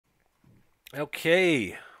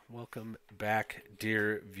Okay, welcome back,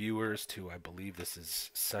 dear viewers, to I believe this is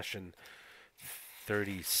session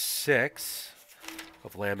 36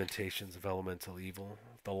 of Lamentations of Elemental Evil.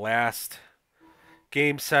 The last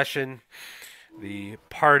game session, the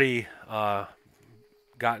party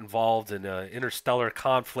got involved in an interstellar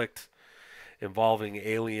conflict involving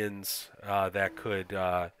aliens that could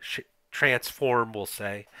transform, we'll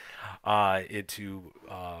say, into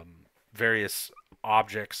various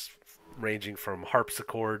objects ranging from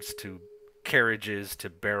harpsichords to carriages to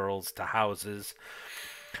barrels to houses.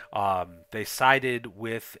 They sided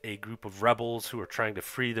with a group of rebels who were trying to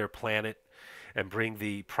free their planet and bring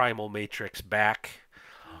the primal matrix back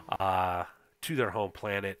uh, to their home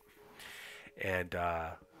planet, and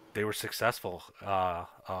they were successful.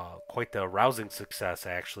 Quite the rousing success,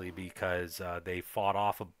 actually, because they fought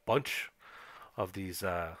off a bunch of these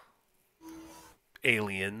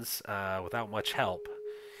aliens without much help,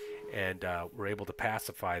 and were able to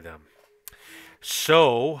pacify them.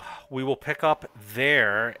 So we will pick up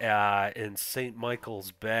there in St.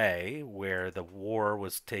 Michael's Bay, where the war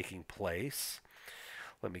was taking place.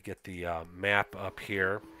 Let me get the map up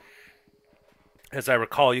here. As I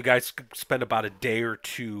recall, you guys spent about a day or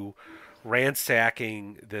two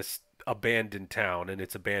ransacking this abandoned town, and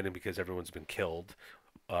it's abandoned because everyone's been killed.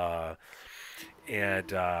 Uh,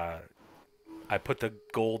 and I put the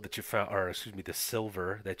gold that you found, or excuse me, the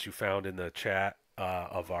silver that you found in the chat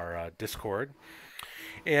of our Discord.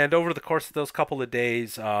 And over the course of those couple of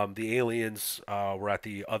days, the aliens were at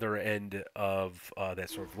the other end of that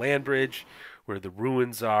sort of land bridge where the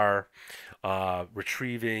ruins are,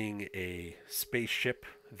 retrieving a spaceship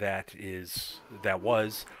that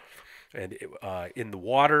was and in the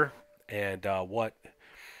water, and what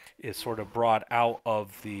is sort of brought out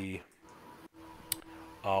of the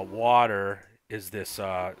water is this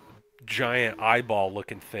giant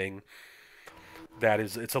eyeball-looking thing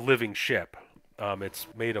it's a living ship. It's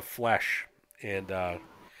made of flesh, and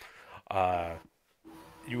uh,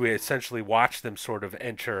 you essentially watch them sort of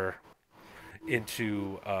enter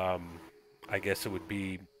into, I guess it would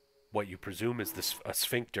be what you presume is this a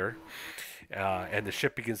sphincter, and the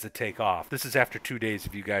ship begins to take off. This is after 2 days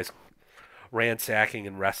of you guys ransacking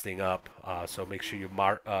and resting up, so make sure you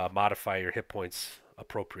modify your hit points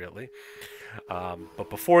appropriately. But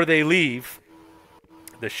before they leave,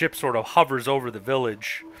 the ship sort of hovers over the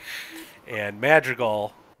village, and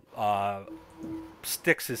Madrigal uh,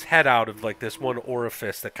 sticks his head out of like this one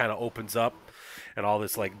orifice that kind of opens up, and all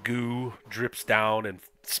this like goo drips down and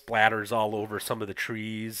splatters all over some of the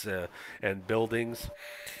trees and buildings.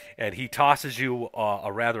 And he tosses you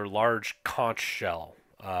a rather large conch shell,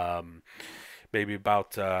 maybe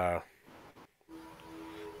about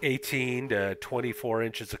 18 to 24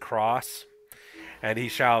 inches across. And he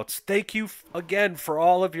shouts, "Thank you again for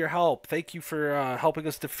all of your help. Thank you for helping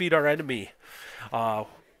us defeat our enemy. Uh,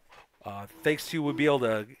 Thanks to you, we'll be able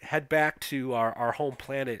to head back to our home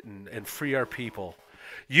planet and free our people.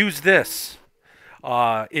 Use this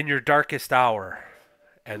in your darkest hour."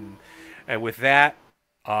 And with that,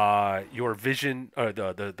 your vision,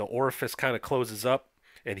 the orifice kind of closes up,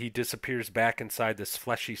 and he disappears back inside this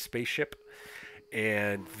fleshy spaceship.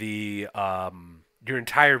 And the your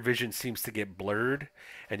entire vision seems to get blurred,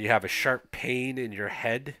 and you have a sharp pain in your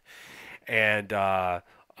head, and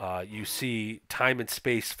you see time and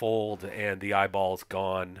space fold, and the eyeball's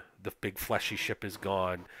gone. The big fleshy ship is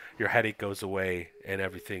gone. Your headache goes away, and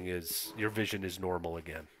your vision is normal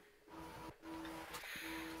again.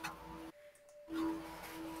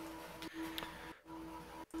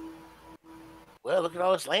 Well, look at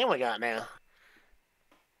all this land we got now.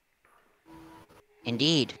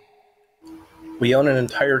 Indeed. We own an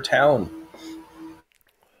entire town.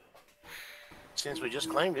 Since we just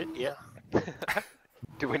claimed it, yeah.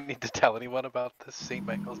 Do we need to tell anyone about this St.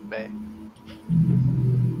 Michael's Bay?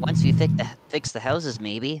 Once we fix the houses,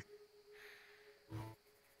 maybe.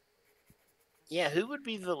 Yeah, who would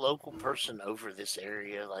be the local person over this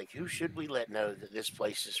area? Like, who should we let know that this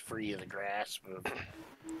place is free of the grasp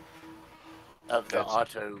of the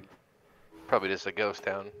auto? Probably just a ghost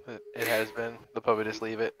town. It has been. They'll probably just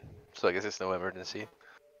leave it. So I guess it's no emergency.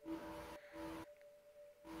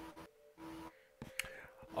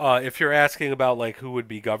 If you're asking about like who would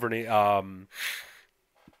be governing,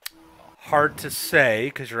 hard to say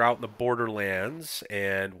because you're out in the borderlands,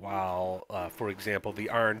 and while, for example, the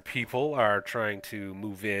Arn people are trying to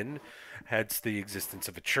move in, hence the existence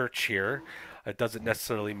of a church here. It doesn't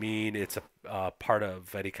necessarily mean it's a part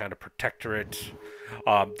of any kind of protectorate.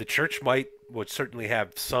 The church would certainly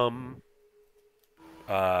have some,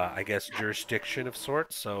 I guess, jurisdiction of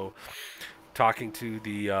sorts. So, talking to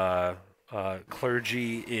the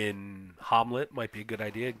clergy in Hamlet might be a good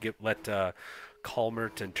idea. Let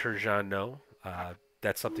Calmert and Turjan know.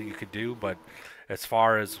 That's something you could do. But as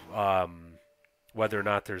far as whether or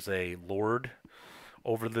not there's a lord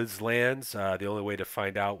over these lands, the only way to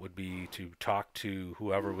find out would be to talk to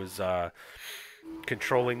whoever was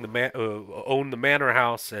controlling own the manor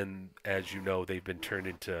house. And as you know, they've been turned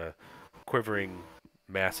into quivering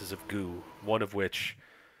masses of goo. One of which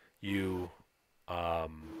you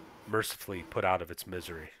um, mercifully put out of its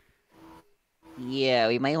misery. Yeah,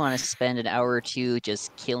 we might want to spend an hour or two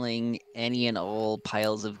just killing any and all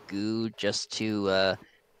piles of goo just to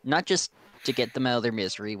not just to get them out of their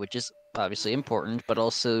misery, which is obviously important, but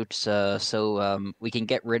also so we can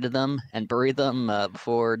get rid of them and bury them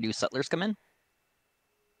before new settlers come in.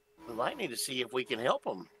 We might need to see if we can help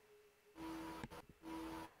them.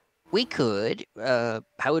 We could. How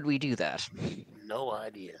would we do that? No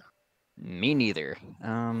idea. Me neither.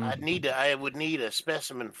 I would need a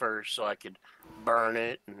specimen first so I could burn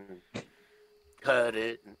it and cut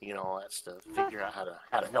it and all that stuff. Figure out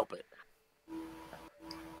how to help it.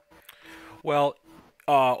 Well,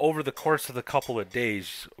 over the course of the couple of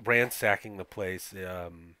days ransacking the place,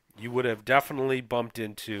 you would have definitely bumped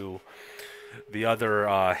into the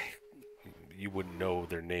other. You wouldn't know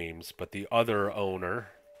their names, but the other owner,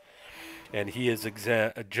 and he is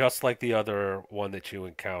just like the other one that you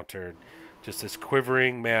encountered, just this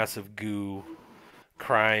quivering mass of goo,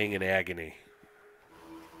 crying in agony.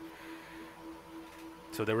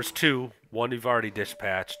 So there was two. One you've already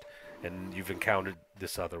dispatched, and you've encountered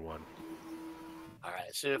this other one. All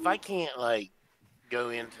right. So if I can't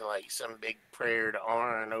go into some big prayer to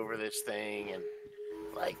Arn over this thing and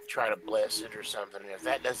try to bless it or something, if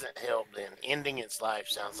that doesn't help, then ending its life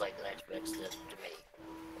sounds like the next best step to me.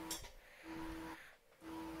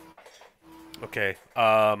 Okay.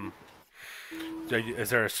 Is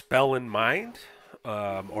there a spell in mind,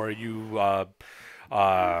 or are you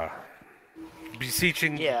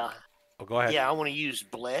beseeching? Yeah. Oh, go ahead. Yeah, I want to use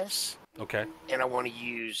bless. Okay. And I want to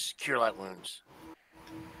use cure light wounds.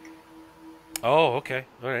 Oh, okay.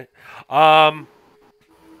 All right.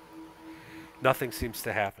 Nothing seems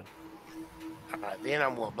to happen. All right, then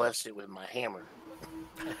I'm gonna bless it with my hammer.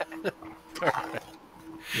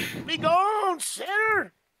 Be gone,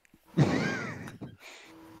 sinner!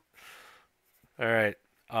 All right.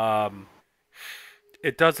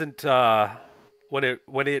 It doesn't. When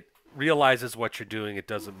it realizes what you're doing, it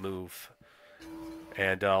doesn't move,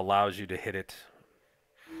 and allows you to hit it.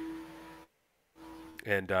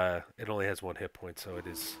 And it only has 1 hit point, so it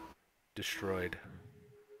is destroyed.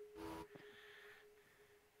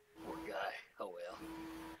 Poor guy. Oh well.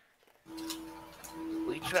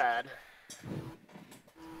 We tried.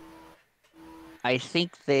 I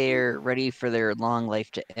think they're ready for their long life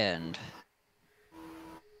to end.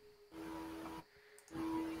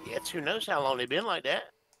 Yes, who knows how long they've been like that?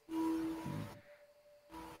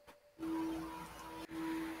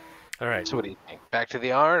 All right. So what do you think? Back to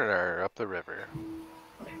the Arn or up the river?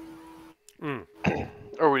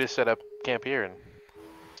 Or we just set up camp here and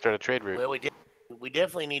start a trade route? Well, we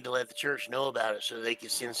definitely need to let the church know about it so they can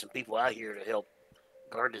send some people out here to help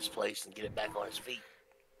guard this place and get it back on its feet.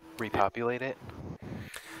 Repopulate it?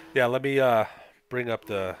 Yeah, let me bring up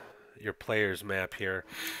your player's map here.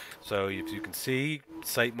 So if you can see,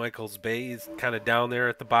 St. Michael's Bay is kind of down there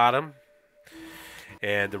at the bottom.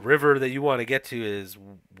 And the river that you want to get to is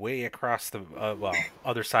way across the,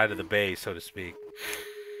 other side of the bay, so to speak.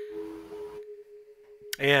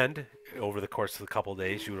 And over the course of a couple of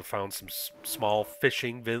days, you would have found some small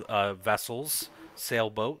fishing vessels,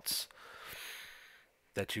 sailboats,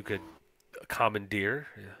 that you could commandeer,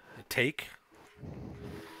 take.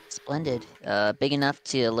 Splendid. Big enough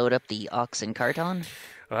to load up the ox and cart on?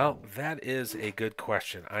 Well, that is a good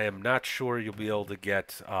question. I am not sure you'll be able to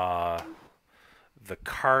get the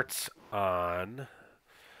carts on,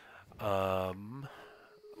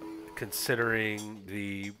 considering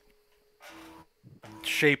the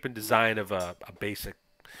shape and design of a basic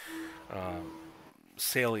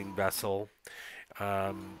sailing vessel.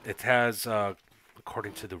 It has,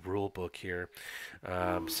 according to the rule book here,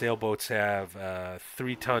 sailboats have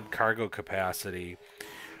 3-ton cargo capacity,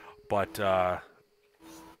 but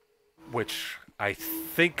which I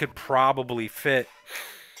think could probably fit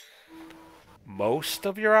most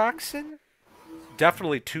of your oxen.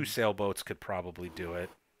 Definitely 2 sailboats could probably do it.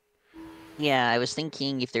 Yeah, I was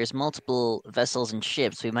thinking if there's multiple vessels and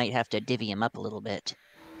ships, we might have to divvy them up a little bit.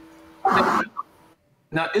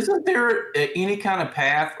 Now, isn't there any kind of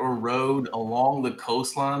path or road along the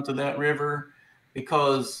coastline to that river?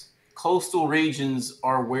 Because coastal regions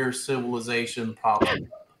are where civilization pops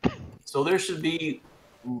up. So there should be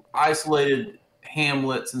isolated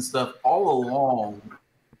hamlets and stuff all along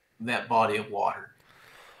that body of water?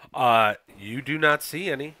 You do not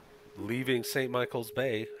see any leaving St. Michael's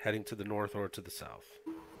Bay, heading to the north or to the south.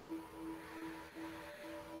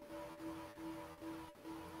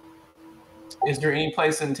 Is there any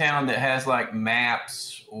place in town that has like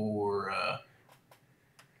maps or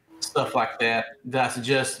stuff like that that I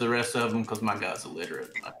suggest to the rest of them? Because my guy's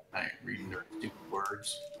illiterate. I ain't reading their stupid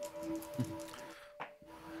words.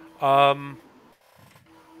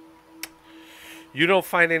 You don't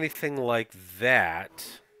find anything like that,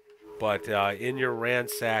 but in your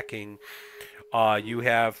ransacking, you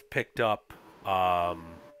have picked up, I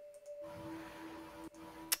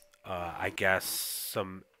guess,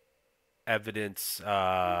 some evidence.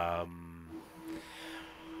 How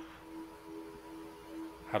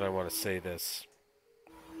do I want to say this?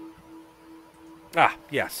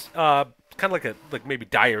 Yes. Kind of like maybe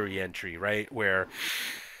diary entry, right? Where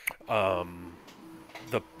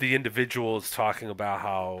the individual is talking about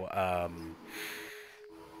how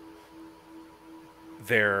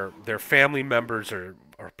their family members are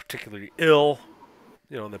particularly ill,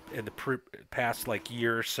 in the past like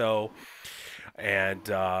year or so, and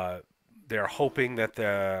they're hoping that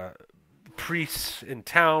the priests in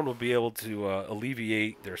town will be able to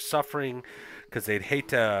alleviate their suffering, because they'd hate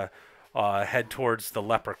to head towards the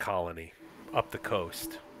leper colony up the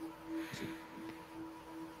coast.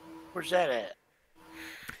 Where's that at?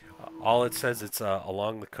 All it says, it's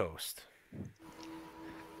along the coast.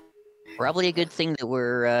 Probably a good thing that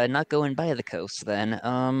we're not going by the coast then.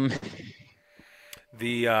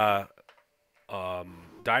 The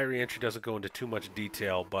diary entry doesn't go into too much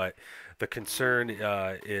detail, but the concern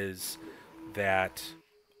is that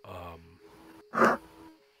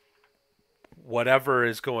whatever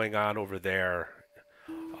is going on over there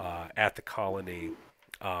at the colony,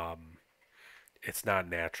 it's not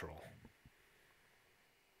natural.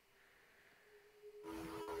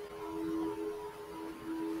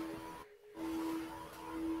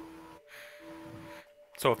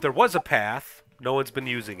 So if there was a path, no one's been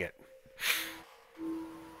using it.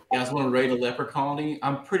 You guys want to raid a leper colony?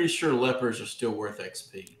 I'm pretty sure lepers are still worth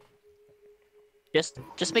XP. Just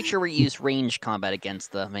make sure we use range combat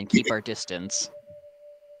against them and keep our distance.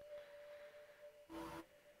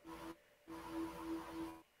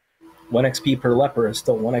 One XP per leper is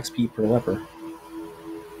still 1 XP per leper.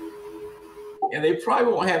 And they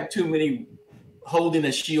probably won't have too many holding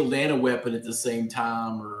a shield and a weapon at the same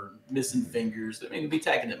time or missing fingers. I mean, they'll be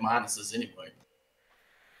taking it minuses anyway.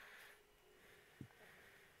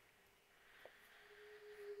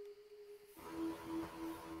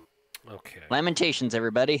 Okay. Lamentations,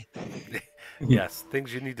 everybody. Yes,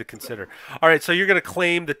 things you need to consider. All right, so you're going to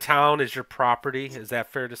claim the town as your property. Is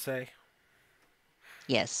that fair to say?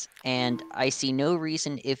 Yes, and I see no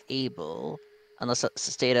reason, if able, unless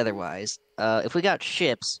stated otherwise. If we got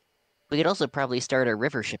ships, we could also probably start a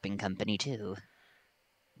river shipping company too.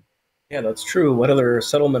 Yeah, that's true. What other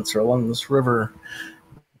settlements are along this river?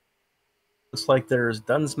 Looks like there's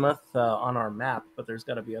Dunsmouth on our map, but there's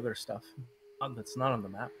got to be other stuff that's not on the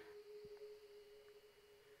map.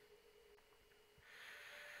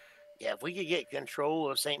 Yeah, if we could get control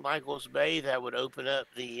of St. Michael's Bay, that would open up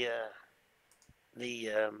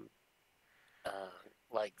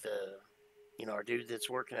like our dude that's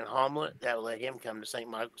working in Hamlet. That would let him come to St.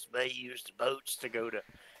 Michael's Bay, use the boats to go to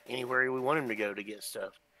anywhere we want him to go to get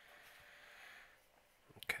stuff.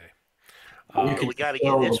 Okay. We got to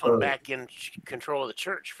get this one back in control of the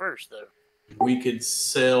church first, though. We could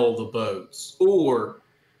sell the boats or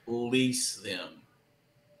lease them.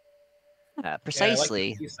 Precisely.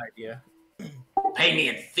 Yeah, I like the lease idea. Pay me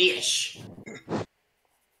in fish.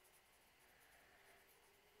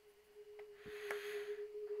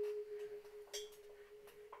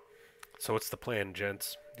 So what's the plan,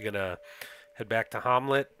 gents? You gonna head back to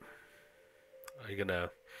Hamlet? Are you gonna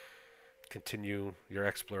continue your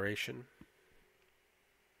exploration?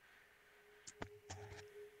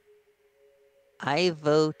 I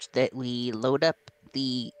vote that we load up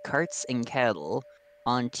the carts and cattle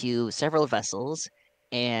onto several vessels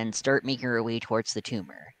and start making our way towards the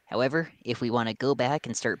tumor. However, if we want to go back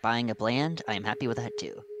and start buying up land, I'm happy with that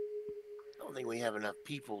too. I don't think we have enough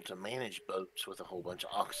people to manage boats with a whole bunch of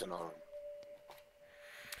oxen on them.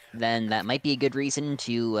 Then that might be a good reason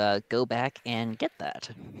to go back and get that.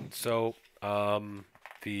 So,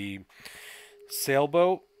 the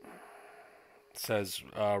sailboat says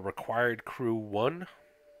required crew 1,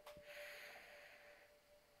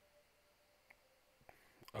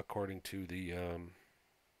 according to the.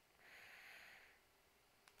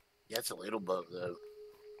 That's a little boat, though.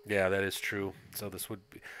 Yeah, that is true. So this would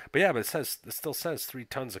be, but it still says 3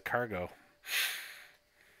 tons of cargo.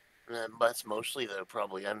 That's mostly though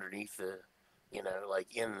probably underneath the,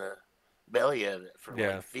 like in the belly of it for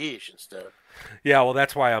Yeah. like fish and stuff. Yeah, well,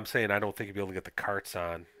 that's why I'm saying I don't think you'll be able to get the carts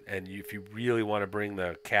on. And if you really want to bring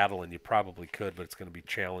the cattle in, you probably could, but it's going to be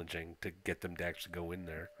challenging to get them to actually go in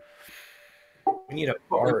there. We need a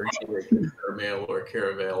Probably barge. a caramel or a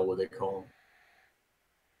caravel, what they call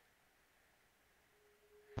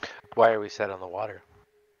Why are we set on the water?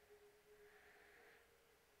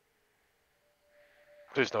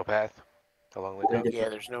 There's no path along the them. coast. Yeah,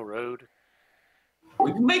 there's no road.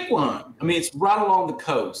 We can make one. I mean, it's right along the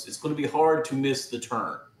coast. It's going to be hard to miss the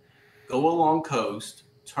turn. Go along coast,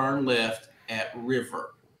 turn left at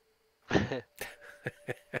river.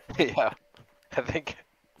 Yeah, I think.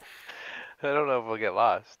 I don't know if we'll get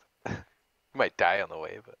lost. We might die on the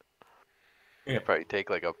way, but Yeah. it'll probably take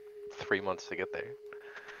like 3 months to get there.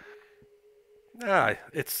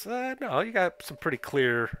 It's no, you got some pretty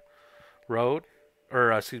clear road,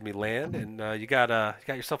 or excuse me, land, and you got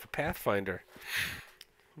yourself a pathfinder.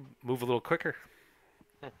 Move a little quicker.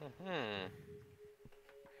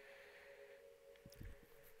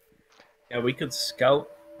 Yeah, we could scout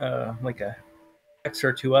like a X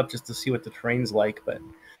or two up just to see what the terrain's like. But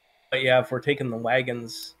yeah, if we're taking the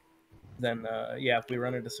wagons, then yeah, if we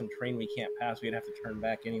run into some terrain we can't pass, we'd have to turn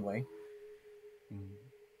back anyway.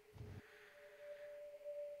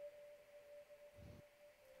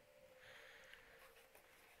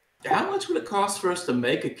 How much would it cost for us to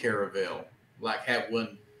make a caravel? Like have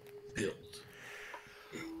one built?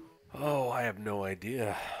 Oh, I have no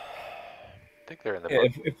idea. I think they're in the Yeah,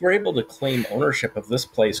 book. if we're able to claim ownership of this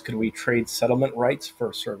place, could we trade settlement rights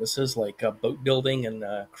for services like boat building and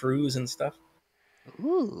crews and stuff?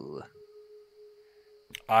 Ooh.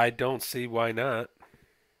 I don't see why not.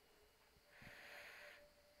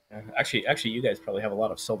 Actually, you guys probably have a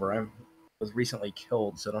lot of silver. I was recently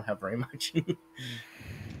killed, so I don't have very much.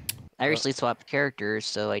 I recently swapped characters,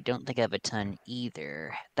 so I don't think I have a ton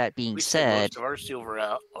either. We sent most of our silver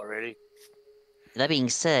out already.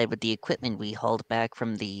 With the equipment we hauled back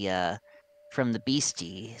from the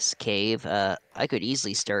Beastie's cave, I could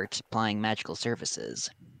easily start applying magical services.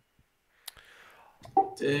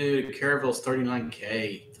 Dude, caravel's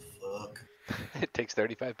 39K. What the fuck? It takes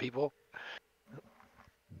 35 people.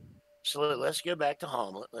 So let's go back to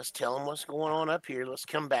Hamlet. Let's tell them what's going on up here. Let's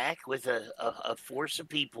come back with a force of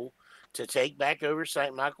people to take back over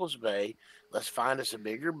St. Michael's Bay. Let's find us a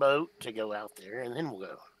bigger boat to go out there, and then we'll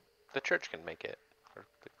go. The church can make it, or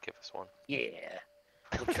give us one. Yeah.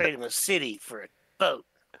 We'll trade them a city for a boat.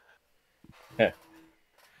 All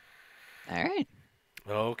right.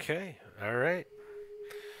 Okay, all right.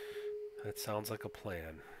 That sounds like a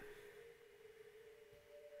plan.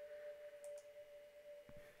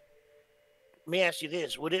 Let me ask you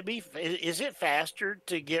this: Would it be? Is it faster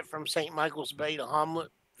to get from St. Michael's Bay to Hamlet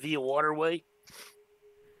via waterway,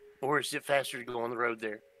 or is it faster to go on the road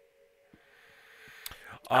there?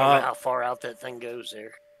 I don't know how far out that thing goes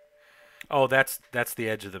there. Oh, that's the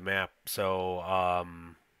edge of the map. So,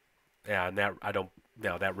 yeah, and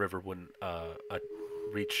that river wouldn't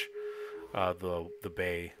reach the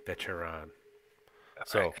bay that you're on.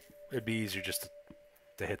 So it'd be easier just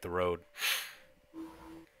to hit the road.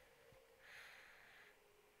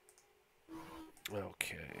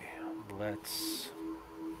 Okay, let's.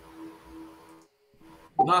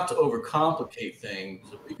 Not to overcomplicate things,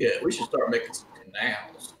 we should start making some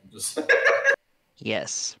canals. Just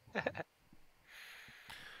Yes.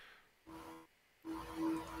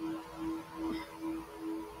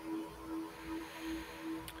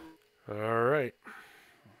 All right.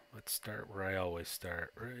 Let's start where I always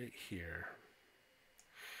start, right here.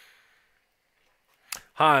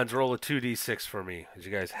 Hans, roll a 2d6 for me as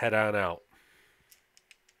you guys head on out.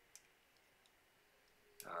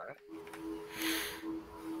 All right.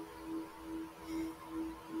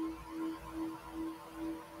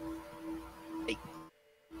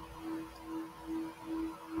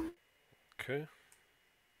 Okay.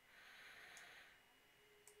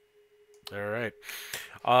 All right.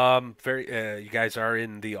 You guys are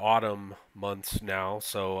in the autumn months now,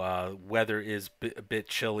 so weather is a bit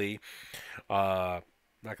chilly. Not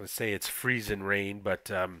going to say it's freezing rain,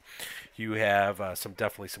 but you have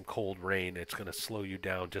definitely some cold rain. It's going to slow you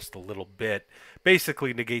down just a little bit.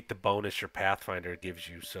 Basically, negate the bonus your Pathfinder gives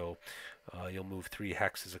you. So you'll move 3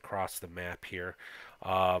 hexes across the map here.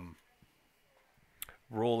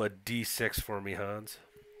 Roll a d6 for me, Hans.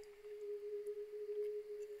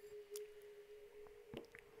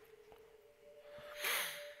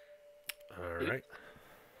 All right.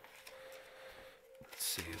 Let's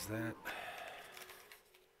see, is that...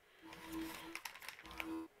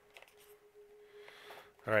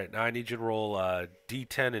 All right, now I need you to roll a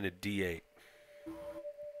D10 and a D8.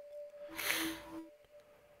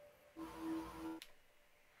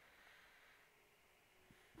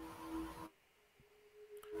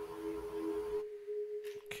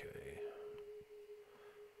 Okay.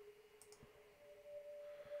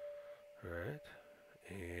 All right.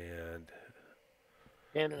 And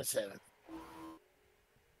 10 and a 7.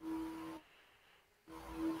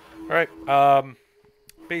 all right.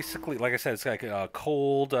 Basically, like I said, it's like a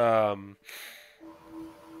cold,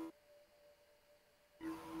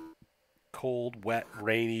 cold, wet,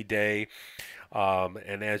 rainy day.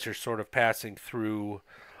 And as you're sort of passing through,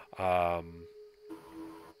 um,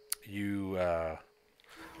 you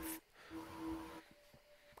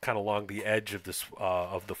kind of along the edge of this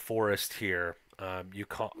of the forest here, you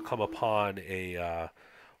come upon a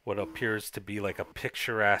what appears to be like a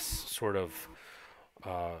picturesque sort of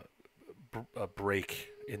uh, a break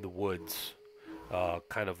in the woods,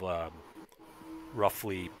 kind of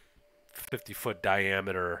roughly 50-foot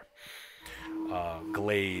diameter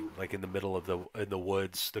glade, like in the middle of the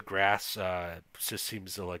woods. The grass just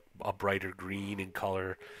seems to like a brighter green in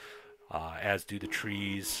color, as do the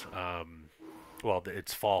trees. Well,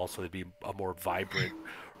 it's fall, so they'd be a more vibrant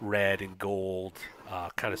red and gold,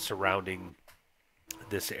 kind of surrounding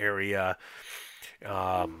this area.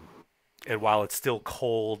 Um, and while it's still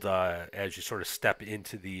cold, as you sort of step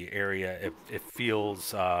into the area, it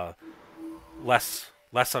feels less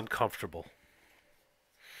uncomfortable,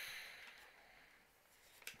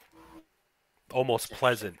 That's almost interesting.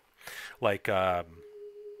 pleasant. Like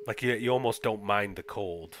you almost don't mind the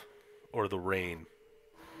cold or the rain,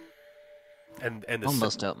 and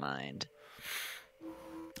Almost don't mind.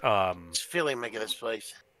 um, What's Philly make of this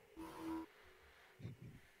place?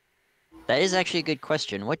 That is actually a good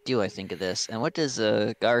question. What do I think of this? And what does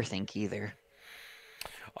Gar think either?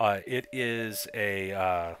 it is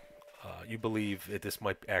a you believe that this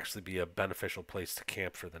might actually be a beneficial place to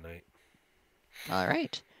camp for the night. All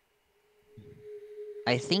right.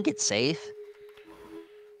 I think it's safe.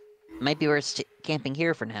 Might be worth camping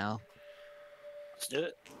here for now. Let's do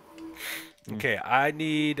it. Okay, I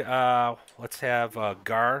need let's have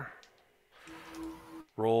Gar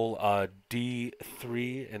roll a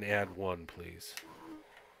D3 and add 1, please.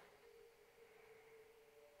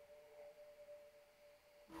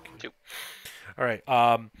 Two. All right.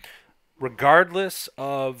 Regardless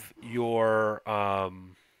of your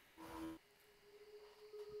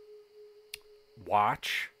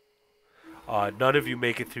watch, none of you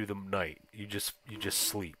make it through the night. You just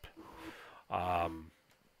sleep.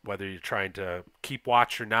 Whether you're trying to keep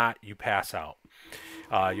watch or not, you pass out.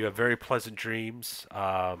 You have very pleasant dreams,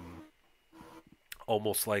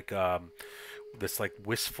 almost like this like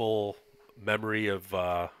wistful memory of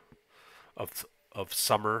of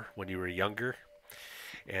summer when you were younger.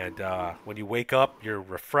 And when you wake up, you're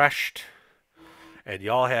refreshed, and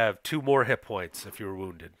you all have 2 more hit points if you were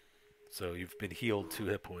wounded. So you've been healed 2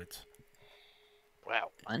 hit points.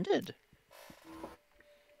 Wow, Splendid.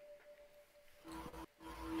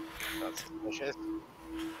 that's suspicious.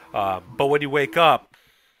 But when you wake up,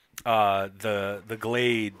 the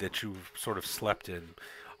glade that you sort of slept in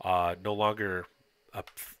no longer ap-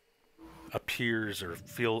 appears or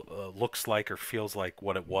looks like or feels like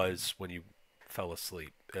what it was when you fell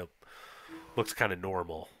asleep. It looks kind of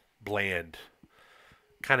normal, bland,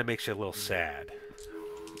 kind of makes you a little sad.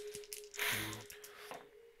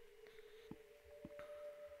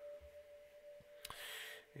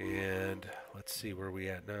 And let's see where we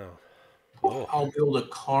at now. Oh, I'll build a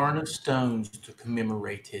cairn of stones to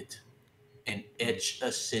commemorate it and etch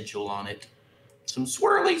a sigil on it. Some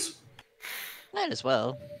swirlies. Might as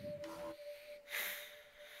well.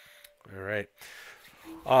 all right.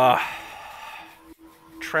 Uh,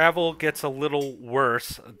 Travel gets a little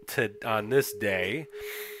worse on this day,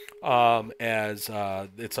 as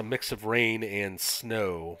it's a mix of rain and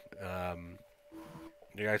snow.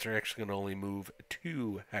 You guys are actually going to only move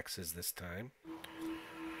 2 hexes this time.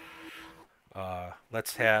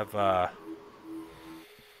 Let's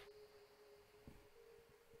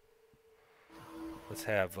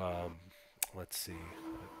have let's see,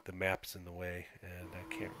 the map's in the way, and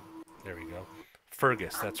I can't. There we go.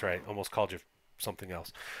 Fergus, that's right. Almost called you something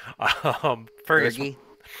else. Fergus. Fergie?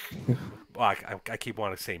 Well, I keep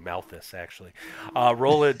wanting to say Malthus, actually.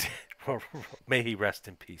 Roll a. May he rest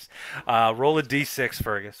in peace. Roll a d6,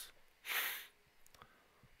 Fergus.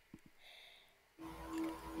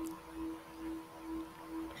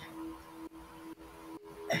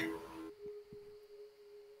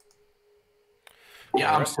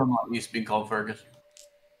 Yeah, I'm still not used to being called Fergus.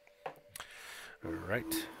 All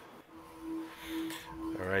right.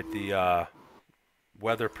 All right.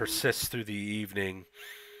 weather persists through the evening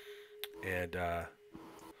and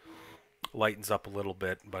lightens up a little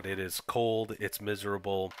bit, but it is cold. It's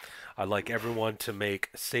miserable. I'd like everyone to make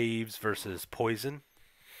saves versus poison,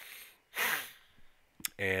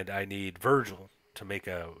 and I need Virgil to make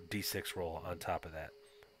a D6 roll on top of that.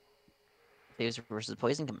 Saves versus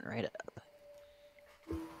poison coming right up.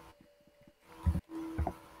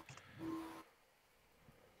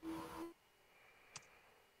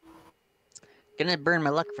 Gonna burn my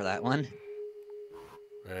luck for that one.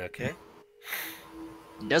 Okay.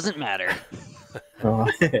 Doesn't matter.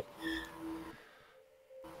 Let's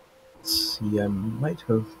see, I might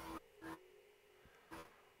have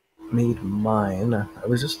made mine. I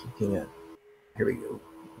was just looking at. Here we go.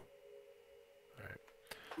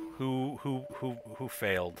 Who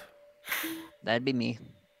failed? That'd be me.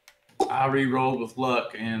 I re-rolled with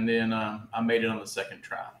luck, and then I made it on the second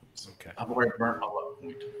try. So Okay. I've already burnt my luck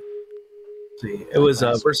point. Let's see, it was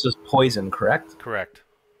versus poison, correct? Correct.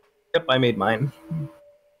 Yep, I made mine.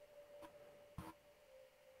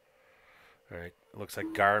 All right. It looks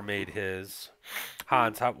like Gar made his.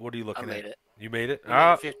 Hans, what are you I looking made at? it. You made it?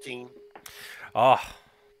 I made 15. Oh,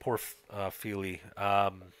 poor Feely.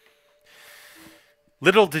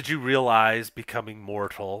 Little did you realize becoming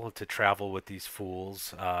mortal to travel with these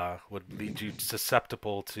fools would lead you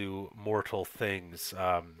susceptible to mortal things.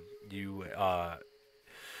 You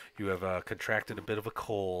have contracted a bit of a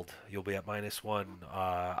cold. You'll be at -1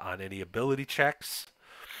 on any ability checks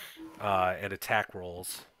and attack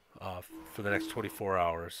rolls for the next 24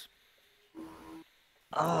 hours.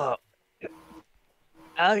 Oh,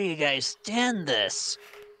 how do you guys stand this?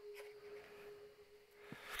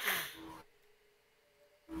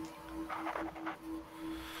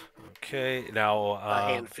 Okay, now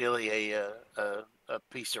I hand Philly a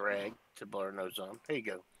piece of rag to blow her nose on. Here you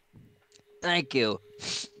go. Thank you.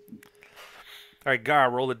 all right, Gar,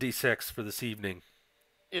 roll a d6 for this evening.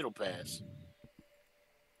 It'll pass.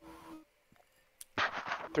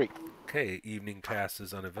 3. Okay, evening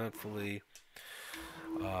passes uneventfully.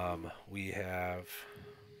 We have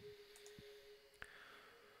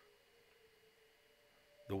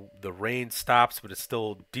the rain stops, but it's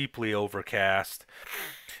still deeply overcast.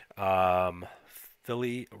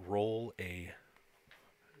 Philly, roll a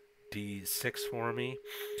d6 for me.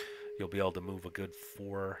 You'll be able to move a good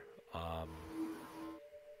 4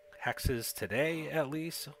 hexes today, at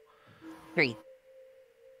least. 3.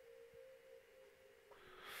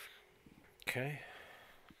 Okay.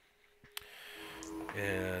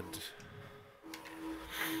 And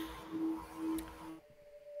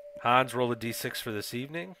Hans, roll a d6 for this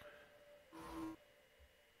evening.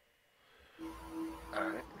 All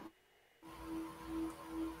right.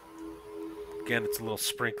 Again, it's a little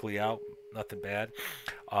sprinkly out. Nothing bad.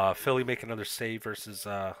 Philly, make another save versus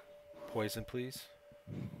poison, please.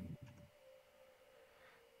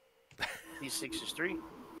 D6 is 3.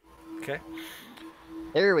 Okay.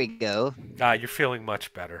 There we go. You're feeling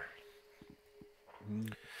much better.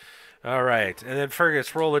 All right. And then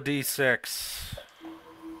Fergus, roll a d6.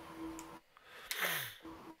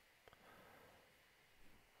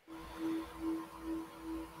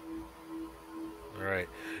 All right.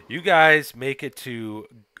 You guys make it to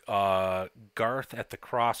Garth at the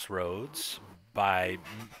crossroads by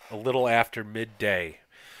a little after midday.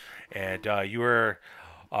 And you are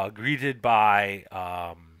greeted by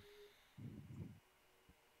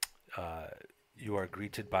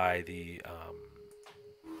the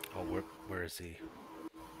where is he?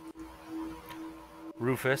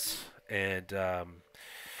 Rufus, and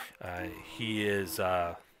he is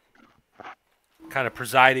kind of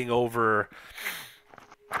presiding over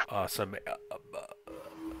some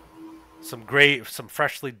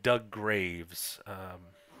freshly dug graves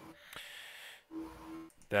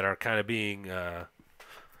that are kind of being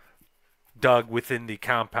dug within the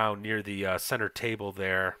compound near the center table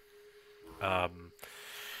there.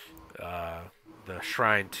 The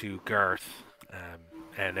shrine to Garth,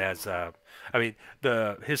 and as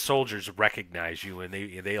his soldiers recognize you and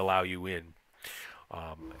they allow you in,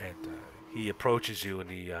 and he approaches you and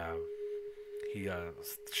he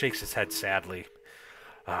shakes his head sadly.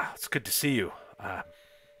 It's good to see you. I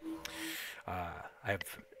have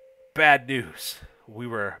bad news. We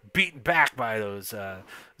were beaten back by those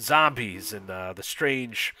zombies and the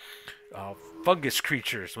strange fungus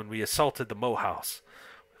creatures when we assaulted the Moe House.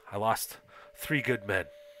 I lost 3 good men.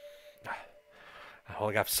 I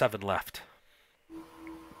only got 7 left.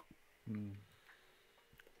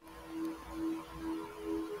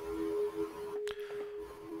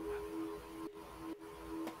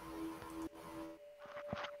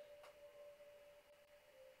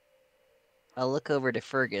 I'll look over to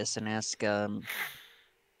Fergus and ask,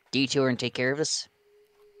 detour and take care of us?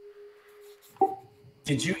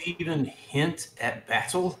 Did you even hint at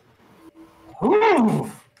battle?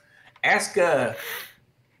 Whew. Ask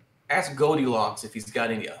Goldilocks if he's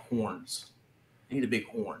got any horns. I need a big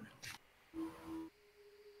horn.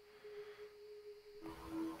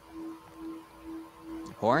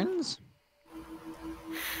 Horns?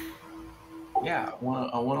 Yeah, I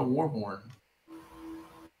want a war horn.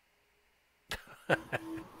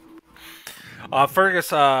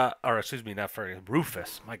 Fergus, or excuse me, not Fergus,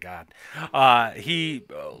 Rufus. My God, he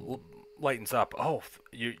lightens up. Oh,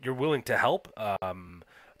 you're willing to help?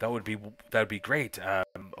 That would be great.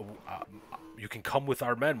 You can come with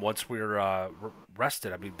our men once we're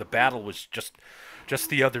rested. I mean, the battle was just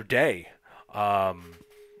the other day.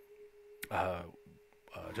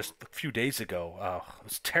 Just a few days ago. It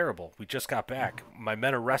was terrible. We just got back. My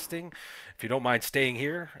men are resting. If you don't mind staying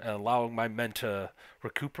here and allowing my men to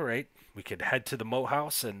recuperate, we could head to the moat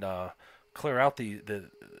house and clear out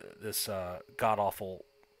this god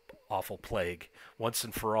awful plague once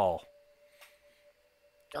and for all.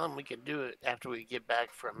 Tell them we could do it after we get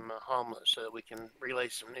back from Homeland so that we can relay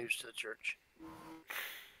some news to the church.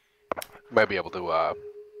 Might be able to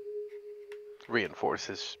reinforce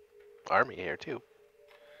his army here too.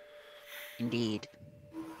 Indeed.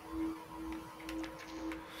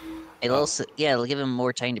 It'll give him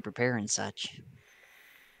more time to prepare and such.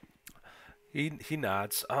 He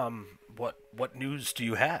nods. What news do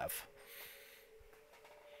you have?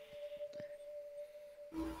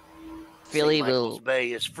 Philly St. Michael's will.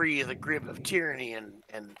 Bay is free of the grip of tyranny and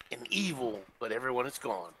evil, but everyone is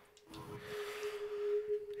gone.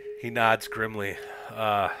 He nods grimly.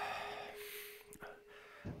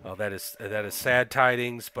 Well, that is sad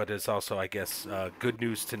tidings, but it's also, I guess, good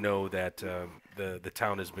news to know that the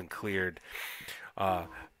town has been cleared.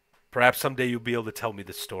 Perhaps someday you'll be able to tell me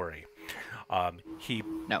the story.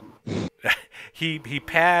 No. He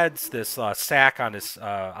pads this sack on his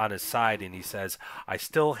side, and he says, "I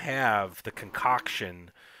still have the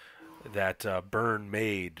concoction that Byrne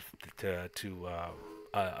made to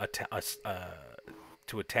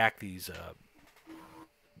attack these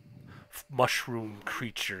mushroom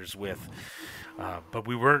creatures with, but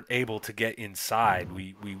we weren't able to get inside.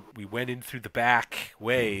 We went in through the back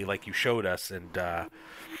way, like you showed us, and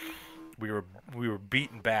we were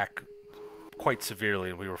beaten back quite severely,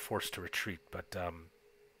 and we were forced to retreat. But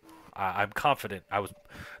I'm confident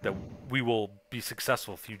that we will be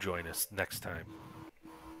successful if you join us next time."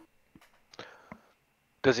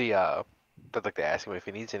 Does he? I'd like to ask him if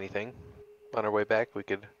he needs anything on our way back. We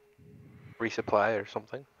could resupply or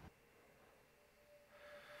something.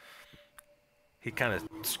 He kind of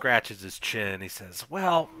scratches his chin. He says,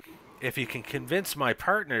 "Well, if you can convince my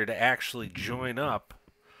partner to actually join up,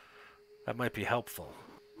 that might be helpful.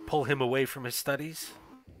 Pull him away from his studies?"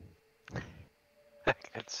 I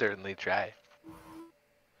could certainly try.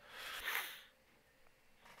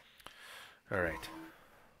 All right.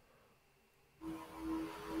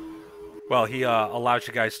 Well, he allows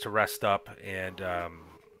you guys to rest up, and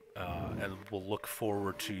we'll look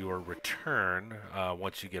forward to your return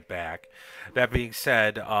once you get back. That being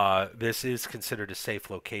said, this is considered a safe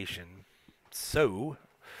location, so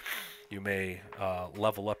you may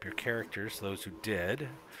level up your characters, those who did,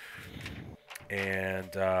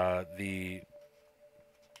 and I'll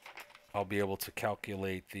be able to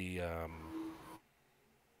calculate the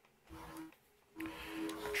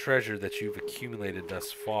treasure that you've accumulated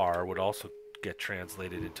thus far would also get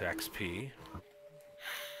translated into XP.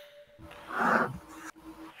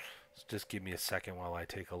 So just give me a second while I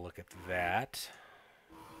take a look at that.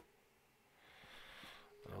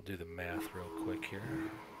 I'll do the math real quick here.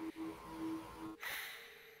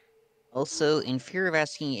 Also, in fear of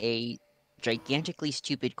asking a gigantically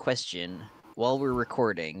stupid question while we're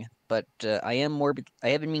recording, but I have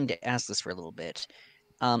been meaning to ask this for a little bit.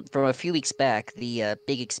 From a few weeks back, the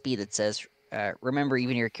big XP that says, remember,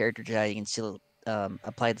 even your character died, you can still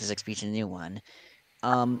apply this XP to the new one.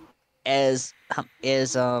 As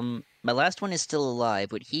my last one is still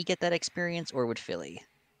alive, would he get that experience, or would Philly?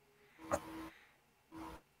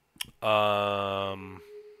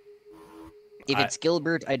 If it's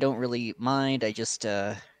Gilbert, I don't really mind. I just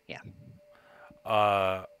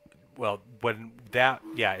Well,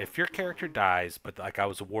 if your character dies, but like I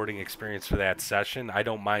was awarding experience for that session, I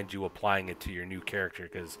don't mind you applying it to your new character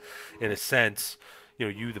because, in a sense,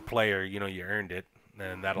 you the player, you earned it,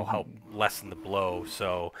 and that'll help lessen the blow.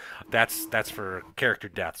 So that's for character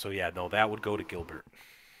death. So yeah, no, that would go to Gilbert.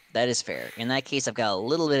 That is fair. In that case, I've got a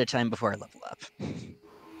little bit of time before I level up.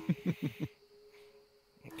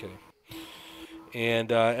 Okay.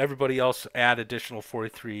 And everybody else add additional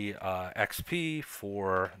 43 XP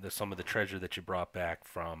for some of the treasure that you brought back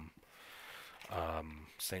from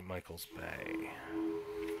St. Michael's Bay.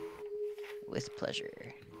 With pleasure.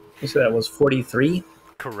 You said that was 43?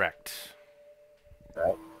 Correct.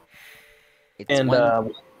 Right. It's And,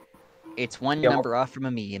 one. It's one yeah, number off from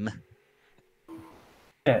a meme.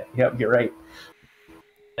 yeah, yep, you're right.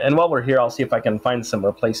 And while we're here, I'll see if I can find some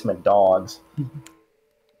replacement dogs.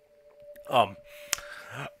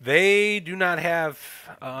 They do not have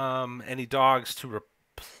any dogs to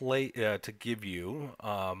replace to give you,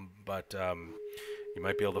 but you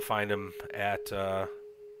might be able to find them at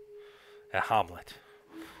Hamlet.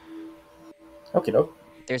 Okay, doke.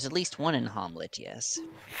 There's at least one in Hamlet, yes.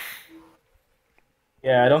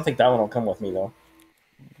 Yeah, I don't think that one will come with me, though.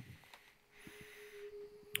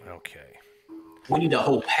 Okay. We need a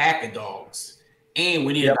whole pack of dogs. And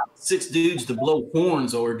we need Yep. about 6 dudes to blow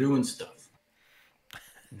horns while we're doing stuff.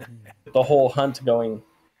 The whole hunt going.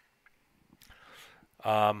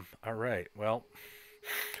 All right. Well,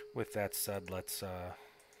 with that said, let's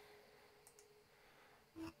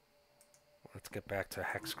get back to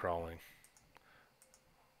hex crawling.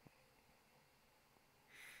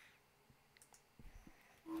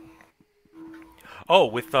 Oh,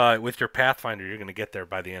 with your Pathfinder, you're going to get there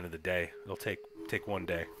by the end of the day. It'll take 1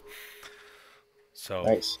 day. So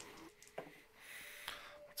Nice.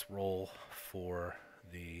 let's roll for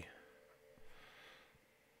the.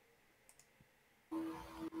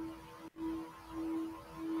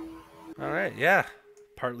 All right, yeah.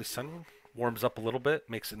 Partly sunny, warms up a little bit,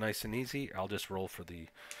 makes it nice and easy. I'll just roll for the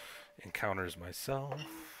encounters myself.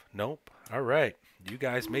 Nope. All right, you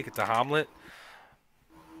guys make it to Hamlet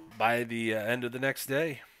by the end of the next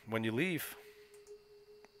day when you leave.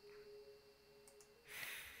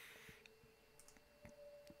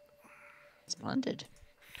 Splendid.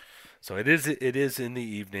 So it is in the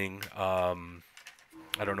evening. I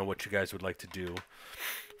don't know what you guys would like to do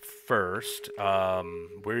first.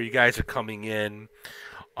 Where you guys are coming in.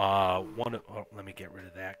 Let me get rid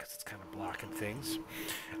of that because it's kind of blocking things.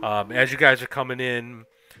 As you guys are coming in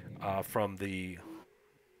from the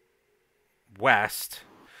west,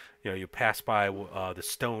 you pass by the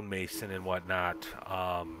stonemason and whatnot.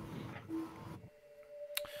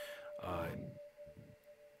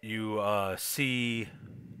 You see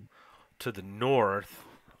to the north.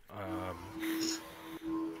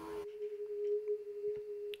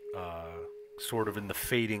 Sort of in the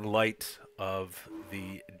fading light of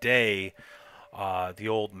the day, the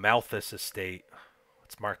old Malthus estate,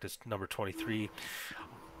 it's marked as number 23,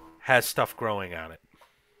 has stuff growing on it.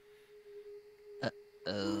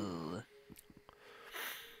 Oh.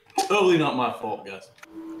 Totally not my fault, guys.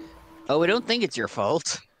 Oh, I don't think it's your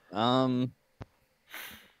fault.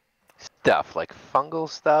 Stuff like fungal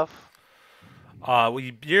stuff.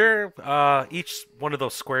 You're each one of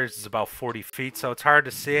those squares is about 40 feet, so it's hard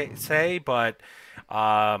to say, but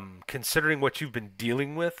considering what you've been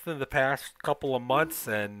dealing with in the past couple of months,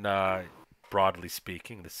 and broadly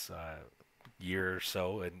speaking, this year or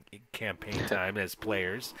so in campaign time as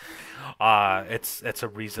players, it's a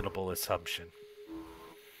reasonable assumption.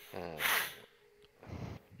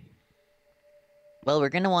 Well, we're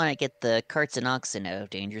going to want to get the carts and oxen out of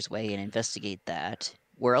Danger's Way and investigate that.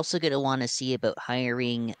 We're also going to want to see about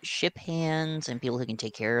hiring ship hands and people who can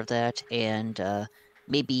take care of that, and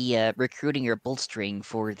maybe recruiting or bolstering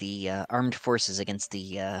for the armed forces against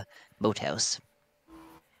the boat house.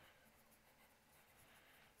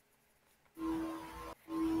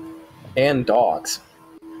 And dogs.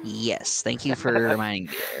 Yes, thank you for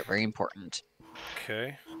reminding me there. Very important.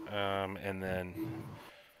 Okay, and then,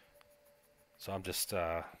 so I'm just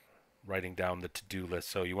writing down the to-do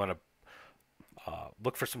list. So you want to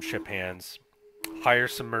look for some ship hands, hire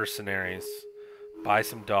some mercenaries, buy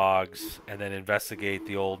some dogs, and then investigate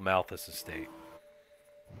the old Malthus estate.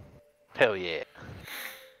 Hell yeah.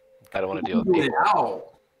 I don't want to deal with Do it people.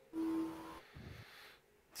 all.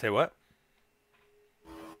 Say what?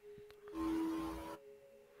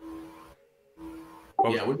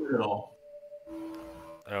 Yeah, we did it all.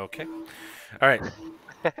 Okay. All right.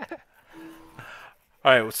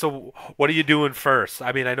 All right. So, what are you doing first?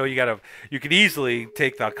 I mean, I know you could easily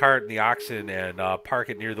take the cart and the oxen and park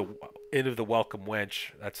it near the end of the Welcome Wench.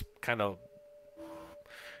 That's kind of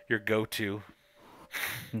your go-to.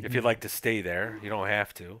 If you'd like to stay there, you don't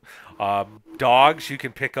have to. Dogs you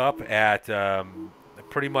can pick up at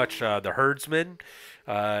pretty much the herdsman.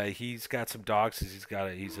 He's got some dogs. He's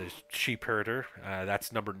a sheep herder.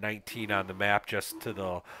 That's number 19 on the map, just to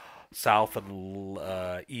the south and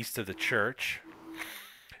east of the church.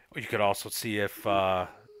 You could also see if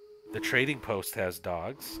The trading post has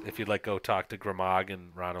dogs. If you'd like, go talk to Gramag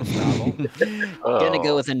and Rano Stavo. Gonna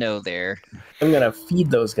go Oh. with a no there. I'm gonna feed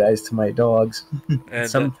those guys to my dogs at And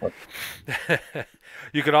some point.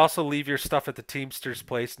 you could also leave your stuff at the Teamster's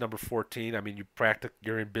place, number 14. I mean,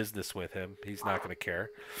 you're in business with him. He's not going to care.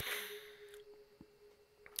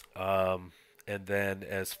 And then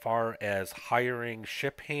as far as hiring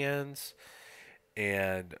ship hands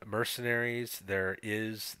and mercenaries, there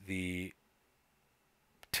is the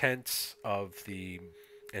tents of the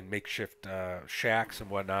and makeshift shacks and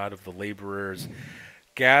whatnot of the laborers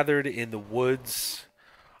gathered in the woods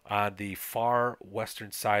on the far western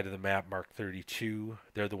side of the map, marked 32.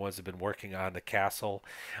 They're the ones that have been working on the castle.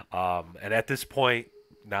 And at this point,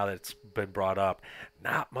 now that it's been brought up,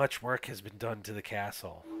 not much work has been done to the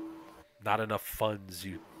castle. Not enough funds,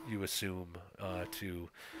 you assume, to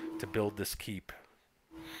build this keep.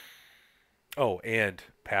 Oh, and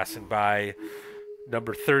passing by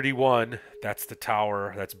number 31, that's the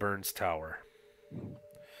tower. That's Burns Tower.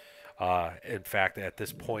 In fact, at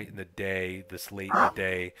this point in the day, this late in the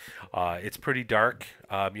day, it's pretty dark.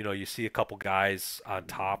 You see a couple guys on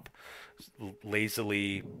top,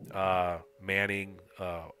 lazily manning.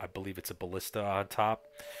 I believe it's a ballista on top.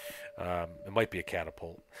 It might be a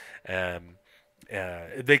catapult. Um,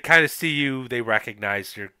 they kind of see you. They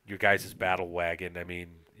recognize your guys' battle wagon. I mean,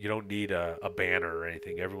 you don't need a banner or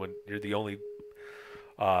anything. You're the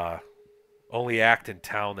uh, only act in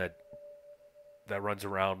town that runs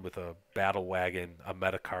around with a battle wagon, a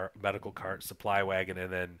medical cart, supply wagon,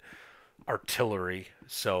 and then artillery.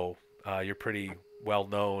 So you're pretty well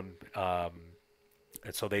known, and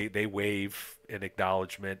so they wave in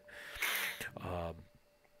acknowledgement. Um,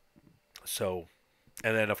 so,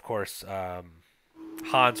 and then of course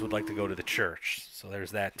Hans would like to go to the church. So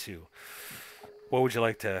there's that too. What would you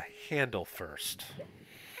like to handle first?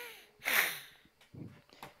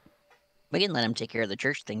 We can let him take care of the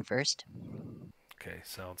church thing first. Okay,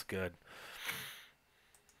 sounds good.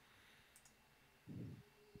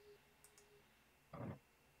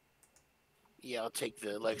 Yeah, I'll take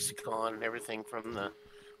the lexicon and everything from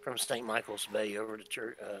St. Michael's Bay over to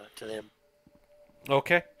church to them.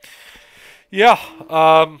 Okay. Yeah.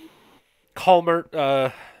 Calmert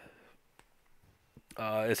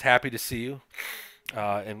is happy to see you,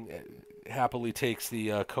 and happily takes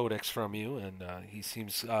the codex from you, and he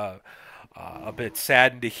seems a bit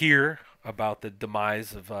saddened to hear about the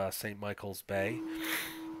demise of St. Michael's Bay.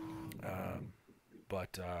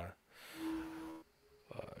 But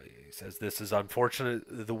he says this is unfortunate.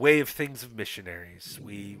 The way of things of missionaries.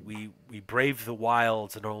 We brave the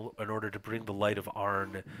wilds in order to bring the light of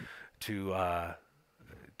Arn to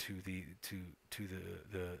the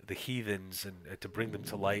heathens and to bring them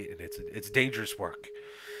to light, and it's dangerous work.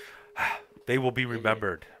 They will be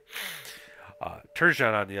remembered.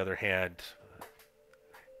 Turjan, on the other hand,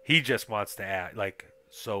 he just wants to add, like,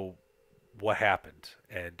 so what happened,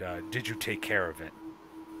 and did you take care of it?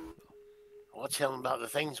 I'll tell them about the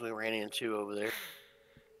things we ran into over there.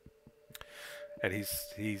 And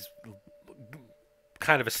he's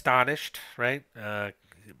kind of astonished, right?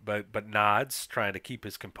 But nods, trying to keep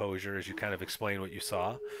his composure as you kind of explain what you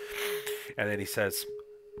saw. And then he says,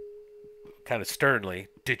 kind of sternly,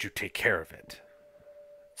 "Did you take care of it?"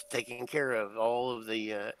 It's taken care of. All of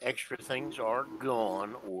the extra things are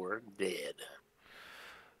gone or dead.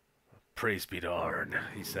 Praise be to Arn,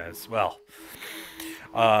 he says. Well,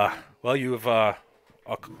 you have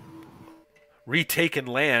retaken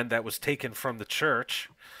land that was taken from the church.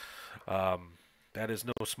 That is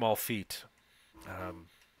no small feat.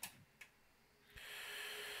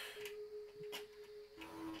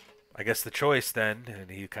 I guess the choice then, and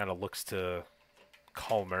he kind of looks to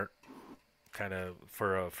Calmert, kind of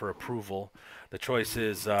for approval. The choice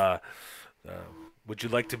is: would you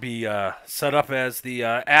like to be set up as the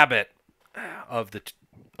abbot of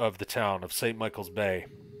the town of St. Michael's Bay?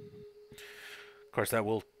 Of course, that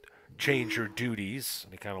will change your duties.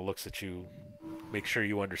 And he kind of looks at you, make sure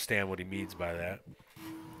you understand what he means by that.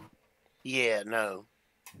 Yeah, no.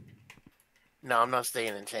 No, I'm not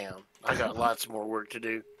staying in town. I got lots more work to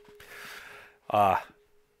do.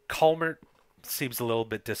 Calmert seems a little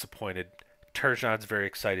bit disappointed. Turjan's very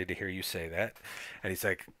excited to hear you say that. And he's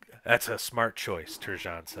like, "That's a smart choice,"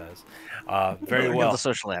 Turjan says. Very Lord of well. the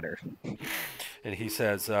social ladder. And he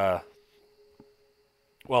says,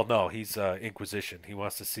 well, no, he's Inquisition. He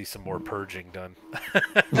wants to see some more purging done.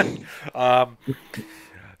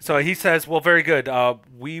 So he says, well, very good.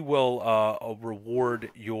 We will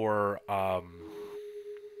reward you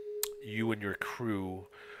and your crew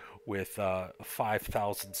with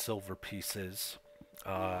 5,000 silver pieces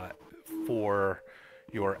for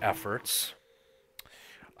your efforts.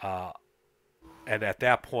 Uh, and at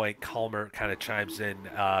that point, Calmer kind of chimes in,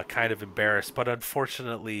 kind of embarrassed, but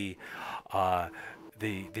unfortunately, uh,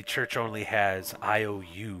 the church only has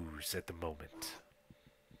IOUs at the moment.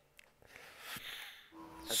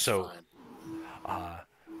 That's So, fine. uh,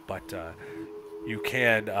 but you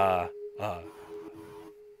can uh,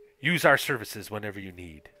 use our services whenever you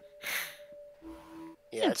need.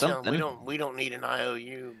 Yeah, I It's tell them we something. don't need an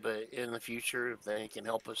IOU, but in the future, if they can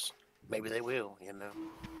help us, maybe they will.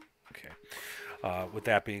 Okay. With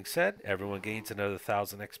that being said, everyone gains another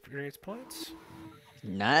 1,000 experience points.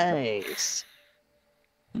 Nice.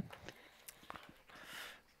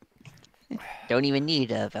 Don't even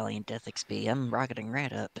need a Valiant Death XP. I'm rocketing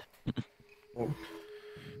right up.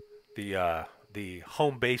 The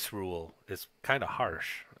home base rule is kind of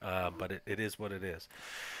harsh, but it is what it is.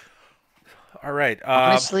 All right.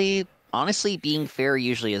 Honestly, being fair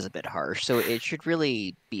usually is a bit harsh, so it should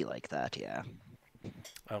really be like that, yeah.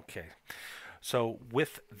 Okay. So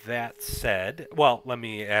with that said, well, let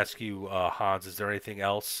me ask you, Hans, is there anything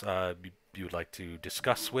else you would like to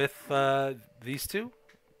discuss with these two?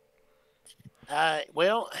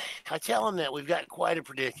 Well, I tell them that we've got quite a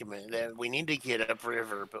predicament. That we need to get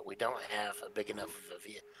upriver, but we don't have a big enough of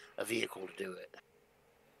a vehicle to do it.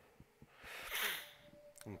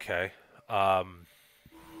 Okay.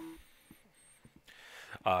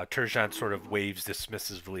 Turjan sort of waves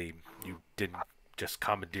dismissively. You didn't just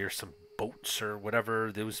commandeer some boats or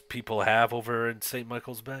whatever those people have over in St.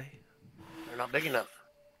 Michael's Bay? They're not big enough.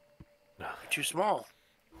 They're too small.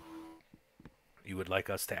 You would like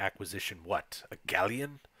us to acquisition what? A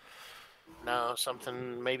galleon? No,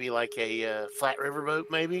 something maybe like a flat river boat,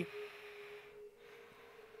 maybe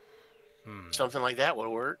Hmm. something like that would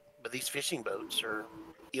work. But these fishing boats are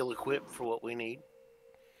ill-equipped for what we need.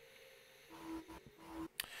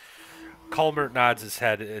 Calmert nods his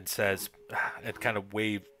head and says, and kind of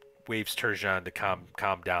waves Turjan to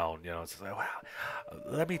calm down. You know, it's like, well,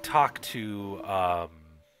 let me talk to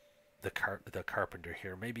the carpenter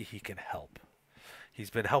here. Maybe he can help. He's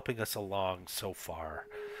been helping us along so far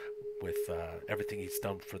with everything he's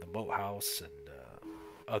done for the moat house and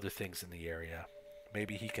other things in the area.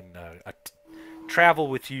 Maybe he can travel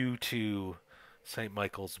with you to St.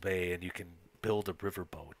 Michael's Bay and you can build a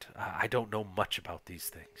riverboat. I don't know much about these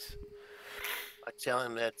things. I tell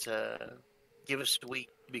him that give us a week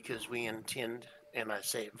because we intend, and I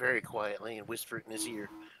say it very quietly and whisper it in his ear,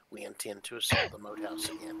 we intend to assault the moat house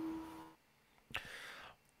again.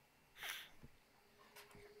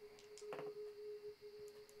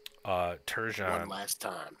 Turjan, One last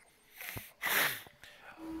time.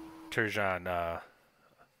 Turjan,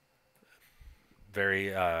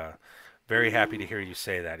 very, very happy to hear you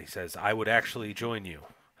say that. He says, I would actually join you,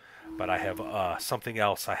 but I have something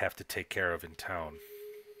else I have to take care of in town.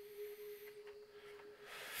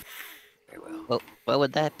 Very well. Well, what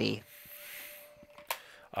would that be?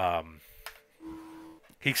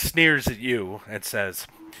 He sneers at you and says,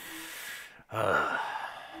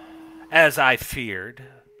 as I feared,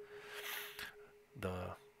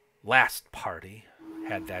 the last party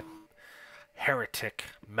had that heretic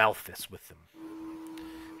Malthus with them.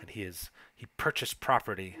 And he purchased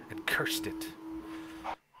property and cursed it.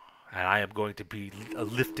 And I am going to be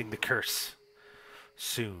lifting the curse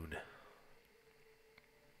soon.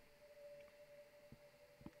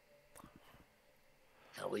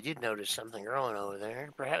 We did notice something growing over there.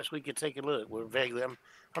 Perhaps we could take a look.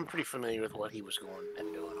 I'm pretty familiar with what he was going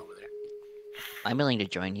and doing over there. I'm willing to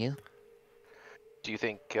join you. Do you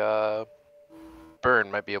think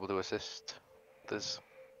Burn might be able to assist this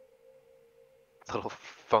little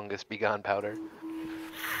fungus begone powder?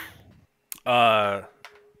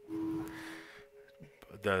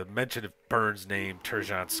 The mention of Burns' name,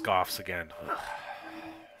 Turjan scoffs again.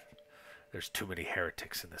 There's too many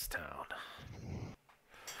heretics in this town.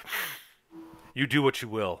 You do what you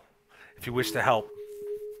will. If you wish to help,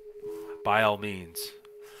 by all means.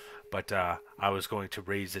 But I was going to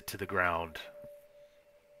raise it to the ground.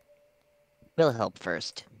 We'll help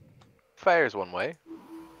first. Fire's one way.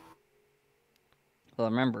 Well,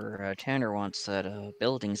 remember, Tanner wants that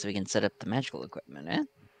building so we can set up the magical equipment, eh?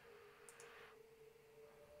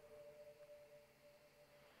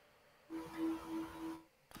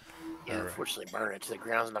 Yeah, All right. unfortunately, burn it to the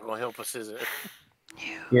ground's not going to help us, is it?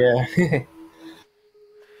 Yeah.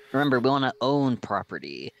 Remember, we want to own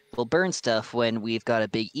property. We'll burn stuff when we've got a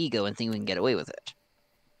big ego and think we can get away with it.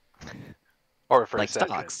 Or for Like a second.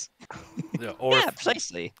 stocks. Yeah, or Yeah,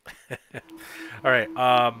 precisely. all right.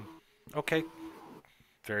 Okay.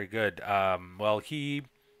 Very good. Well, he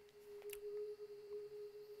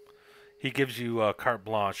gives you carte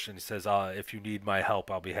blanche and he says, "If you need my help,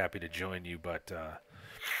 I'll be happy to join you, but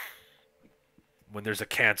When there's a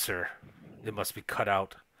cancer, it must be cut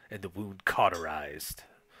out and the wound cauterized.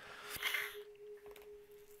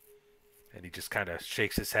 And he just kind of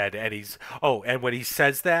shakes his head, and and when he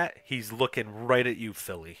says that, he's looking right at you,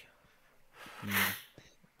 Philly.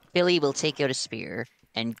 Billy will take out a spear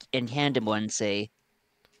and hand him one and say,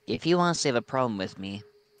 "If you want to have a problem with me,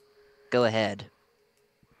 go ahead."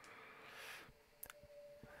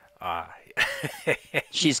 Uh,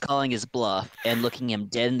 She's calling his bluff and looking him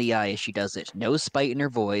dead in the eye as she does it. No spite in her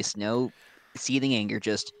voice, no seething anger,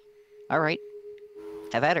 just, all right,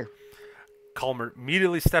 have at her. Calmer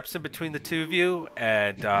immediately steps in between the two of you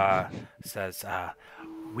and says,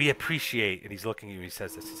 "We appreciate," and he's looking at you. He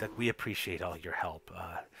says this. He's like, "We appreciate all your help,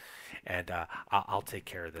 and I'll take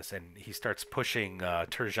care of this." And he starts pushing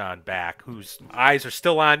Turjan back, whose eyes are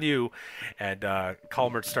still on you, and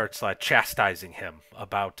Calmer starts chastising him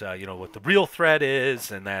about what the real threat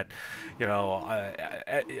is, and that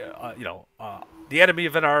the enemy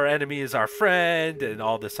of our enemy is our friend, and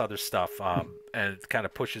all this other stuff, and it kind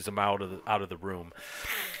of pushes him out of the room.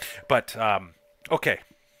 But okay,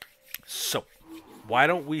 so why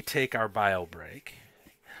don't we take our bio break?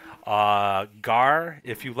 Gar,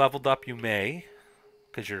 if you leveled up, you may,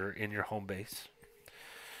 because you're in your home base.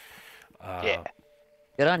 Yeah.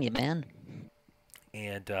 Good on you, man.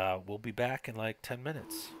 And we'll be back in like 10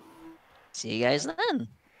 minutes. See you guys then. All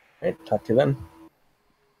right, talk to you then.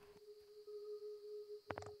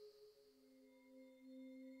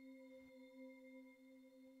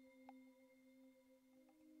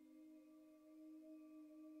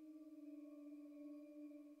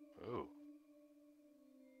 Ooh.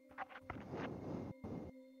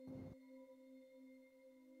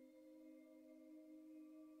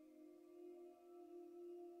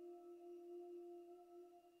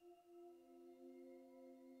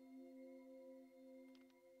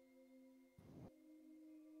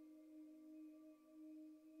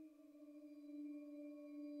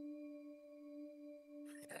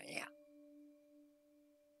 Yeah.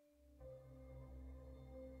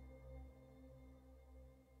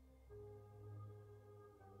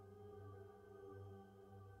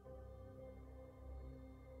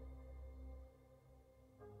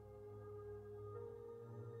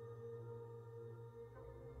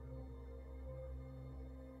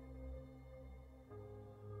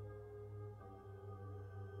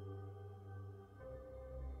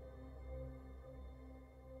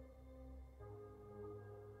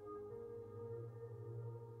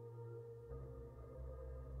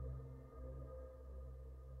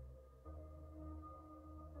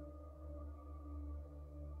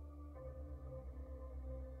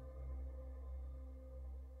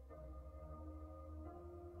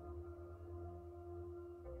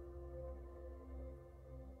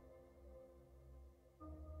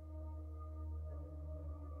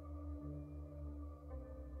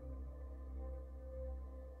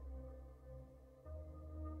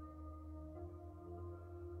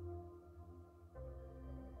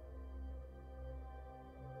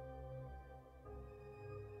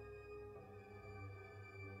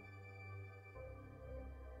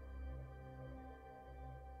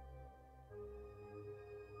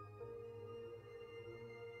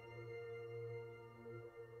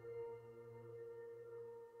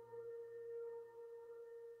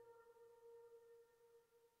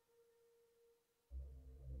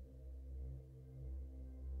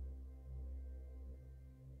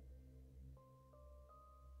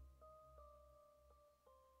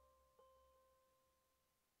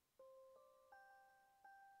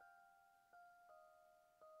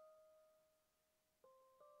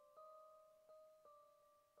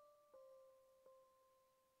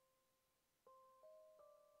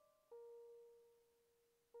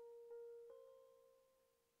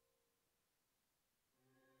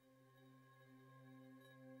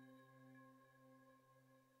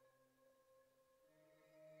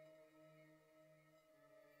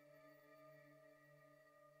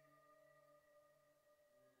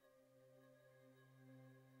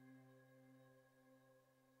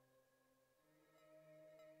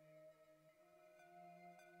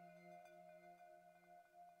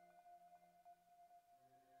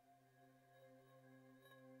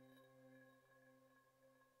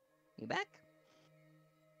 You back?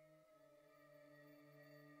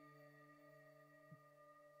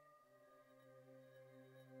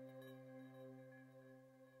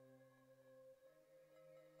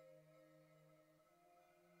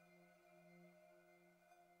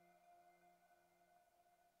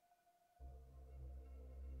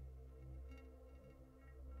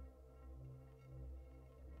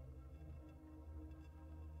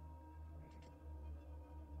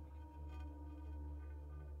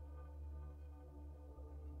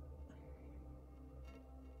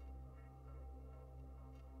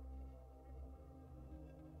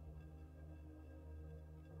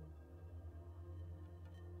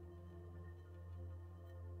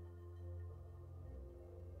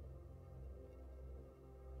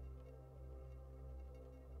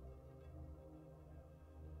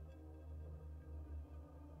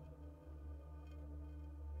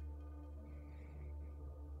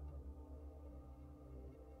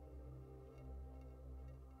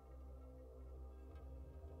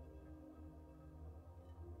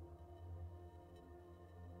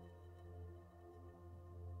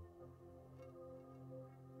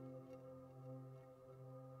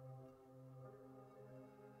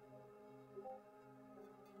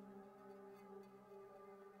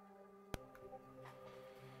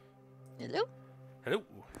 Hello, Hello.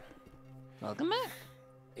 welcome back.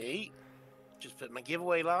 Hey, just put my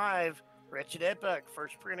giveaway live. Wretched Epic,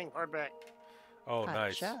 first printing hardback. Oh,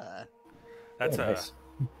 nice. Gotcha. That's Oh, a nice.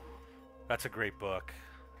 that's a great book.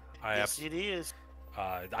 I Yes, it is.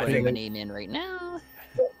 I Putting think my name in right now.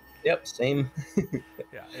 Yep, same.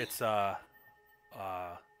 yeah, it's uh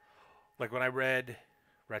like when I read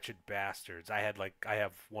Wretched Bastards, I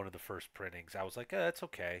have one of the first printings. I was like, that's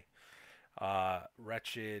okay.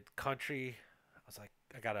 Wretched Country, I was like,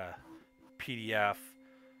 I got a PDF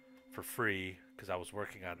for free because I was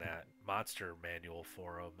working on that monster manual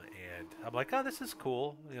for them, and I'm like, oh, this is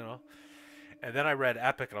cool, you know. And then I read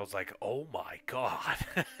Epic, and I was like, oh my god,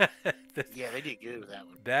 Yeah, they did good with that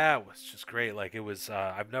one. that was just great. Like it was,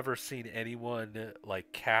 I've never seen anyone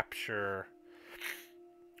like capture.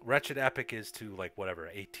 Wretched Epic is to like whatever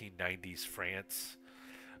 1890s France.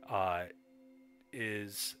 Uh,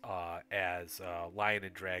 is as Lion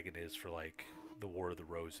and Dragon is for like the War of the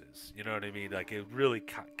Roses. You know what I mean? Like it really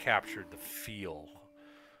captured the feel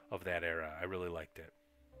of that era. I really liked it.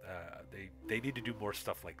 They need to do more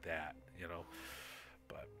stuff like that. You know,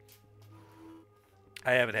 but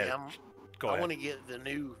I haven't had. Yeah, Go I ahead. want to get the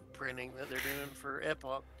new printing that they're doing for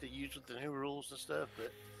Epoch to use with the new rules and stuff.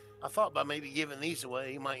 But I thought by maybe giving these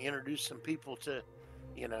away, you might introduce some people to,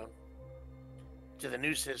 you know, to the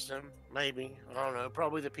new system. Maybe, I don't know.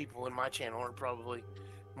 Probably the people in my channel are probably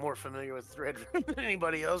more familiar with Thread than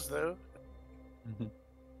anybody else, though.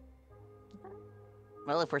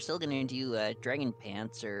 Well, if we're still gonna do Dragon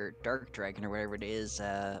Pants or Dark Dragon or whatever it is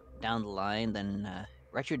down the line, then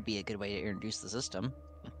Retro would be a good way to introduce the system.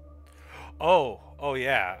 Oh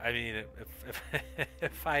yeah. I mean,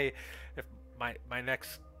 if my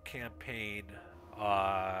next campaign,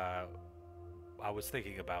 I was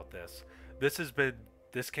thinking about this.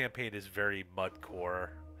 This campaign is very mudcore.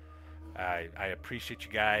 I appreciate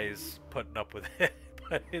you guys putting up with it,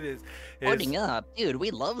 but it is Putting up, dude,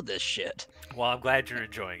 we love this shit. well. I'm glad you're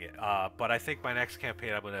enjoying it. But I think my next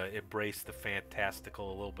campaign, I'm gonna embrace the fantastical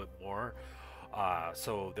a little bit more.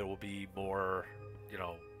 So there will be more, you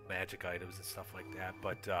know, magic items and stuff like that.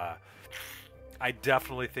 But I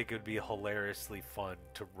definitely think it would be hilariously fun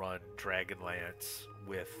to run Dragonlance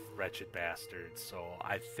with Wretched Bastards. So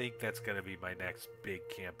I think that's going to be my next big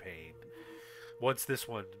campaign. Once this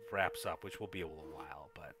one wraps up, which will be a little while,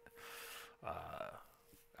 but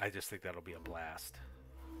I just think that'll be a blast.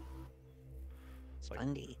 Like,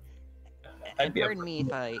 Spondy. I'd And be up pardon me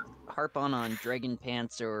if I harp on Dragon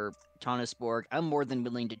Pants or Tonisborg. I'm more than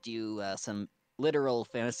willing to do some literal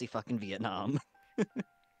fantasy fucking Vietnam.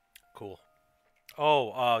 cool.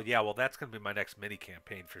 Oh, yeah. Well, that's going to be my next mini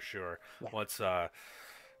campaign for sure. Yeah. Once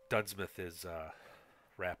Dunsmith is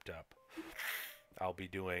wrapped up, I'll be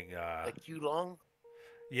doing. Like you long.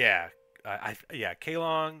 Yeah, yeah,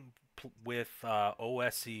 Kalong with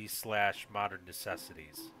OSE/Modern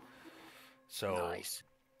Necessities. So Nice.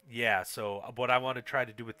 yeah, so what I want to try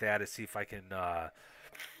to do with that is see if I can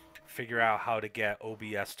figure out how to get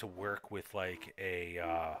OBS to work with like a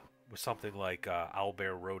with something like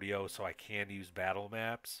Owlbear Rodeo, so I can use battle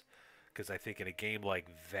maps. Because I think in a game like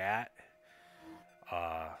that,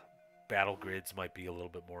 battle grids might be a little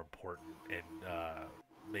bit more important and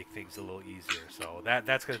make things a little easier. So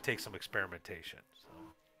that's going to take some experimentation.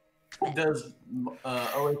 So Does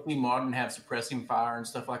OSC Modern have suppressing fire and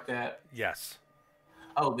stuff like that? yes.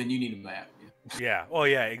 Oh, then you need a map. Yeah. Yeah. Oh,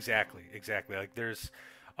 yeah. Exactly. Like there's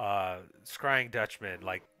Scrying Dutchman.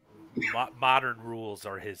 Like modern rules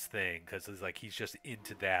are his thing because it's like he's just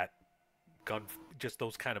into that gun, just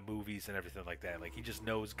those kind of movies and everything like that. Like he just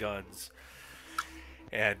knows guns,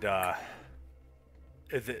 and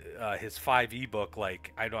his 5e book.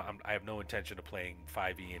 Like I have no intention of playing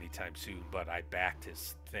 5e anytime soon, but I backed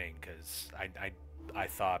his thing because I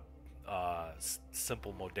thought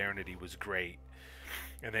simple modernity was great.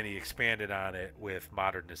 And then he expanded on it with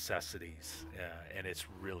modern necessities, and it's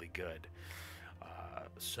really good.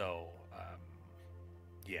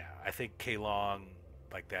 Yeah, I think Kalong,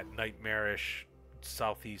 like that nightmarish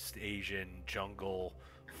Southeast Asian jungle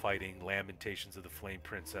fighting Lamentations of the Flame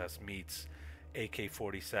Princess meets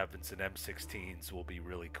AK-47s and M16s will be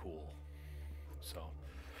really cool. So,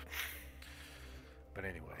 but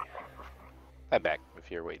anyway. I'm back if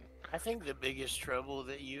you're waiting. I think the biggest trouble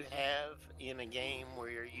that you have in a game where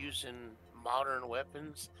you're using modern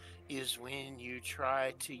weapons is when you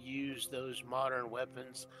try to use those modern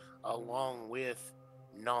weapons along with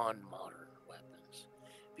non-modern weapons.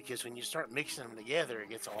 Because when you start mixing them together, it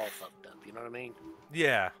gets all fucked up. You know what I mean?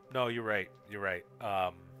 Yeah, no, you're right.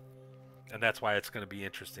 And that's why it's going to be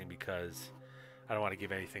interesting because I don't want to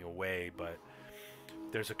give anything away, but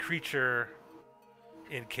there's a creature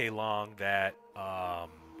in Long that I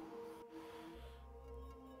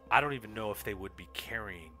don't even know if they would be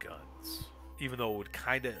carrying guns, even though it would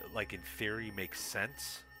kind of, like, in theory, make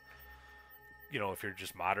sense. If you're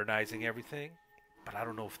just modernizing everything, but I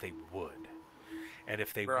don't know if they would. And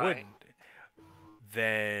if they Right. wouldn't,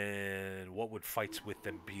 then what would fights with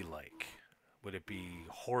them be like? Would it be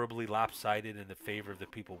horribly lopsided in the favor of the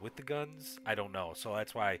people with the guns? I don't know. So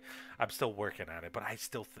that's why I'm still working on it. But I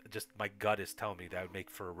still just my gut is telling me that would make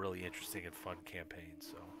for a really interesting and fun campaign.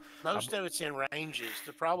 So I'm, Most of it's in ranges.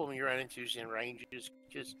 The problem you run into is in ranges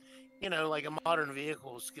because, like a modern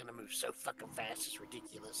vehicle is going to move so fucking fast, it's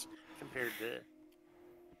ridiculous compared to.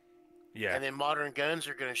 yeah, And then modern guns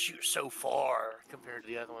are going to shoot so far compared to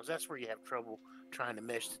the other ones. That's where you have trouble trying to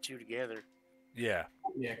mesh the two together. yeah,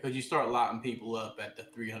 Yeah, because you start locking people up at the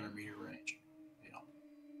 300-meter range.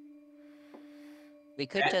 We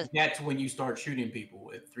could just That's when you start shooting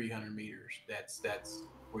people at 300 meters. That's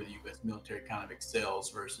where the U.S. military kind of excels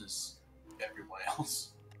versus everyone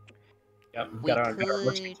else. Yep, we got our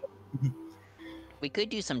could we could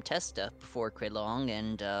do some test stuff before Quilong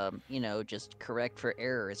and just correct for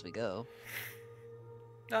error as we go.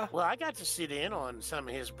 Well, I got to sit in on some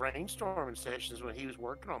of his brainstorming sessions when he was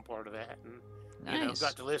working on part of that, and Nice.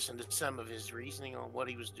 got to listen to some of his reasoning on what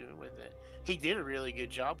he was doing with it. He did a really good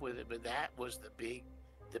job with it, but that was the big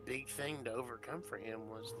thing to overcome for him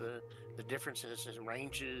was the differences in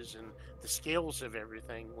ranges and the scales of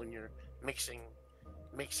everything when you're mixing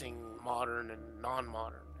modern and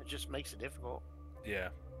non-modern. It just makes it difficult. yeah,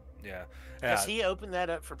 yeah. Has he opened that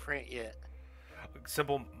up for print yet?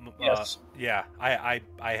 Simple. Yes. Yeah, I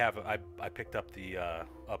have. I picked up the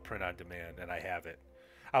print on demand, and I have it.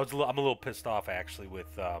 I'm a little pissed off actually with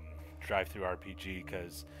Drive Through RPG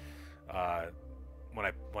because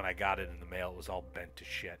when I got it in the mail, it was all bent to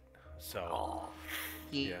shit. So Oh,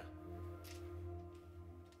 He- yeah,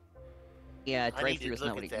 Yeah, I drive need through to is not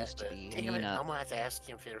look what at it that. used to But be. I damn mean, it, I'm gonna have to ask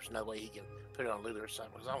him if there's no way he can put it on Lulu or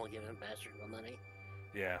something. Because I want to give him bastard my money.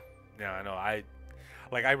 yeah, yeah. I know.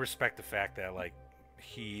 I respect the fact that like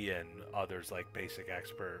he and others like Basic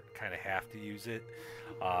Expert kind of have to use it,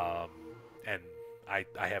 and I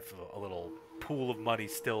have a little pool of money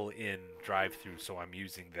still in Drive Through, so I'm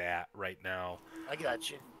using that right now. I got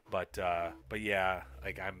you. But yeah,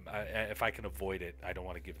 like if I can avoid it, I don't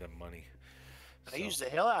want to give them money. I So. use the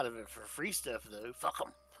hell out of it for free stuff though. Fuck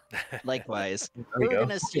them. likewise. There we We're go.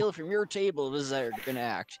 gonna steal from your table as they're gonna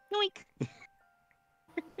act. Yoink!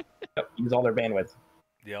 Yep, use all their bandwidth.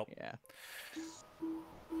 Yep. Yeah.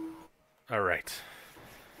 All right.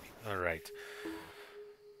 All right.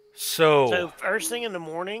 So. So first thing in the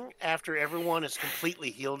morning, after everyone is completely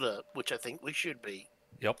healed up, which I think we should be,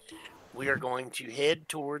 Yep. we are going to head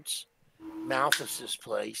towards Malthus's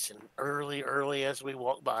place, and early as we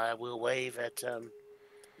walk by, we'll wave at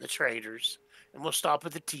the traders, and we'll stop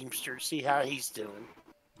at the Teamster, see how he's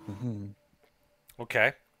doing.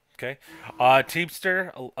 Okay. Okay.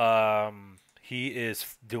 Teamster. He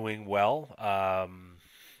is doing well.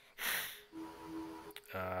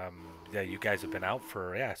 Yeah, you guys have been out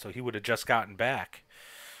for so he would have just gotten back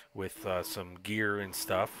with some gear and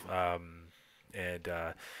stuff. And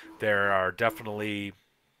there are definitely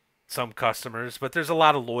some customers, but there's a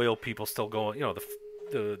lot of loyal people still going.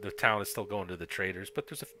 The town is still going to the traders, but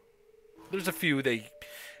there's a few they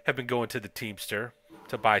have been going to the Teamster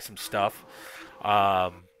to buy some stuff.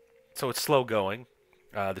 So it's slow going.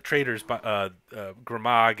 The traders,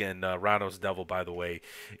 Grimog and Rano's Devil, by the way,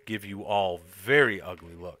 give you all very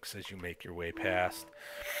ugly looks as you make your way past.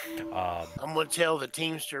 I'm going to tell the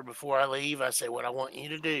Teamster before I leave, I say, what I want you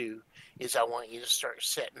to do is I want you to start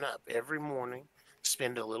setting up every morning,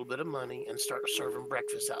 spend a little bit of money, and start serving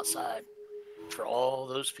breakfast outside for all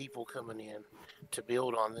those people coming in to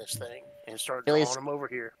build on this thing and start drawing Billy's- them over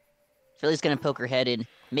here. Philly's gonna poke her head in.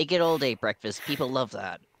 Make it all day breakfast. People love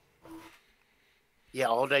that. Yeah,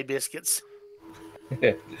 all day biscuits.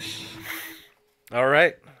 All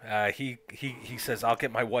right. He says, I'll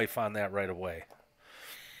get my wife on that right away.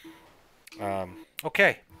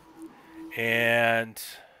 Okay. And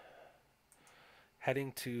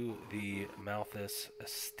heading to the Malthus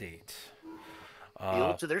estate.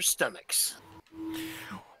 Build to their stomachs.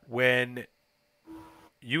 When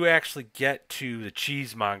you actually get to the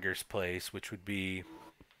cheesemonger's place, which would be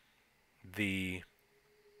the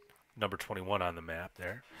number 21 on the map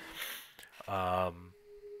there,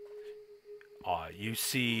 you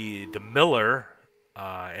see the miller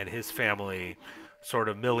and his family sort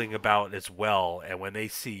of milling about as well. And when they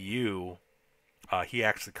see you, he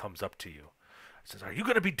actually comes up to you. He says, "Are you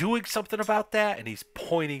going to be doing something about that?" And he's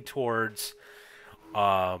pointing towards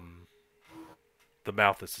the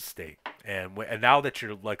Malthus estate. And now that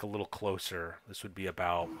you're like a little closer, this would be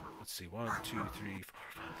about, let's see, 1, 2, 3,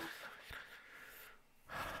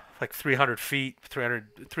 4, like 300 feet,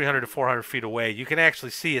 300 to 400 feet away. You can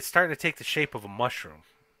actually see it's starting to take the shape of a mushroom.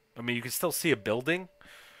 I mean, you can still see a building,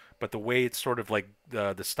 but the way it's sort of like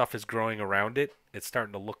the stuff is growing around it, it's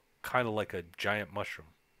starting to look kind of like a giant mushroom.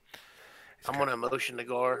 I'm gonna motion to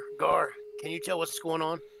Gar. Gar, can you tell what's going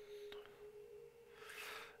on?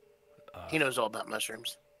 He knows all about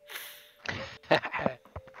mushrooms.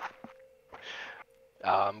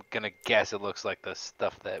 I'm gonna guess it looks like the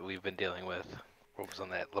stuff that we've been dealing with. What was on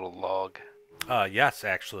that little log? Yes,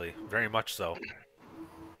 actually, very much so.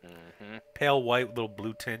 Mm-hmm. Pale white, little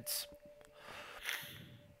blue tints.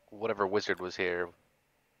 Whatever wizard was here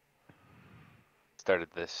started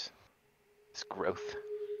this growth.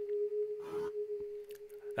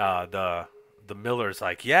 The miller's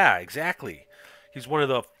like, yeah, exactly. He's one of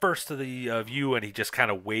the first of you, and he just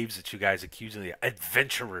kind of waves at you guys accusingly.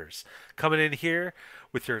 Adventurers coming in here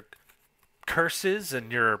with your curses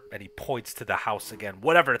and he points to the house again.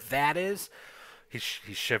 Whatever that is, he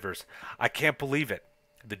shivers. I can't believe it.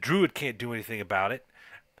 The druid can't do anything about it.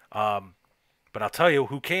 But I'll tell you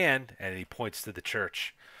who can, and he points to the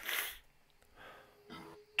church.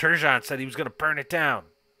 Turjan said he was going to burn it down.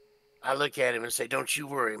 I look at him and say, "Don't you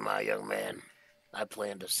worry, my young man. I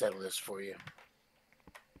plan to settle this for you."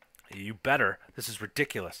 You better. This is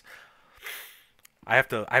ridiculous. I have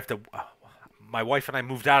to. My wife and I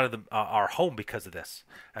moved out of our home because of this,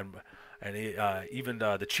 and even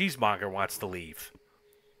the cheesemonger wants to leave.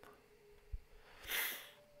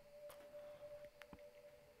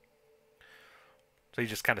 So he's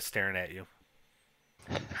just kind of staring at you.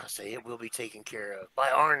 I say it will be taken care of by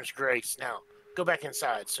Orange Grace. Now go back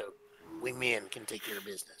inside so we men can take care of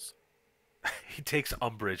business. He takes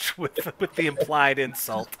umbrage with the implied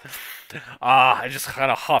insult. I just kind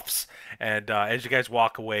of huffs, and as you guys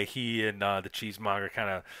walk away, he and the cheesemonger kind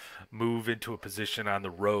of move into a position on the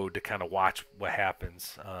road to kind of watch what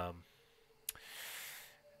happens.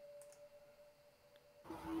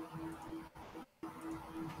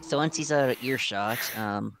 So once he's out of earshot,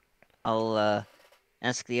 I'll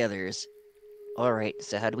ask the others. All right,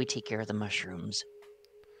 so how do we take care of the mushrooms?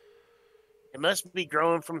 It must be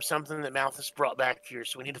growing from something that Malthus brought back here,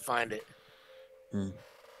 so we need to find it. All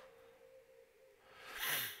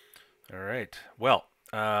right. Well,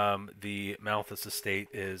 the Malthus estate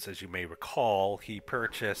is, as you may recall, he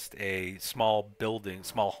purchased a small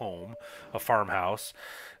home, a farmhouse.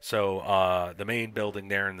 So the main building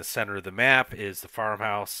there in the center of the map is the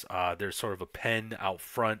farmhouse. There's sort of a pen out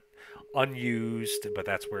front, unused, but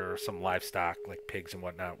that's where some livestock, like pigs and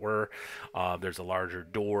whatnot, were. There's a larger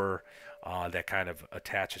door that kind of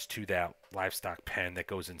attaches to that livestock pen that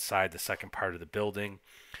goes inside the second part of the building.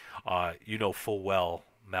 You know full well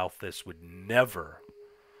Malthus would never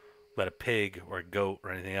let a pig or a goat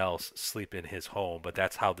or anything else sleep in his home, but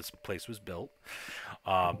that's how this place was built.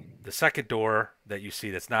 The second door that you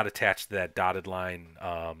see that's not attached to that dotted line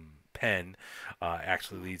pen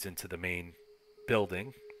actually leads into the main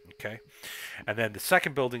building. Okay, and then the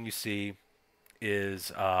second building you see is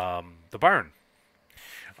the barn.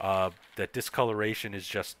 That discoloration is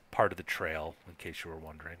just part of the trail, in case you were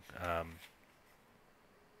wondering.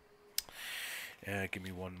 Give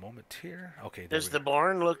me one moment here. Okay. Does the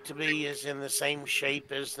barn look to be is in the same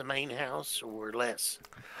shape as the main house, or less?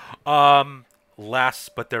 Less,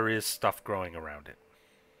 but there is stuff growing around it.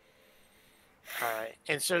 All right,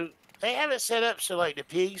 and so they have it set up so like the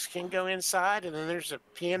pigs can go inside, and then there's a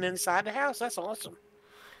pen inside the house. That's awesome.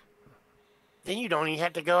 Then you don't even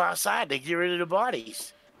have to go outside to get rid of the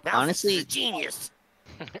bodies. Honestly, is a genius.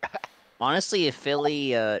 Honestly, if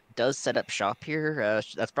Philly does set up shop here,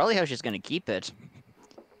 that's probably how she's going to keep it.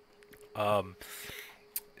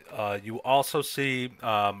 You also see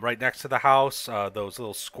right next to the house those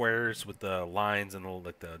little squares with the lines and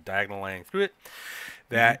like the diagonal line through it.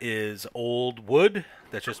 That is old wood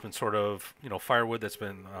that's just been sort of, firewood that's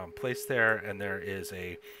been placed there, and there is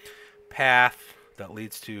a path that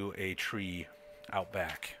leads to a tree out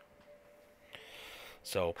back.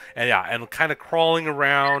 So, and kind of crawling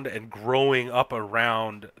around and growing up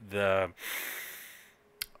around the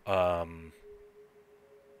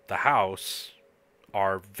house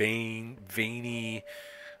are veiny,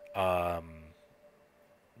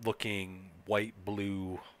 looking white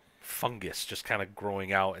blue fungus just kind of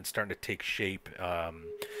growing out and starting to take shape,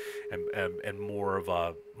 and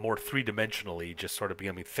more three-dimensionally, just sort of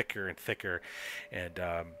becoming thicker and thicker, and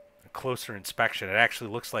closer inspection, it actually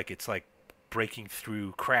looks like it's like breaking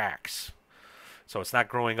through cracks. So it's not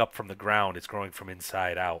growing up from the ground, it's growing from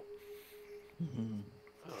inside out. Mm-hmm.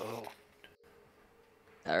 Oh.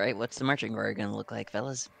 All right, what's the marching order gonna look like,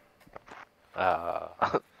 fellas?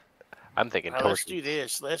 I'm thinking All right, let's torches. do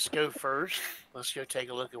this. Let's go first. Let's go take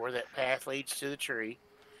a look at where that path leads to the tree,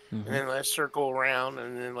 and Hmm. then let's circle around,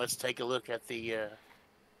 and then let's take a look at the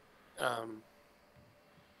um,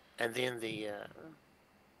 and then the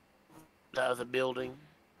other building,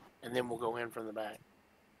 and then we'll go in from the back.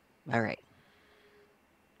 All right.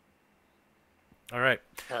 All right.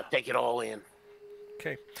 Take it all in.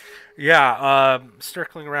 Okay. Yeah.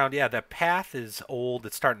 Circling around. Yeah, that path is old.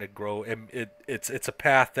 It's starting to grow, and it's a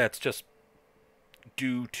path that's just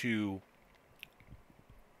due to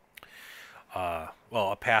a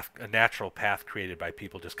natural path created by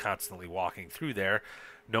people just constantly walking through there.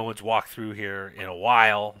 No one's walked through here in a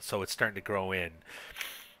while, so it's starting to grow in.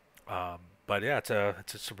 But yeah, it's a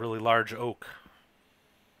really large oak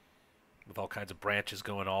with all kinds of branches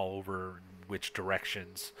going all over which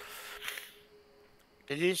directions.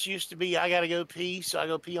 Did this used to be I gotta go pee, so I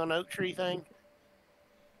go pee on the oak tree thing?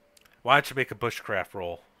 Why don't you make a bushcraft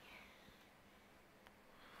roll?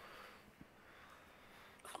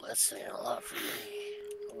 Well, that's saying a lot for me.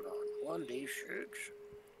 Hold on. 1d6.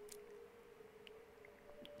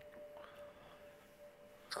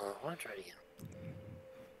 I want to try it again.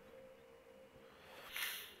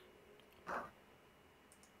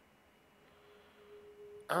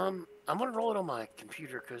 I'm gonna roll it on my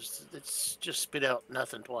computer because it's just spit out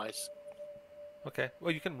nothing twice. Okay.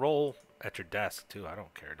 Well, you can roll at your desk too. I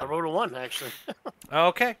don't care. I dude. rolled a 1 actually.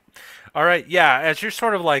 Okay. All right. Yeah. As you're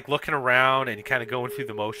sort of like looking around and you kind of going through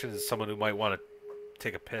the motions as someone who might want to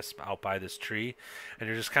take a piss out by this tree, and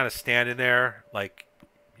you're just kind of standing there like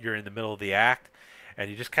you're in the middle of the act, and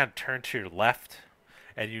you just kind of turn to your left,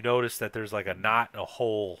 and you notice that there's like a knot, a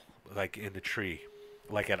hole, like in the tree,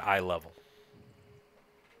 like at eye level.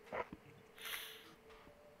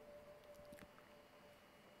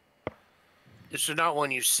 This is not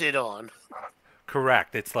one you sit on.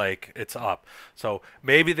 Correct. It's like it's up. So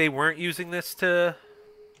maybe they weren't using this to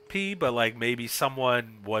pee, but like maybe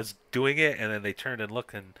someone was doing it and then they turned and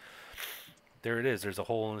looked and there it is. There's a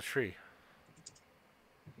hole in the tree.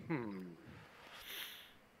 Hmm.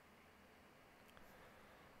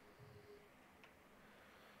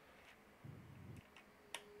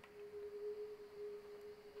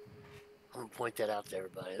 I'm gonna point that out to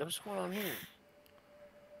everybody. What's going on here?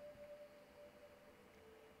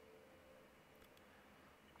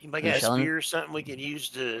 Anybody got a Michelle? spear or something we could use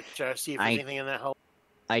to try to see if there's I- anything in that hole?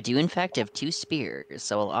 I do in fact have 2 spears,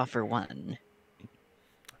 so I'll offer one.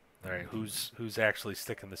 All right, who's actually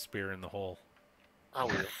sticking the spear in the hole? I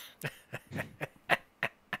will.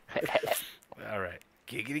 All right,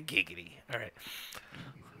 giggity giggity. All right,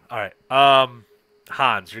 all right.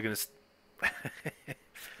 Hans, you're gonna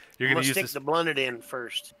you're I'm gonna gonna use stick this. the blunted in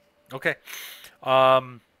first. Okay. I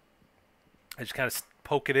just kind of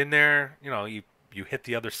poke it in there. You know, you hit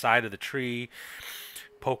the other side of the tree,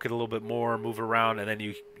 poke it a little bit more, move it around, and then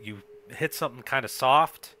you hit something kind of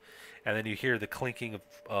soft, and then you hear the clinking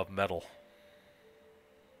of metal.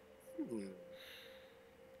 Hmm.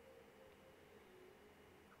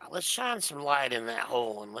 Let's shine some light in that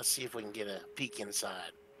hole and let's see if we can get a peek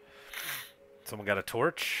inside. Someone got a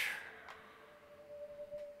torch?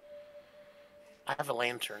 I have a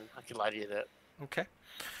lantern. I could light it up. Okay.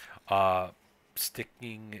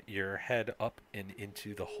 Sticking your head up and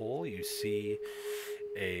into the hole, you see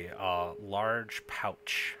a large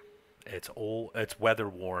pouch. It's old. It's weather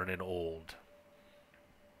worn and old.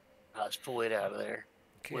 Let's pull it out of there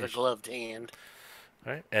Okay. with a gloved hand.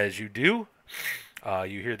 All right. As you do,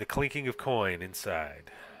 you hear the clinking of coin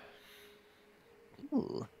inside.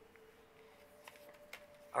 Ooh.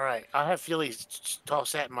 All right, I'll have Philly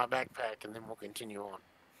toss that in my backpack, and then we'll continue on.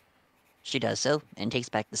 She does so and takes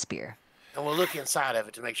back the spear. And we'll look inside of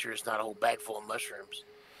it to make sure it's not a whole bag full of mushrooms.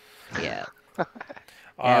 Yeah. Yeah,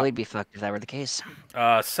 Uh, we'd be fucked if that were the case.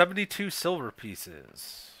 72 silver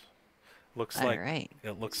pieces. Looks All like right.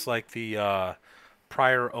 it looks like the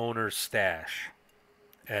prior owner's stash.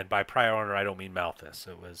 And by prior owner, I don't mean Malthus.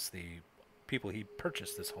 It was the people he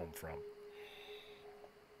purchased this home from.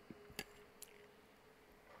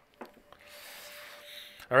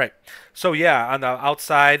 All right. So yeah, on the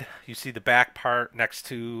outside, you see the back part next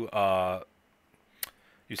to.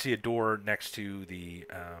 You see a door next to the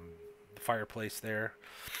fireplace there.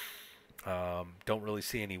 Don't really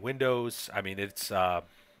see any windows. I mean, it's a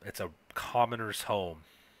commoner's home.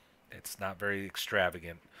 It's not very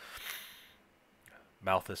extravagant.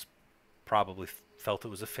 Malthus probably felt it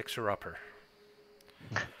was a fixer-upper.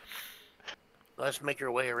 Let's make our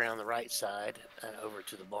way around the right side and over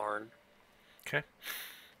to the barn. Okay.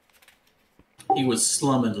 He was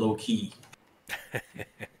slumming low key.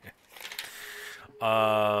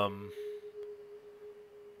 Um,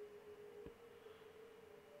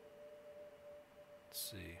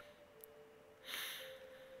 let's see.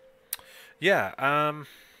 Yeah.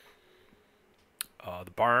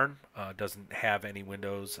 The barn doesn't have any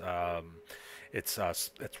windows. It's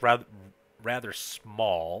rather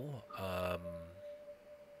small.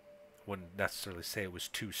 Wouldn't necessarily say it was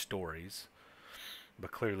 2 stories,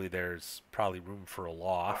 but clearly there's probably room for a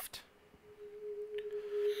loft.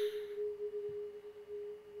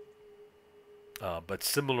 But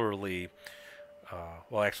similarly,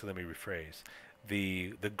 well, actually, let me rephrase.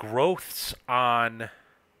 The growths on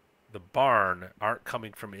the barn aren't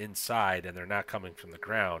coming from inside, and they're not coming from the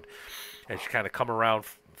ground. As you kind of come around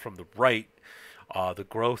from the right, the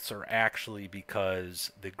growths are actually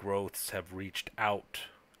because the growths have reached out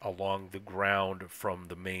along the ground from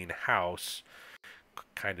the main house,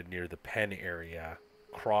 kind of near the pen area,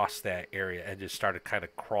 crossed that area, and just started kind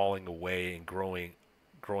of crawling away and growing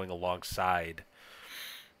alongside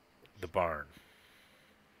the barn,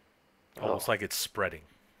 almost Oh. like it's spreading.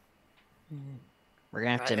 We're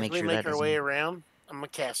gonna have to As make we sure that make our way doesn't. around, I'm gonna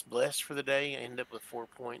cast Bless for the day and end up with 4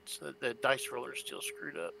 points. The dice roller is still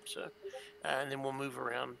screwed up, so and then we'll move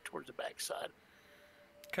around towards the backside.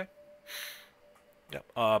 Okay.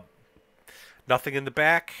 Yep. Nothing in the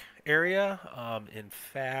back area. In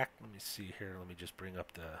fact, let me see here. Let me just bring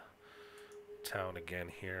up the town again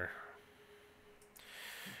here.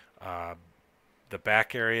 Uh, the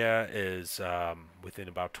back area is within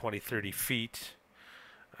about 20, 30 feet.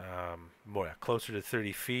 More closer to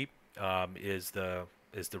 30 feet is the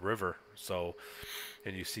river. So,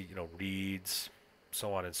 and you see, reeds,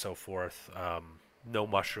 so on and so forth. No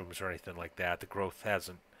mushrooms or anything like that. The growth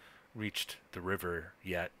hasn't reached the river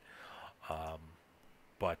yet.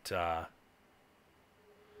 But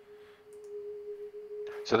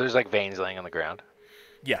So there's like veins laying on the ground.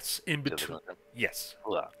 yes, in To the between. Yes.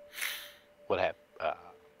 Hold on. What happened?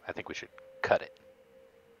 I think we should cut it.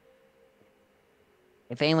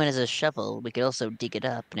 If anyone has a shovel, we could also dig it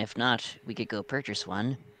up, and if not, we could go purchase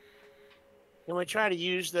one. Can we try to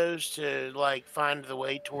use those to like find the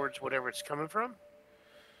way towards whatever it's coming from?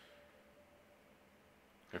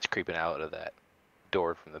 It's creeping out of that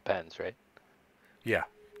door from the pens, right? Yeah.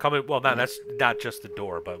 Coming. Well, Yeah. that's not just the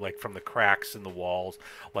door, but like from the cracks in the walls,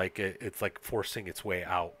 like it's like forcing its way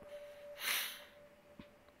out.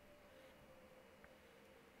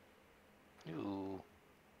 Ooh.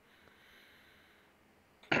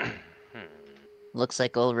 Looks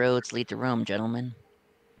like all roads lead to Rome, gentlemen.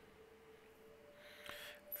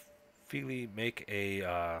 Feely, make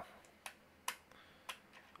a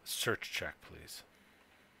search check, please.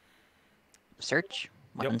 Search?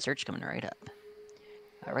 Yep. Weapon search coming right up.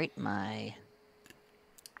 Alright, my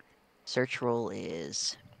search roll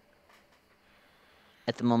is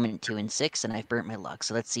at the moment 2 and 6, and I've burnt my luck,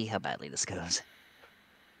 so let's see how badly this goes.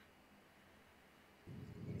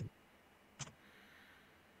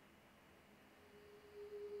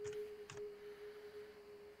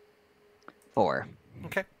 Four.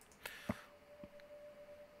 Okay.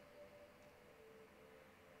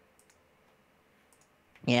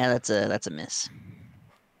 Yeah, that's a miss.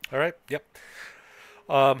 All right. Yep.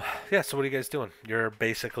 Yeah. So what are you guys doing? You're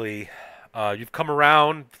basically, you've come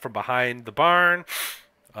around from behind the barn,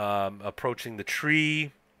 approaching the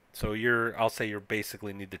tree. So I'll say you're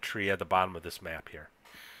basically near the tree at the bottom of this map here.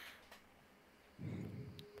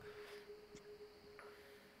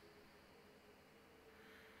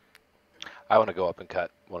 I want to go up and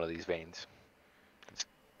cut one of these veins. It's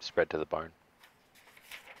spread to the barn.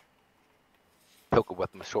 Poke it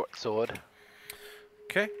with my short sword.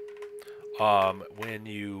 Okay. When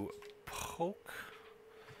you poke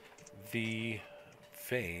the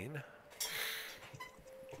vein,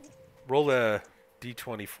 roll a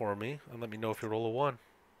d20 for me and let me know if you roll a 1.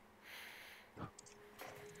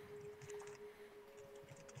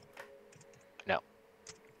 No.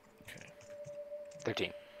 Okay.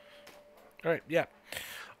 13. All right. Yeah.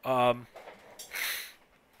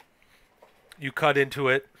 You cut into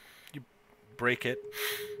it. You break it.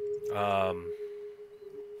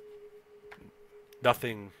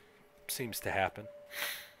 Nothing seems to happen.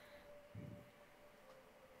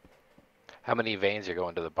 How many veins are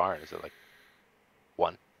going to the barn? Is it like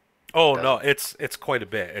 1? Oh Dozen. no, it's quite a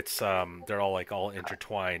bit. It's they're all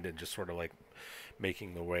intertwined and just sort of like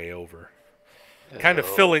making the way over. Kind of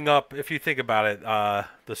Oh. filling up, if you think about it,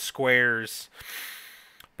 the squares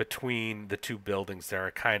between the two buildings there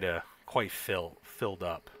are kind of quite filled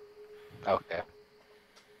up. Okay.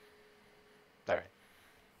 All right.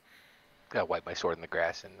 Gotta wipe my sword in the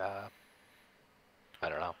grass and I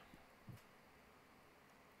don't know.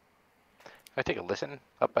 I take a listen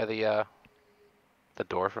up by the The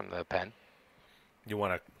door from the pen. You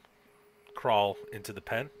want to crawl into the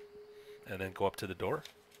pen and then go up to the door?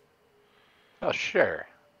 Oh, sure.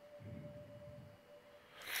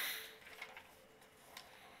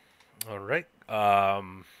 All right. I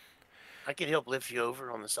could help lift you over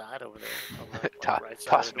on the side over there, on the right side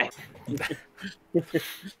Toss of the me. door.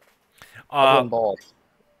 uh, Goblin balls.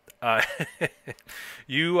 uh,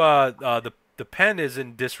 the pen is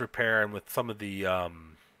in disrepair, and with some of the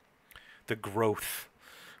growth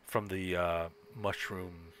from the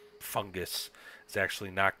mushroom fungus has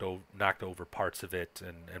actually knocked over parts of it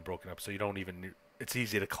and broken up. So you don't even. It's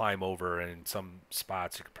easy to climb over, and in some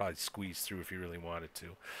spots you could probably squeeze through if you really wanted to.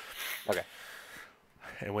 Okay.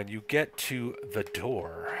 And when you get to the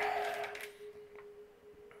door,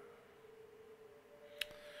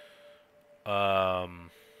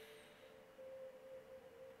 let's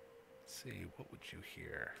see, what would you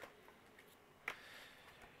hear?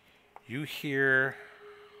 You hear,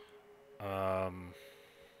 oh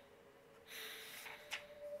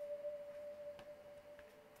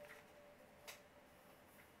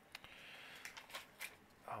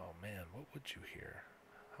man, what would you hear?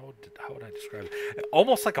 How would I describe it?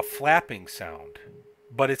 Almost like a flapping sound,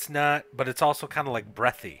 but it's not. But it's also kind of like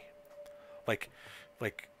breathy, like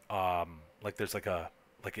like there's like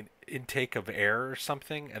an intake of air or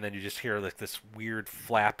something, and then you just hear like this weird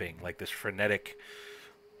flapping, like this frenetic.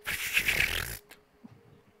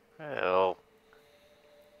 Oh,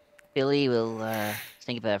 Billy will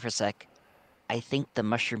think about it for a sec. I think the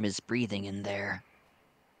mushroom is breathing in there.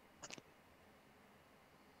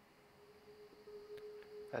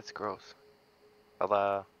 that's gross.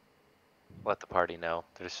 I'll let the party know.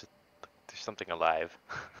 There's something alive.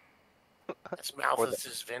 That's Or the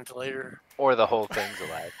Malthus's ventilator. or the whole thing's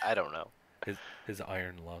alive. I don't know. His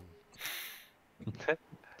iron lung.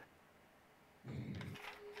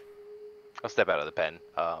 I'll step out of the pen.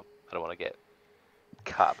 I don't want to get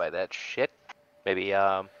caught by that shit. Maybe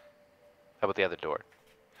how about the other door?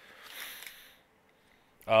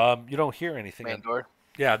 You don't hear anything. Main door.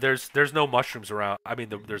 Yeah, there's no mushrooms around. I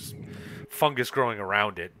mean, there's fungus growing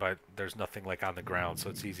around it, but there's nothing like on the ground, so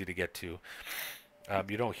it's easy to get to.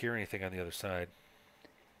 You don't hear anything on the other side.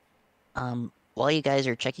 While you guys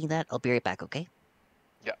are checking that, I'll be right back, okay?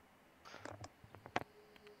 Yeah.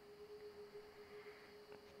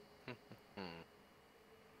 Hmm.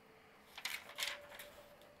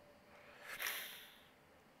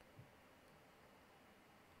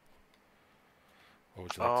 What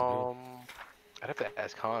would you like to I'd have to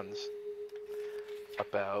ask Hans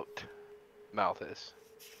about Malthus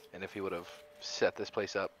and if he would have set this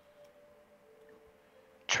place up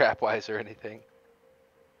trap wise or anything.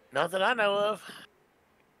 Not that I know of.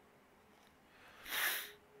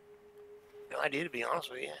 No idea, to be honest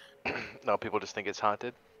with you. No, people just think it's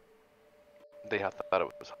haunted. They have thought it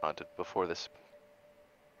was haunted before this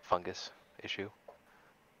fungus issue. do?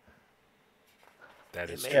 That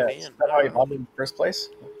It is may true. Yeah, have is been. that how he bombed in the first place?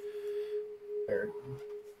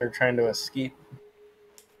 They're trying to escape.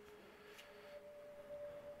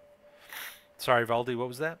 Sorry, Valdi, what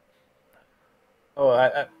was that?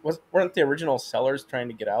 Oh, weren't the original sellers trying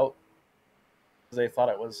to get out? Because they thought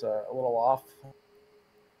it was a little off.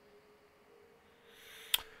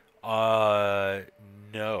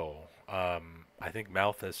 No. I think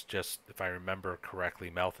Malthus just, if I remember correctly,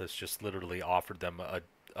 Malthus just literally offered them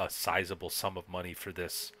a sizable sum of money for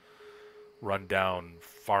this rundown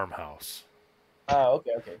farmhouse. Oh,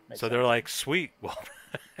 okay. Makes So they're sense. like, sweet.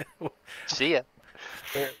 Well, See ya.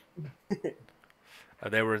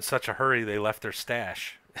 and they were in such a hurry they left their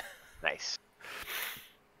stash. Nice.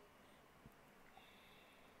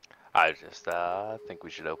 I just think we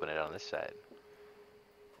should open it on this side.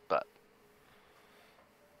 But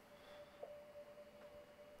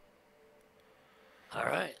All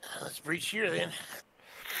right, let's breach here then.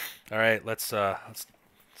 All right, let's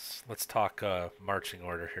talk marching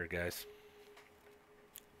order here, guys.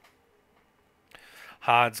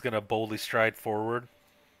 Han's gonna boldly stride forward.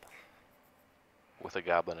 with a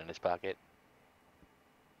goblin in his pocket.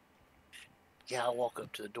 Yeah, I'll walk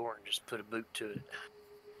up to the door and just put a boot to it.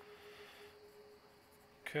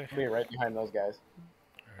 Okay. I'll be right behind those guys.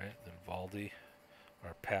 All right, then Valdi,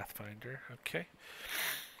 our Pathfinder. Okay.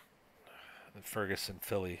 And Fergus and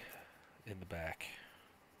Philly in the back.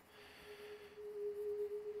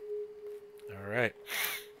 All right.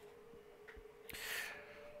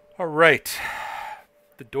 All right.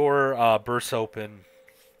 The door bursts open,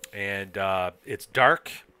 and it's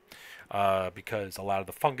dark because a lot of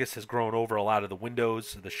the fungus has grown over a lot of the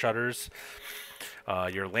windows, the shutters.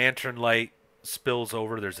 Your lantern light spills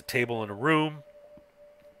over. There's a table in a room,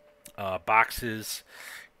 boxes,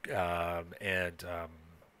 and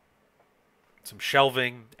some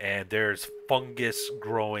shelving, and there's fungus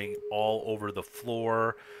growing all over the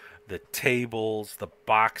floor, the tables, the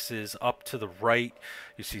boxes. Up to the right,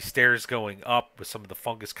 you see stairs going up with some of the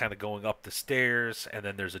fungus kind of going up the stairs, and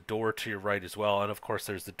then there's a door to your right as well, and of course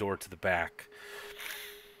there's the door to the back.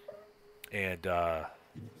 And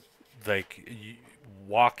like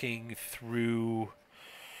walking through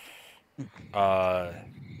uh,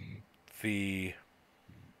 the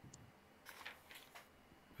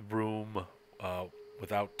room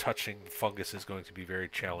without touching fungus is going to be very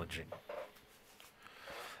challenging.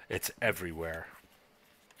 It's everywhere.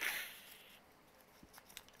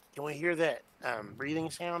 Can we hear that breathing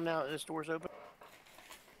sound now that this door's open?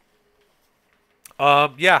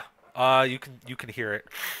 Yeah. You can hear it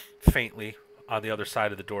faintly on the other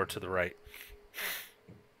side of the door to the right.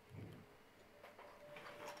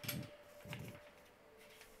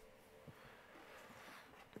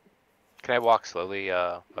 Can I walk slowly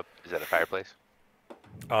up? Is that a fireplace?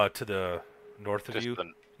 To the north of Just you. the,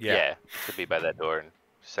 Yeah. yeah, to be by that door and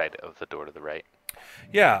side of the door to the right.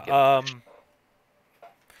 Yeah. Yep.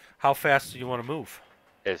 How fast do you want to move?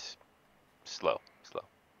 Is slow.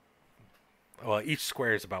 Well, each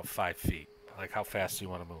square is about 5 feet. Like, how fast do you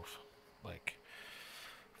want to move? Like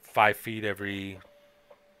 5 feet every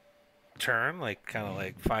turn, like kind of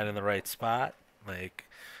like finding the right spot. Like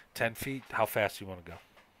 10 feet. How fast do you want to go?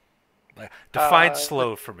 Like, define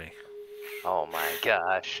slow for me. Oh my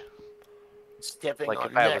gosh! Stepping Like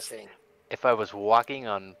on if I was nothing. if I was walking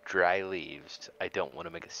on dry leaves, I don't want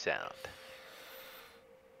to make a sound.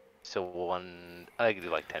 So I could do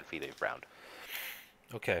like 10 feet around.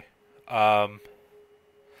 Okay. All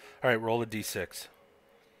right. Roll a d6.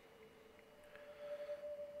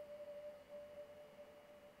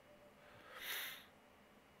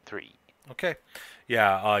 Three. Okay.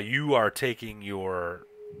 Yeah. You are taking your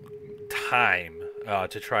time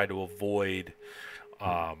to try to avoid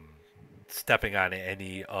stepping on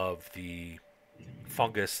any of the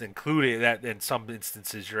fungus, including that in some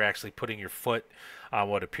instances you're actually putting your foot on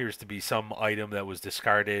what appears to be some item that was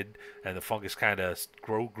discarded, and the fungus kind of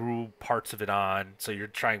grew parts of it on. So you're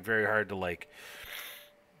trying very hard to like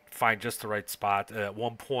find just the right spot. At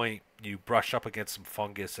one point, you brush up against some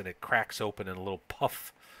fungus, and it cracks open, and a little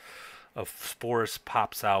puff of spores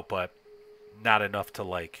pops out, but not enough to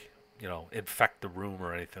like infect the room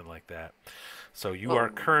or anything like that. So you are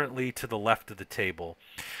currently to the left of the table,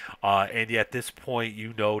 and at this point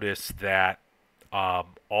you notice that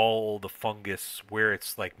all the fungus where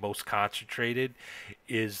it's like most concentrated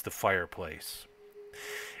is the fireplace,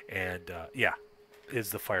 and is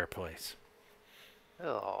the fireplace.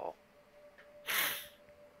 Oh.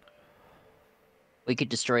 We could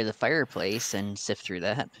destroy the fireplace and sift through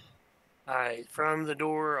that. All right, from the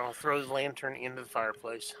door, I'll throw the lantern into the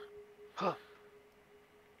fireplace.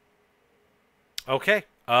 Okay.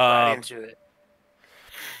 Right into it.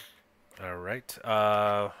 All right.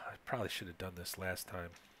 I probably should have done this last time.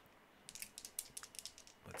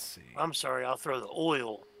 Let's see. I'm sorry, I'll throw the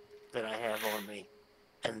oil that I have on me,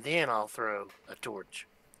 and then I'll throw a torch.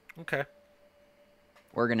 Okay.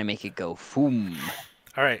 We're gonna make it go boom.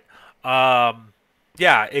 All right.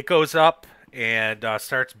 Yeah, it goes up and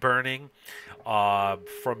starts burning.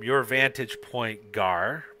 From your vantage point,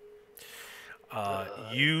 Gar,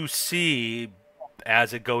 you see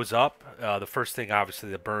as it goes up, the first thing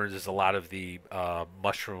obviously that burns is a lot of the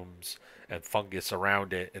mushrooms and fungus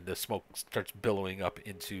around it, and the smoke starts billowing up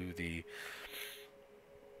into the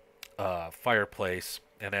fireplace.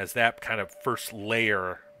 And as that kind of first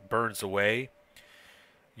layer burns away,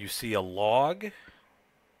 you see a log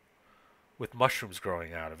with mushrooms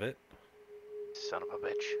growing out of it. Son of a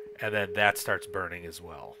bitch. And then that starts burning as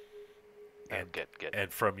well. And good.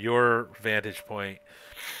 And from your vantage point,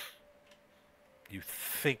 you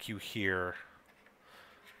think you hear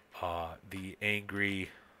the angry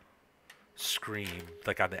scream,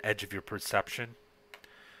 like on the edge of your perception,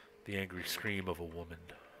 the angry scream of a woman.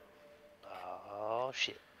 Oh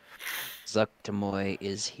shit. Zuctamoy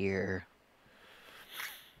is here.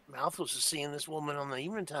 Malthus is seeing this woman on the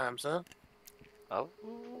evening times, huh? Oh.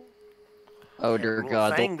 Oh Had a dear little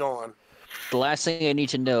God! thing going. The last thing I need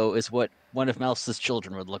to know is what one of Mouse's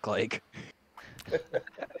children would look like.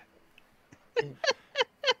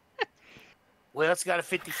 Well, it's got a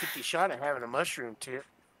 50-50 shot at having a mushroom tip.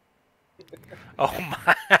 Oh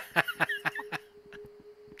my!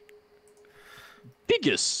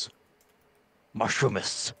 Biggest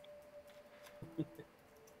mushroomist.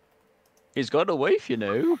 He's got a wife, you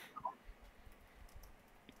know.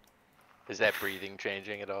 Is that breathing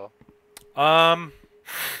changing at all?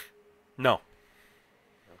 No.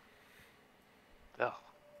 Oh.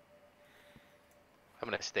 I'm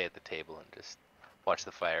gonna stay at the table and just watch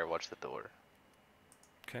the fire, watch the door.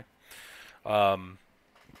 Okay.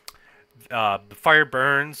 The fire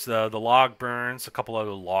burns, the log burns, a couple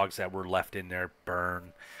other logs that were left in there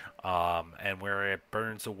burn, and where it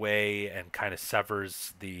burns away and kind of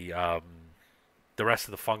severs the rest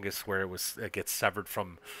of the fungus where it gets severed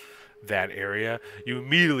from that area, you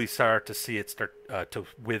immediately start to see it start to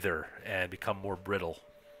wither and become more brittle.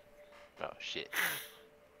 Oh shit!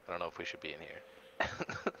 I don't know if we should be in here.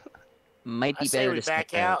 Might I be say better we to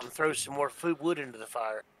step back out out. and throw some more food wood into the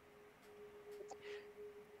fire.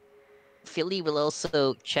 Philly will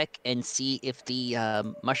also check and see if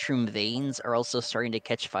the mushroom veins are also starting to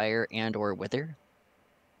catch fire and or wither.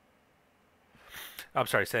 I'm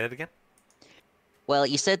sorry, say that again. Well,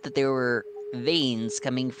 you said that there were veins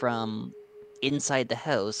coming from inside the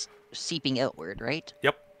house seeping outward, right?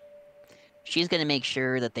 Yep. She's going to make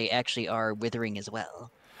sure that they actually are withering as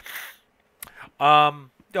well.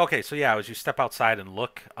 Okay, so yeah, as you step outside and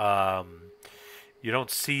look, you don't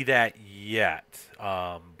see that yet.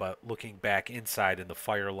 But looking back inside in the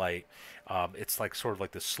firelight, it's like sort of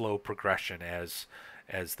like the slow progression as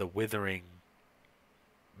the withering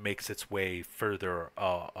makes its way further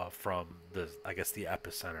from the, I guess, the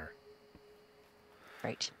epicenter.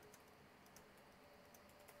 Right.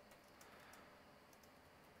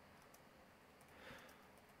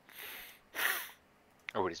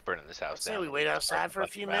 Or we're just burning this I house say down. we and wait start outside for a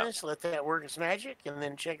flushing few them out. minutes, let that work its magic, and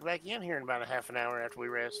then check back in here in about a half an hour after we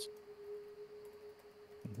rest.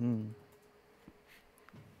 Hmm.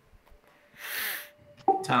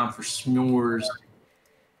 Time for s'mores.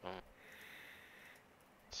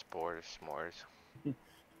 S'mores.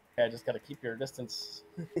 Yeah, just gotta keep your distance.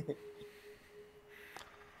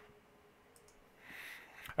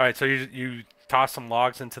 All right, so you toss some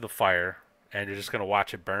logs into the fire, and you're just gonna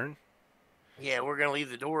watch it burn. Yeah, we're gonna leave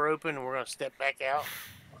the door open, and we're gonna step back out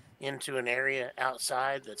into an area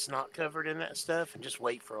outside that's not covered in that stuff, and just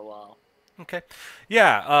wait for a while. Okay.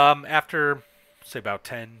 Yeah. After say about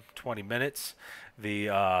 10, 20 minutes, the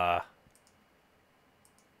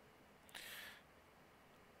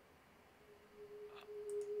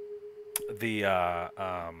the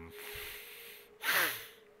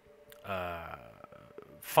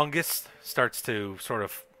fungus starts to sort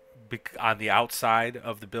of on the outside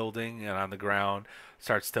of the building and on the ground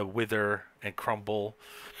starts to wither and crumble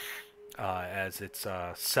as it's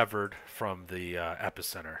severed from the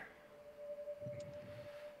epicenter.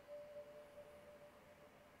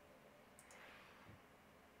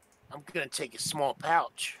 I'm gonna take a small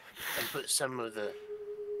pouch and put some of the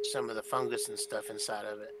fungus and stuff inside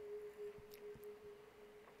of it.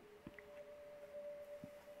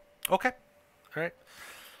 Okay. All right.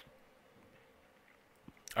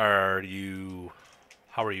 Are you?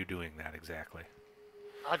 How are you doing that exactly?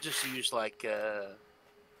 I'll just use like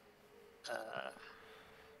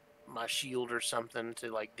my shield or something to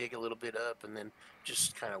like dig a little bit up, and then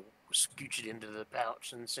just kind of scooch it into the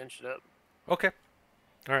pouch and cinch it up. Okay.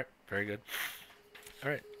 All right. Very good. All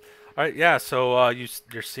right. All right. Yeah. So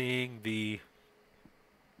you're seeing the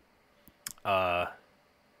uh,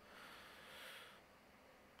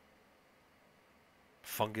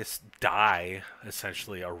 fungus die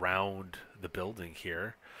essentially around the building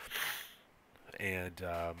here, and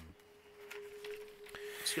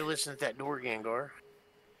Let's go listen to that door, Gengar.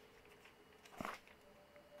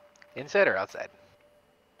 Inside or outside?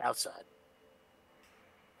 Outside.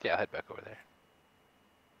 Yeah, I'll head back over there.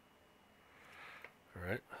 all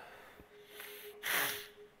right.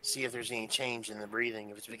 See if there's any change in the breathing,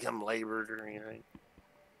 if it's become labored or anything.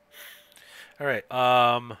 All right.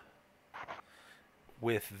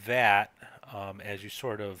 With that, as you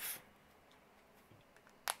sort of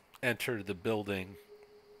enter the building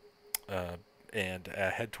and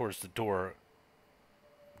head towards the door,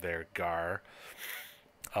 there, Gar.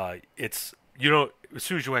 It's as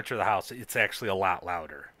soon as you enter the house, it's actually a lot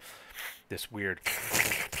louder. This weird.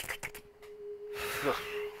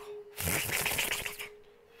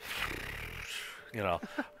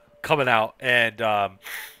 Coming out, and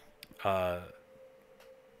the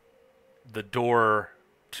door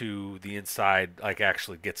to the inside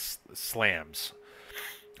actually gets slams.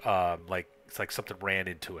 Like it's like something ran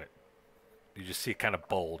into it. You just see it kind of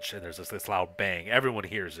bulge, and there's this loud bang. Everyone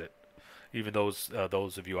hears it, even those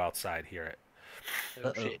of you outside hear it. Oh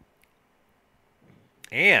Uh-oh. shit.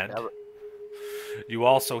 And Now- you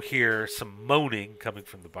also hear some moaning coming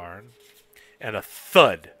from the barn, and a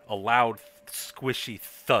thud, a loud, squishy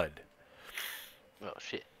thud. Oh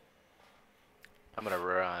shit. I'm gonna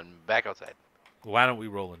run back outside. Why don't we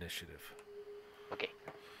roll initiative? Okay.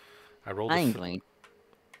 I rolled. I'm going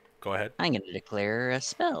Go ahead. to declare a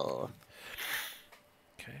spell.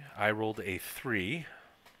 Okay, I rolled a 3.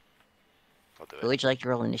 I'll do Who it. would you like to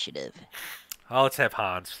roll initiative? Oh, let's have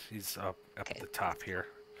Hans. He's up at Okay. the top here.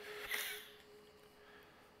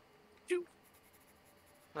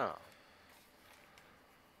 Oh.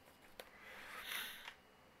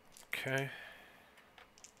 Okay.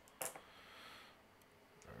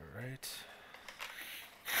 All right.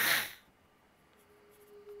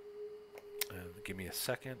 Give me a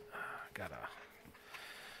second. Gotta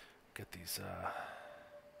get these. All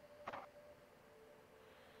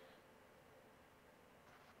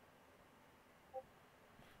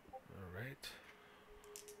right.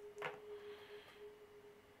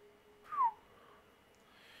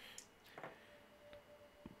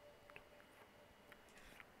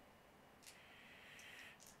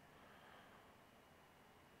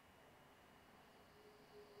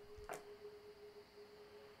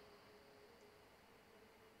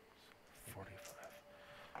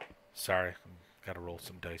 Sorry, got to roll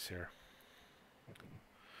some dice here.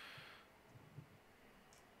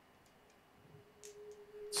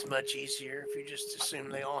 It's much easier if you just assume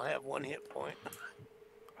they all have 1 hit point.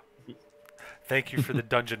 Thank you for the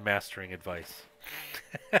dungeon mastering advice.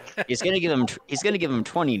 He's gonna give him. He's gonna give him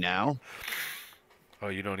 20 now. Oh,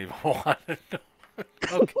 you don't even want to know.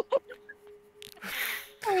 Okay.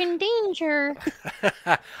 We're in danger.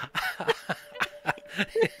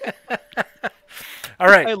 All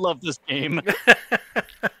right. I love this game.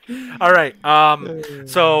 All right.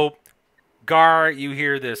 So, Gar, you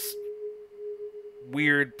hear this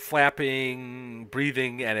weird flapping,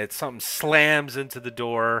 breathing, and something slams into the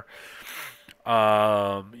door.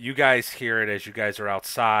 You guys hear it as you guys are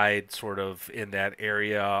outside, sort of in that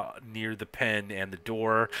area near the pen and the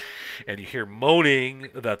door, and you hear moaning,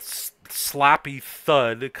 that sloppy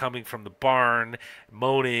thud coming from the barn,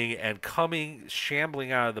 moaning, and coming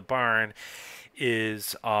shambling out of the barn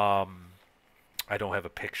is I don't have a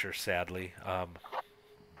picture, sadly. I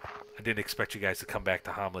didn't expect you guys to come back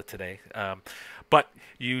to Hamlet today. But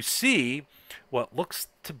you see what looks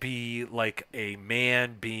to be like a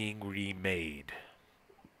man being remade.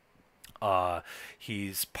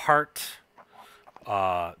 He's part.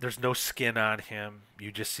 There's no skin on him.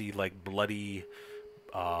 You just see like bloody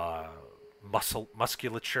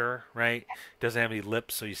musculature, right? Doesn't have any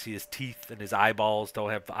lips, so you see his teeth and his eyeballs don't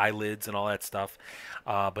have eyelids and all that stuff.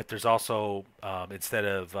 But there's also instead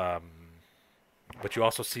of but you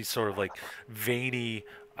also see sort of like veiny,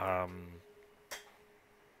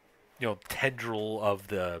 tendrils of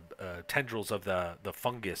the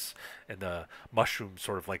fungus and the mushroom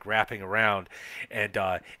sort of like wrapping around, and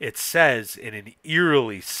it says in an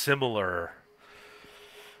eerily similar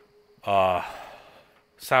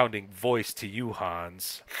sounding voice to you,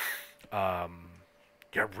 Hans,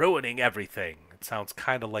 "You're ruining everything." It sounds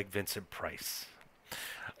kind of like Vincent Price.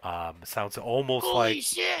 Sounds almost Holy like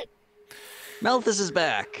shit! Malthus is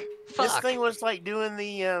back. This Fuck. thing was like doing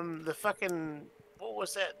the fucking, what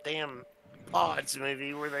was that damn Pods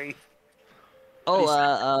movie where they Oh,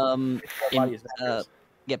 Body in, snatchers.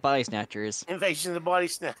 get body snatchers. Invasion of the Body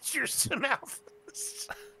Snatchers to mouth?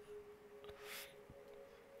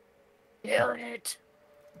 Kill it!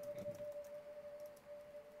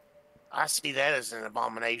 I see that as an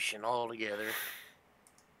abomination altogether.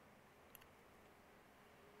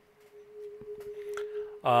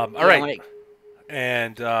 all Yeah, right.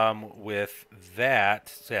 And with that,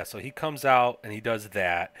 so he comes out and he does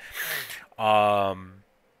that. And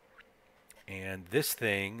this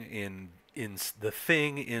thing in the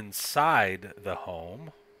thing inside the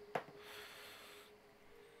home.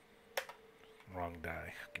 Wrong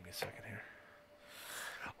die. Give me a second here.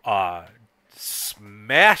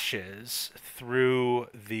 Smashes through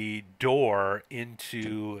the door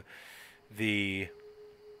into the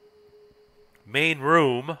main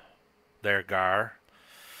room there, Gar.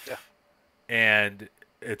 Yeah. And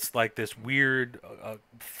it's like this weird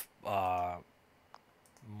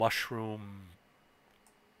mushroom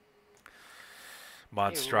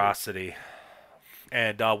monstrosity.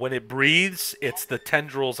 And when it breathes, it's the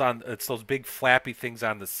tendrils it's those big flappy things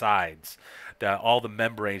on the sides. All the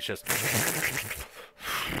membranes just,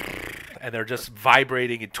 and they're just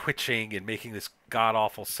vibrating and twitching and making this god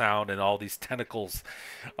awful sound. And all these tentacles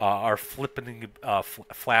are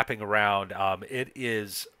flapping around. It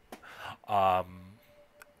is,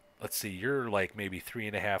 let's see, you're like maybe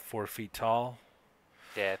 3.5, 4 feet tall.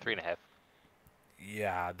 Yeah, 3.5.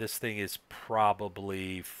 Yeah, this thing is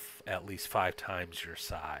probably at least 5 times your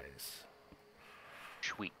size.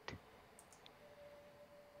 Sweet.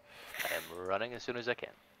 I am running as soon as I can.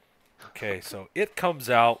 Okay, so it comes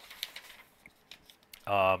out,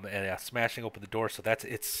 and smashing open the door. So that's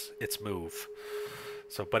its move.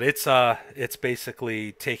 So, but it's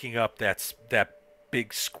basically taking up that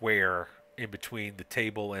big square in between the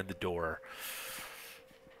table and the door.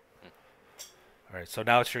 All right, so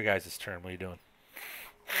now it's your guys' turn. What are you doing?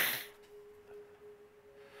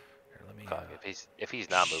 Here, let me. Fuck, if he's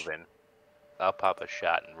not moving, I'll pop a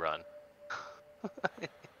shot and run.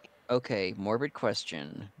 Okay, morbid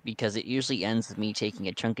question, because it usually ends with me taking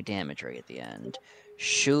a chunk of damage right at the end.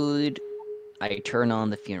 Should I turn on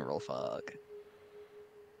the funeral fog?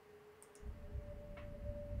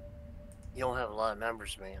 You don't have a lot of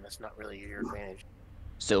numbers, man. That's not really your advantage.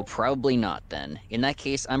 So probably not then. In that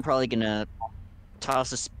case, I'm probably gonna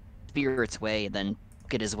toss a spirit's way and then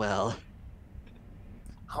get as well.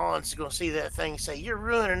 Hans is gonna see that thing and say, "You're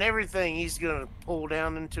ruining everything." He's gonna pull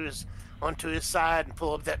down onto his side and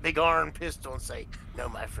pull up that big iron pistol and say, "No,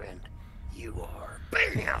 my friend, you are."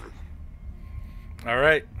 Bam! All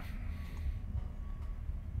right.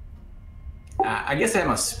 I guess I have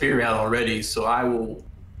my spear out already, so I will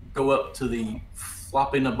go up to the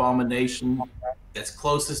flopping abomination that's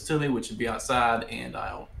closest to me, which would be outside, and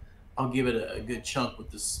I'll give it a good chunk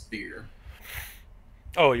with the spear.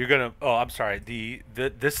 Oh, you're gonna. Oh, I'm sorry.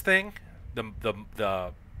 This thing, the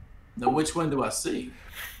Now, which one do I see?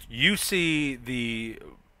 you see the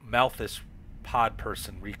Malthus pod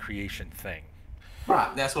person recreation thing.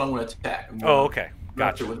 Right, that's what I'm going to attack. Oh, okay.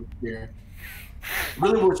 Gotcha. Gotcha. With the spear.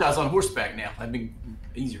 Really wish I was on horseback now. That'd be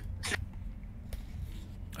easier.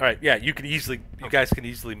 All right. Yeah, you guys can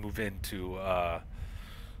easily move into. All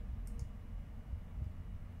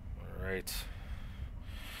right.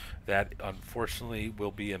 That unfortunately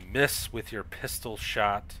will be a miss with your pistol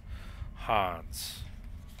shot, Hans.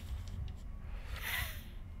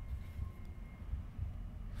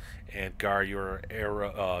 And Gar, your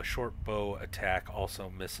arrow, short bow attack also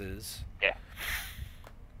misses. Yeah.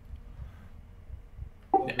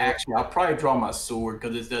 Actually, I'll probably draw my sword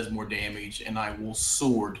because it does more damage, and I will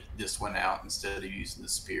sword this one out instead of using the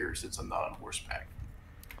spear since I'm not on horseback.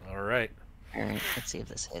 All right. Alright, let's see if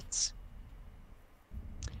this hits.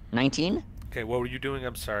 19? Okay, what were you doing?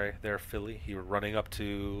 I'm sorry, there, Philly. You were running up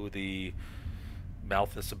to the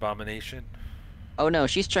Malthus abomination. Oh no,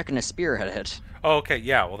 she's chucking a spear at it. Oh, okay,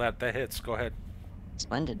 yeah. Well, that hits. Go ahead.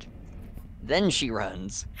 Splendid. Then she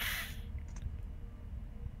runs.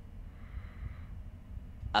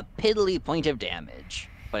 A piddly point of damage,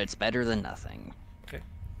 but it's better than nothing. Okay.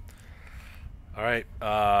 All right,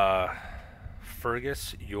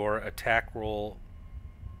 Fergus, your attack roll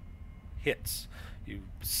hits. You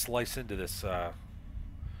slice into this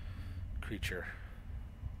creature.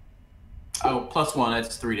 Oh, +1,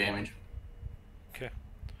 that's 3 damage. Okay.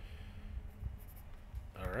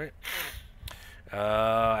 All right.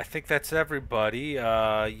 I think that's everybody.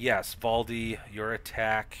 Yes, Valdi, your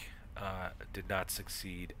attack did not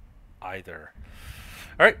succeed either.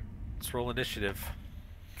 All right, let's roll initiative.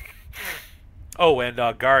 Oh, and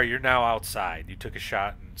Gar, you're now outside. You took a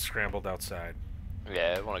shot and scrambled outside.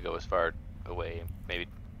 Yeah, I want to go as far away, maybe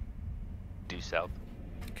due south.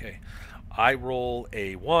 Okay. I roll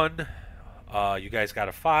a 1. You guys got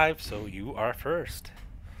a 5, so you are first.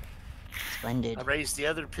 Splendid. I raised the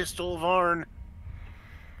other pistol of Arn.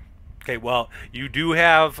 Okay, well, you do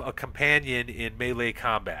have a companion in melee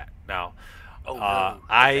combat. Now, Oh, no.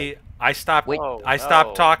 I stopped Wait. I stopped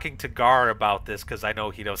no. talking to Gar about this because I know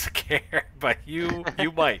he doesn't care, but you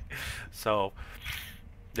might. So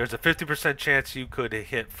there's a 50% chance you could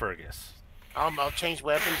hit Fergus. I'll change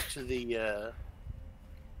weapons to the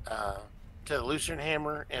Lucerne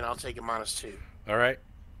hammer, and I'll take a -2. All right.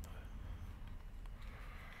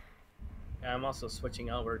 Yeah, I'm also switching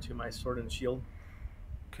over to my sword and shield.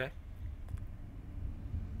 Okay.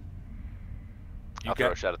 I'll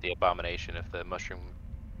throw a shot at the abomination if the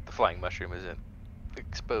flying mushroom isn't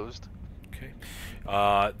exposed. Okay.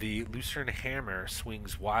 The Lucerne hammer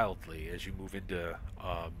swings wildly as you move into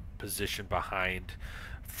position behind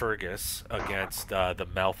Fergus against the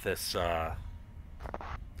Malthus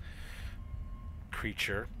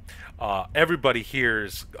creature. Everybody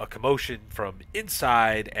hears a commotion from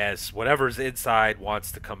inside as whatever's inside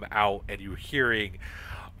wants to come out, and you're hearing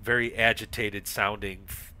very agitated sounding,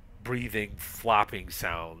 breathing, flopping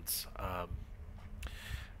sounds.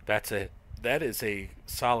 That is a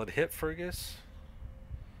solid hit, Fergus.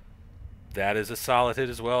 That is a solid hit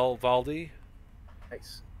as well, Valdi.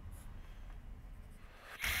 Nice.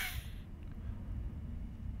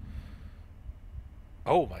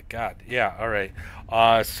 Oh my God! Yeah. All right.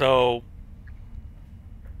 So,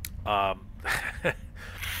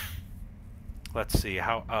 let's see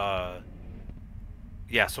how.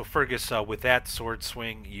 Yeah. So Fergus, with that sword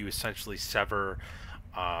swing, you essentially sever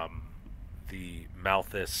the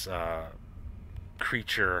Malthus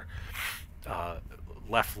creature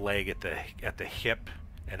left leg at the hip,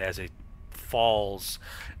 and as it falls,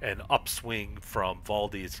 an upswing from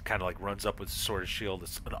Valdi, it's kind of like runs up with sword and shield.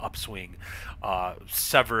 It's an upswing,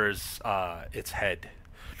 severs its head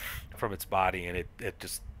from its body, and it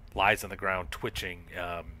just lies on the ground twitching,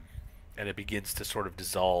 and it begins to sort of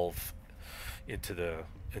dissolve into the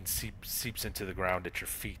and seeps into the ground at your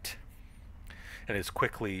feet, and as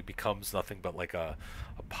quickly becomes nothing but like a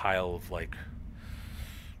pile of like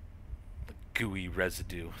gooey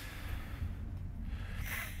residue.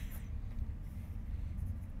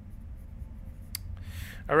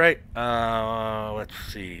 All right, let's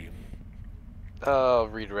see. I'll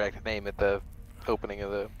redirect name at the opening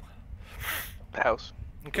of the house.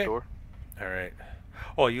 Okay. Door. All right.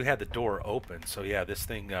 Oh, you had the door open, so yeah, this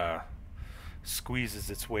thing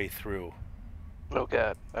squeezes its way through. Oh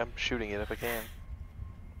god, I'm shooting it if I can.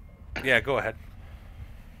 Yeah, go ahead.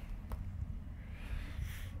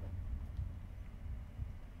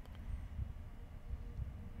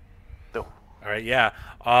 No. All right, yeah.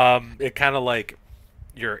 It kind of like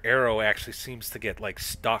your arrow actually seems to get like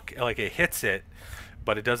stuck, like it hits it,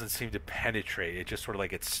 but it doesn't seem to penetrate. It just sort of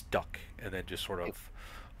like gets stuck and then just sort of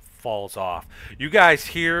falls off. You guys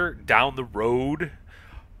hear down the road,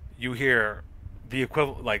 you hear the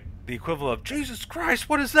equivalent of Jesus Christ,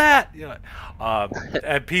 what is that? You know,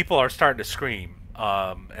 and people are starting to scream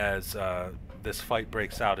as this fight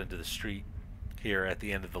breaks out into the street here at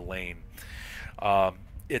the end of the lane.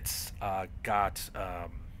 It's got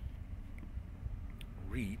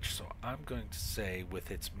reach, so I'm going to say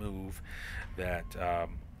with its move that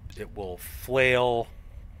it will flail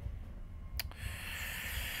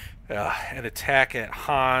and attack at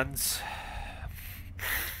Hans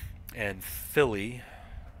and Philly,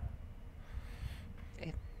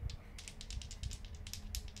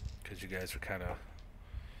 because you guys are kind of.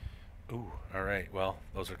 Ooh, all right. Well,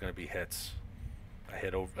 those are going to be hits.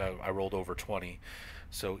 I rolled over 20,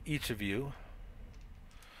 so each of you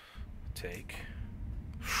take.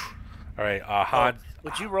 All right, Hans.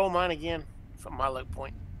 Would you roll mine again from my low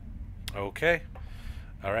point? Okay.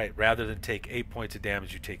 All right. Rather than take 8 points of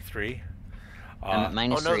damage, you take 3. I'm at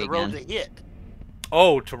minus Oh no, 3 the roll again. to hit.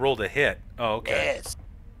 Oh, to roll to hit. Oh, okay. Yes.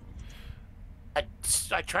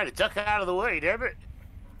 I try to duck out of the way, damn it.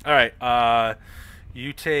 All right.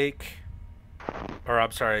 You take, or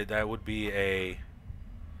I'm sorry, that would be a.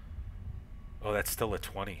 Oh, that's still a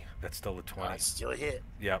 20. That's still a 20. Still a hit.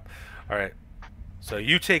 Yep. All right. So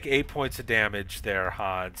you take 8 points of damage there,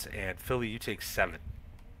 Hans, and Philly, you take 7.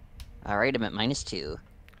 All right, I'm at minus 2.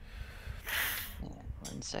 Yeah,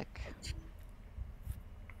 1 sec.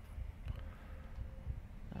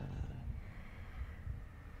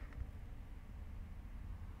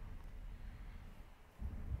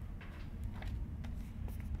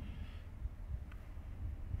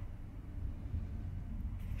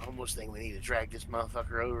 I almost think we need to drag this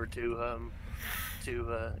motherfucker over to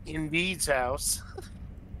Indeed's house.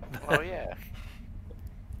 Oh yeah.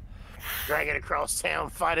 Drag it across town,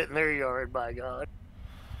 fight it in their yard, by God.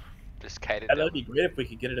 Just kite it Yeah, down. that'd be great if we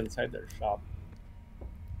could get it inside their shop.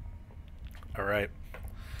 All right.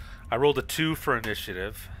 I rolled a 2 for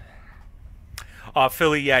initiative.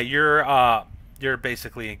 Philly, yeah, you're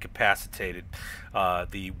basically incapacitated.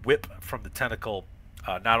 The whip from the tentacle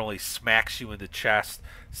not only smacks you in the chest,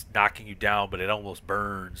 knocking you down, but it almost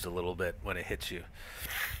burns a little bit when it hits you.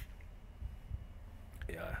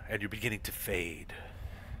 Yeah, and you're beginning to fade.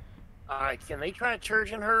 All right, can they try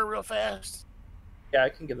charging her real fast? Yeah, I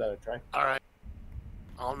can give that a try. All right.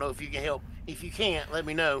 I don't know if you can help. If you can't, let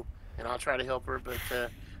me know, and I'll try to help her. But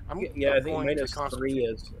I'm Yeah, I think going to minus concentrate. 3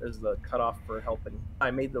 is the cutoff for helping.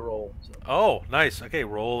 I made the roll. So. Oh, nice. Okay,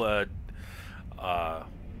 roll a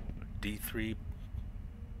D3.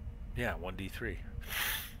 Yeah, 1D3.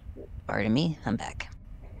 Pardon me, I'm back.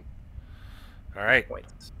 All right.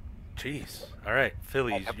 Points. Jeez. All right,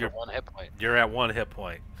 Philly, Up to 1 hit point. you're at 1 hit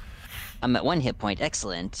point. I'm at 1 hit point.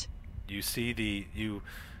 Excellent. You see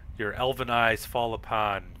your elven eyes fall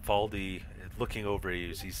upon Valdi looking over you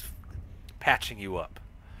as he's patching you up.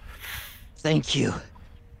 Thank you.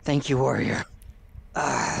 Thank you, warrior.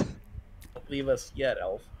 Ah. Don't leave us yet,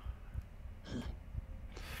 Elf.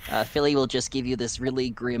 Philly will just give you this really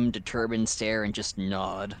grim, determined stare and just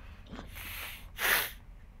nod.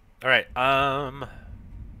 All right.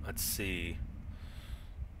 Let's see.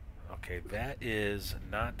 Okay, that is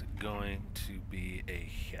not going to be a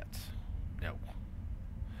hit. No.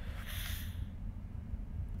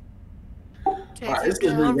 Take Alright, this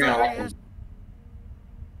this is down, round. Vargas.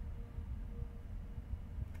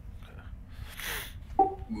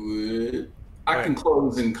 I can Alright.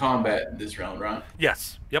 close in combat this round, right?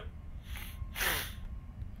 Yes. Yep.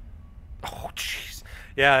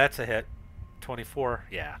 Yeah, that's a hit. 24.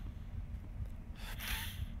 Yeah.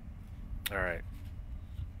 All right.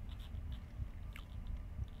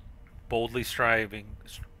 Boldly striving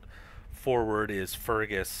forward is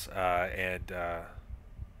Fergus, and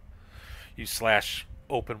you slash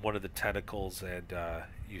open one of the tentacles, and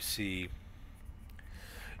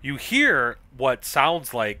you hear what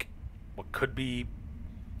sounds like what could be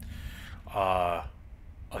uh,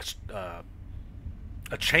 a,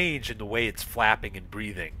 a change in the way it's flapping and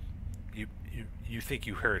breathing. You think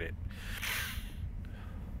you heard it.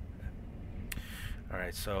 All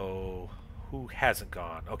right, so who hasn't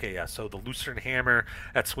gone? Okay, yeah. So the Lucerne hammer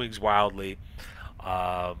that swings wildly.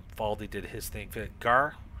 Valdi did his thing.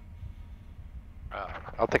 Gar.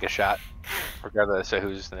 I'll take a shot, regardless of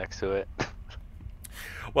who's next to it.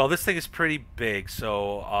 Well, this thing is pretty big,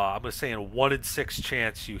 so I'm gonna say in a 1 in 6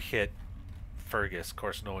 chance you hit Fergus. Of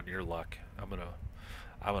course, knowing your luck, I'm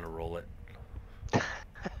gonna roll it.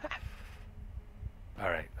 All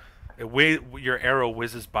right, your arrow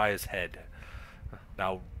whizzes by his head.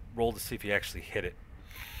 Now roll to see if you actually hit it.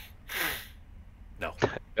 No.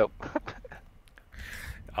 Nope.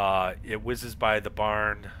 It whizzes by the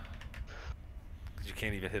barn. You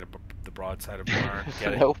can't even hit the broadside of the barn.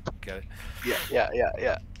 Get it? Nope. Get it?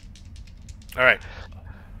 Yeah. All right.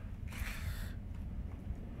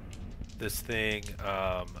 This thing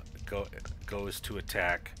goes to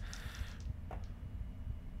attack.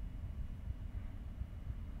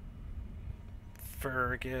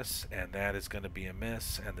 Fergus, and that is going to be a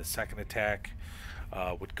miss. And the second attack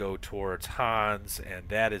would go towards Hans, and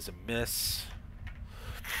that is a miss.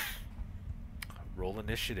 Roll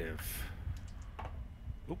initiative.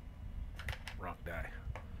 Oop, wrong die.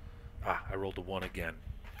 I rolled a 1 again.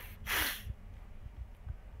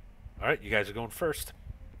 All right, you guys are going first.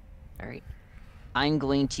 All right. I'm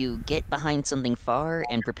going to get behind something far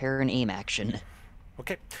and prepare an aim action.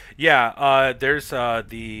 Okay. Yeah. There is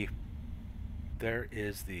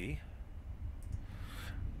the.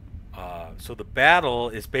 So the battle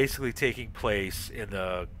is basically taking place in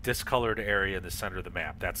the discolored area in the center of the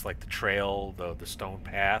map. That's like the trail, the stone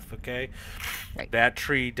path. Okay. Right. That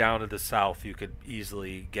tree down to the south, you could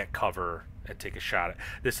easily get cover and take a shot at.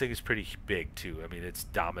 This thing is pretty big too. I mean, it's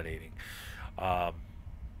dominating. All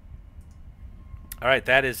right,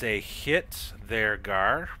 that is a hit there,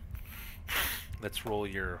 Gar. Let's roll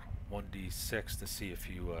your 1d6 to see if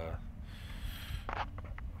you.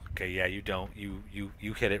 Okay, yeah, you don't. You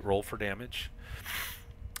hit it. Roll for damage.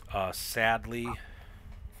 Sadly,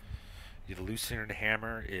 the Lucerne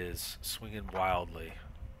hammer is swinging wildly.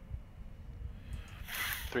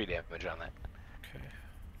 3 damage on that. Okay.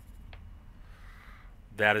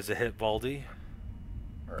 That is a hit, Valdi.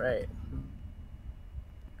 All right.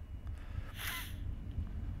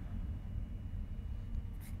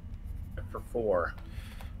 For 4.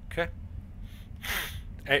 Okay.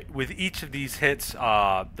 With each of these hits,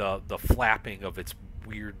 the flapping of its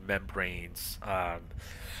weird membranes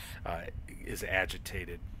is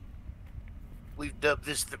agitated. We've dubbed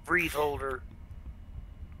this the breathe holder.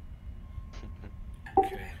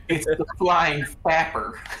 Okay. It's the flying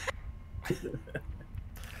fapper.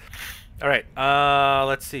 All right.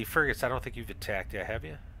 Let's see, Fergus. I don't think you've attacked yet, have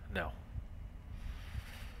you? No.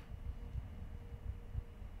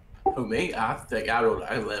 Who, me? I think I rolled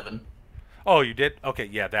 11. Oh, you did? Okay,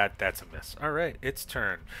 yeah, that's a miss. All right, its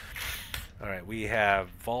turn. All right, we have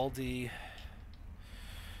Valdi.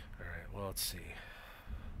 All right, well, let's see.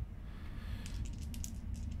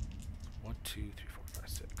 1, 2, 3, 4, 5,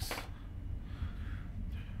 6.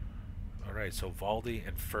 All right, so Valdi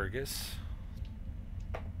and Fergus.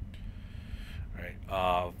 All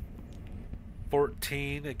right,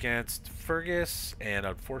 14 against Fergus, and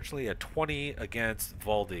unfortunately a 20 against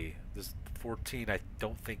Valdi. This 14 I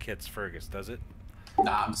don't think hits Fergus, does it?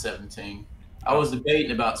 Nah, I'm 17. I was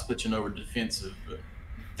debating about switching over to defensive, but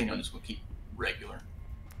I think I'm just going to keep regular.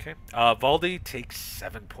 Okay. Valdi takes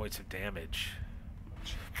 7 points of damage.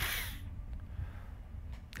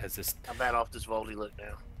 As this, How bad off does Voldy look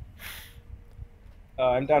now?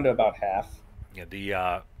 I'm down to about half. yeah,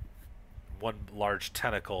 the one large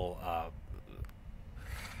tentacle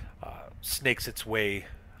snakes its way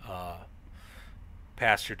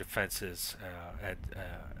past your defenses and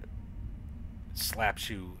slaps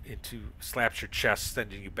your chest,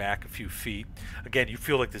 sending you back a few feet. Again, you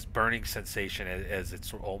feel like this burning sensation as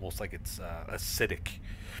it's almost like it's acidic.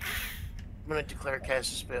 I'm gonna declare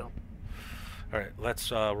cast a spell. All right,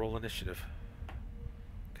 let's roll initiative.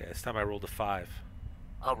 Okay, this time I rolled a 5.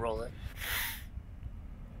 I'll roll it.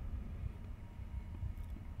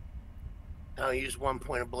 I'll use 1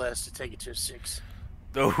 point of bless to take it to a 6.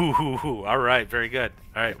 Oh, all right, very good.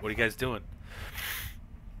 All right, what are you guys doing?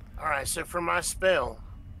 All right, so for my spell,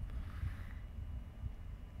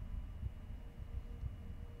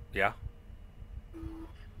 Yeah.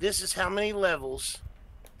 this is how many levels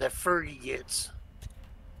that Fergie gets.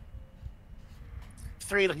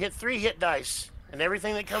 Hit 3 hit dice and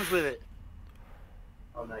everything that comes with it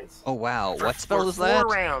Oh, nice. Oh wow, for, what spell for is 4 that?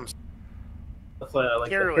 rounds. That's like the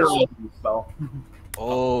Heroism. heroism spell.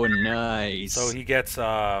 Oh, nice. So he gets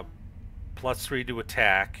 +3 to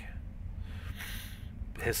attack.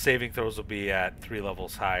 His saving throws will be at 3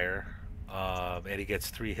 levels higher, and he gets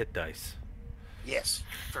 3 hit dice. Yes,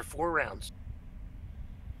 for 4 rounds.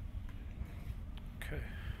 Okay.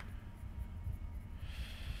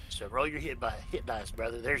 So roll your hit dice,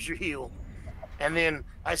 brother. There's your heal. And then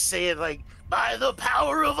I say it like, by the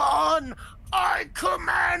power of On, I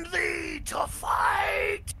command thee to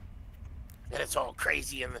fight. And it's all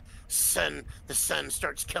crazy, and the sun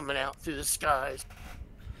starts coming out through the skies.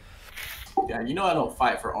 Yeah, you know I don't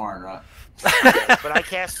fight for Arn, right? Yeah, but I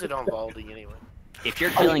cast it on Valdi anyway. If you're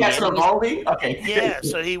Oh, you killing got some enemies, Baldy? Okay. Yeah,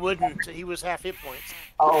 so he wouldn't. He was half hit points.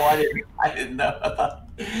 Oh, I didn't know. I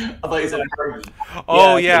thought you said Fergie.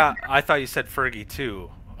 Oh Yeah, yeah, I thought you said Fergie too.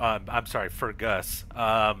 I'm sorry, Fergus.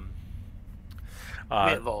 Meant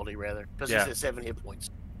Valdi rather, because yeah. he's at 7 hit points.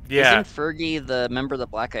 Yeah, isn't Fergie the member of the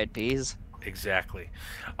Black Eyed Peas? exactly.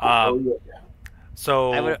 Oh, yeah.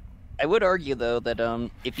 So I would argue though that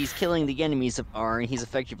if he's killing the enemies of Arn, he's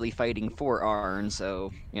effectively fighting for Arn.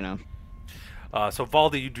 So so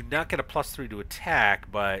Valdi, you do not get a +3 to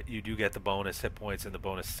attack, but you do get the bonus hit points and the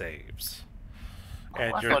bonus saves. Oh,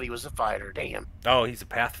 I thought he was a fighter. Damn. Oh, he's a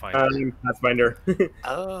Pathfinder. Pathfinder.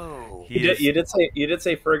 Oh. You did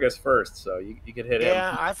say Fergus first, so you could hit him.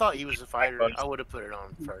 Yeah, I thought he was a fighter. I would have put it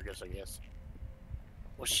on Fergus, I guess.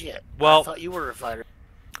 Well, shit. Well- I thought you were a fighter.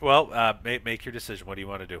 Well, make your decision. What do you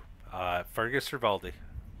want to do? Fergus or Valdi?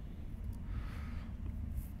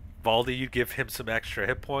 Valdi, you give him some extra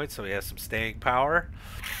hit points, so he has some staying power.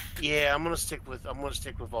 Yeah, I'm gonna stick with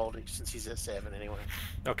Valdi since he's at 7 anyway.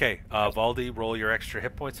 Okay, Valdi, roll your extra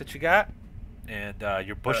hit points that you got, and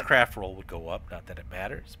your bushcraft roll would go up. Not that it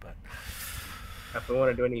matters, but If we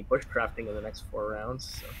want to do any bushcrafting in the next 4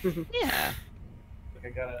 rounds, so. yeah. I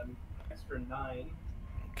got an extra 9.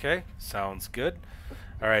 okay, sounds good.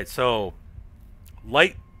 All right, so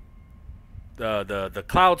light, the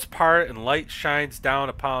clouds part and light shines down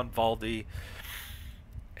upon Valdi,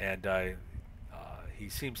 and he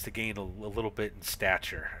seems to gain a little bit in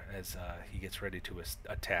stature as he gets ready to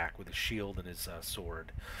attack with his shield and his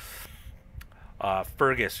sword.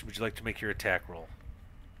 Fergus, would you like to make your attack roll?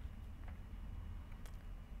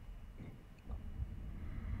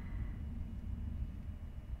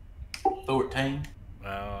 Thortain.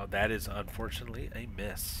 That is unfortunately a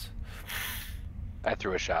miss. I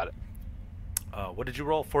threw a shot at. What did you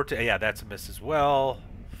roll? 14. Yeah, that's a miss as well.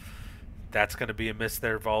 That's going to be a miss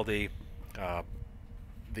there, Valdi.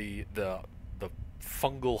 The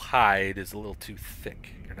fungal hide is a little too thick.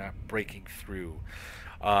 You're not breaking through.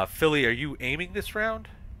 Philly, are you aiming this round?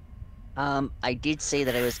 I did say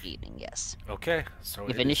that I was aiming. Yes. Okay, so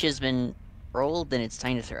If it is- initiative's been rolled, then it's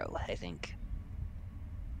time to throw. I think.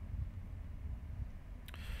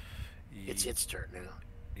 It's its turn now.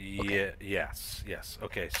 Yeah. Yes.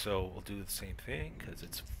 Okay, so we'll do the same thing because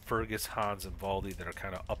it's Fergus, Hans, and Valdi that are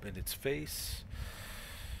kind of up in its face.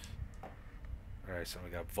 All right, so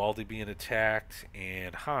we got Valdi being attacked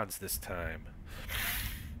and Hans this time.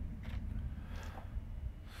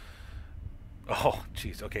 Oh,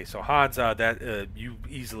 jeez. Okay, so Hans, you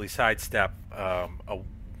easily sidestep a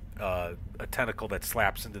tentacle that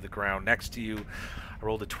slaps into the ground next to you. I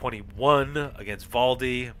rolled a 21 against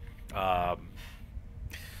Valdi.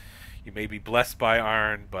 You may be blessed by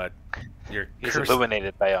Arn, but you're He's cursed.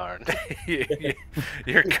 illuminated by Arn.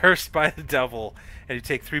 You're cursed by the devil, and you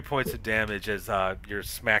take 3 points of damage as you're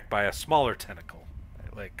smacked by a smaller tentacle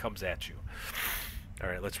that like comes at you. All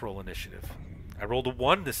right, let's roll initiative. I rolled a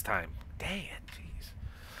 1 this time. Dang, jeez.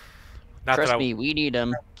 Not Trust that I... me, we need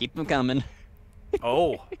them. Keep them coming.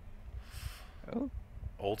 Oh. Oh.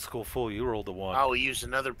 Old school fool, you rolled a 1. I will use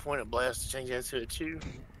another point of blast to change that to a 2.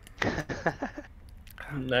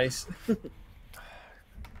 Nice.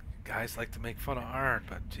 Guys like to make fun of Arn,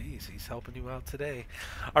 but geez, he's helping you out today.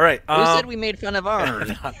 All right. Who said we made fun of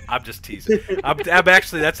Arn? I'm just teasing. I'm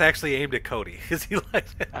actually that's actually aimed at Cody. Is he like?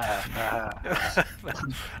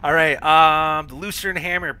 All right. The Lucerne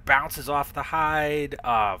hammer bounces off the hide.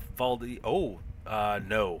 Valdi. Oh,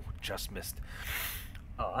 no, just missed.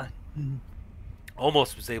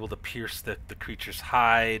 Almost was able to pierce the creature's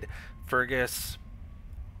hide. Fergus.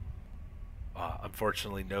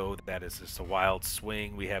 Unfortunately, no, that is just a wild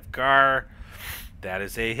swing. We have Gar. That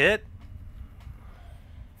is a hit.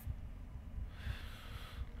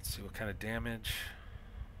 Let's see what kind of damage.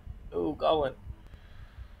 Oh, Goblin.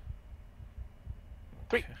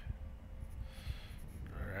 3.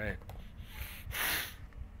 All right.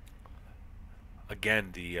 Again,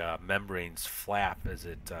 the membranes flap as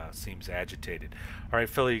it seems agitated. All right,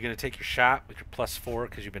 Philly, you're going to take your shot with your +4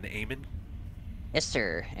 because you've been aiming. Yes,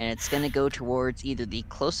 sir. And it's gonna go towards either the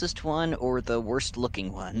closest one or the worst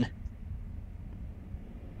looking one.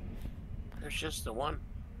 There's just the one.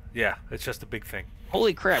 Yeah, it's just a big thing.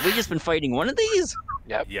 Holy crap, we just been fighting one of these?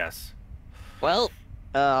 Yep. Yes. Well,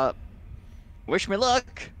 wish me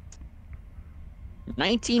luck.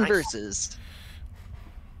 19 Nice. versus.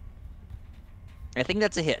 I think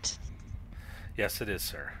that's a hit. Yes, it is,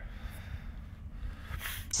 sir.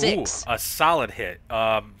 6. Ooh, a solid hit.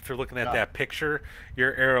 If you're looking at Yeah. that picture,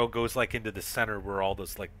 your arrow goes like into the center where all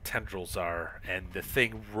those like tendrils are, and the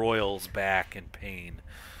thing roils back in pain,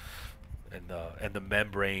 and the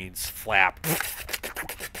membranes flap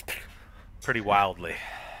pretty wildly.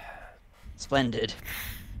 Splendid.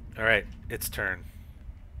 All right, its turn.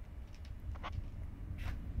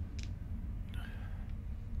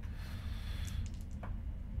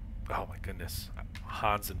 Oh my goodness,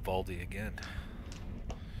 Hans and Valdi again.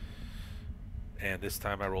 And this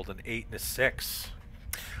time I rolled an 8 and a 6.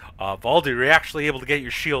 Valdi, you're actually able to get your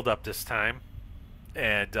shield up this time.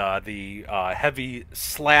 And the heavy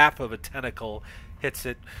slap of a tentacle hits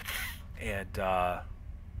it. And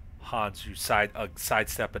Hans, you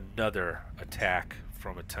sidestep another attack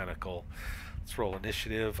from a tentacle. Let's roll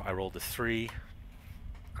initiative. I rolled a 3.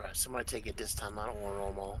 All right, somebody take it this time. I don't want to roll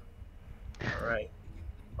them all. All right.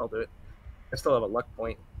 I'll do it. I still have a luck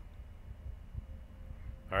point.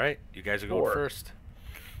 All right, you guys are going 4. first.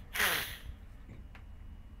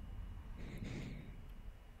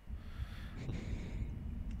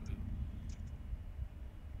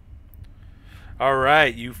 All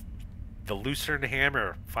right, the Lucerne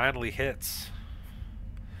hammer finally hits.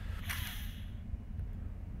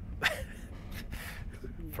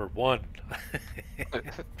 For 1.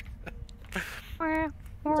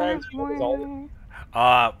 Sometimes you know,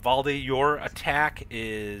 all Valdi, your attack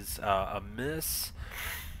is a miss.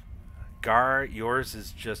 Gar, yours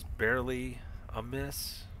is just barely a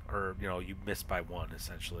miss, or you missed by 1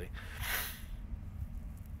 essentially.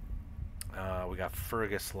 We got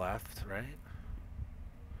Fergus left, right?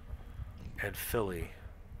 And Philly.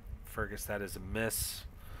 Fergus, that is a miss.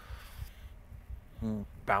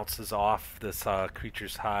 Bounces off this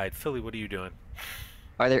creature's hide. Philly, what are you doing?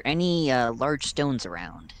 Are there any large stones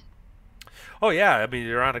around? Oh yeah, I mean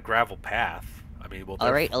you're on a gravel path. I mean, well,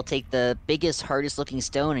 All right, I'll take the biggest, hardest looking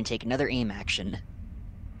stone and take another aim action.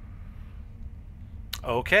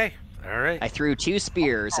 Okay, all right. I threw 2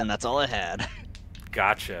 spears, and that's all I had.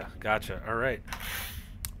 Gotcha. All right.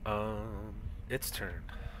 Its turn.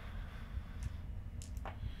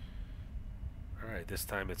 All right, this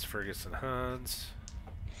time it's Fergus and Hans.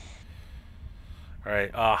 All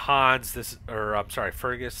right, Hans.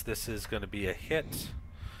 Fergus. This is going to be a hit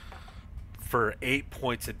for 8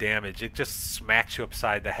 points of damage. It just smacks you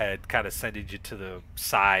upside the head, kind of sending you to the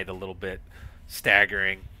side a little bit,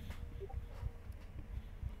 staggering.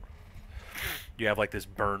 You have like this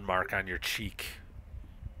burn mark on your cheek.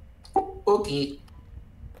 Okay.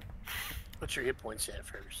 What's your hit points at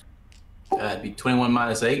first? It'd be 21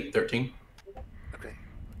 minus 8, 13. Okay.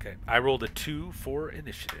 Okay, I rolled a 2 for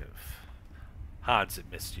initiative. Hans, it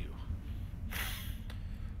missed you.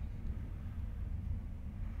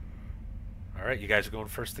 All right, you guys are going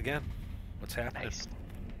first again. What's happening? Nice.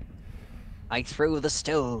 I throw the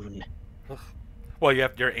stone. Well,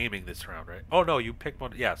 you're aiming this round, right? Oh no, you picked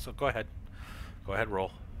one. Yeah, so go ahead. Go ahead,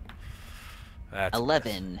 roll. That's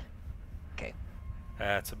 11.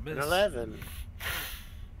 That's a miss. An 11.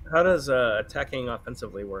 How does attacking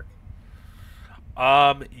offensively work?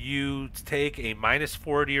 You take a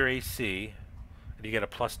 -4 to your AC, and you get a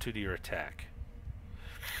 +2 to your attack.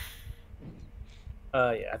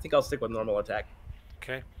 Yeah, I think I'll stick with normal attack.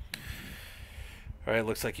 Okay. All right,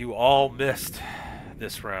 looks like you all missed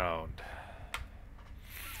this round.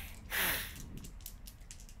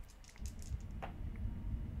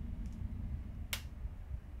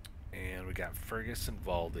 And we got Fergus and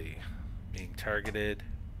Valdi being targeted.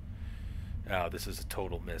 Oh, this is a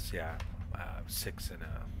total miss, yeah. 6 and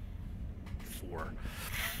a 4.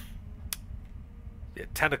 Yeah,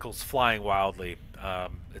 tentacles flying wildly.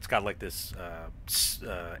 It's got like this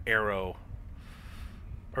arrow,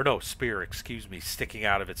 or no, spear, excuse me, sticking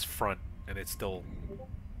out of its front, and it's still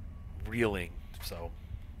reeling. So,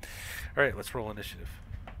 all right, let's roll initiative.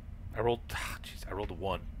 I rolled a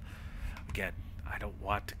 1. Again, I don't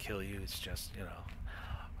want to kill you. It's just,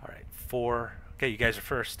 All right, 4. Okay, you guys are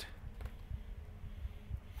first.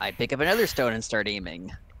 I pick up another stone and start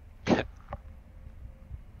aiming.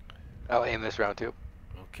 I'll aim this round too.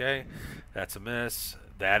 Okay, that's a miss.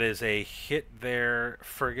 That is a hit there,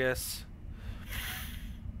 Fergus.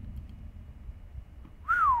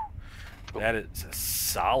 That is a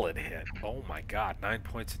solid hit. Oh my god, 9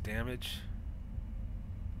 points of damage.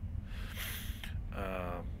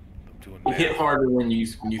 I'm doing You hit math. harder when you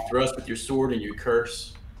thrust with your sword and you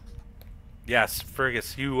curse. Yes,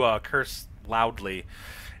 Fergus, you curse loudly,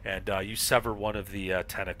 and you sever one of the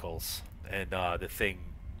tentacles, and the thing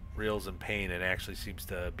reels in pain and actually seems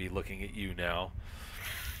to be looking at you now.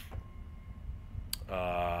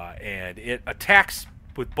 And it attacks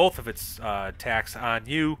with both of its attacks on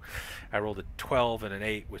you. I rolled a 12 and an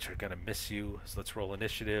 8, which are going to miss you. So let's roll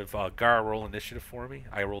initiative. Gar, roll initiative for me.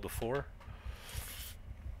 I rolled a 4.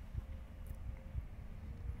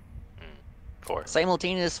 4.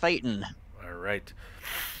 Simultaneous fighting. All right.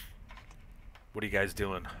 What are you guys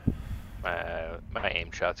doing? My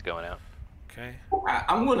aim shot's going out. Okay.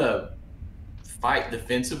 I'm gonna fight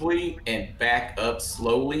defensively and back up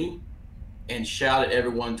slowly and shout at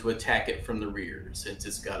everyone to attack it from the rear, since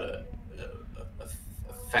it's got a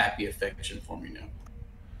fappy affection for me now.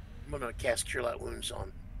 I'm gonna cast Cure Light Wounds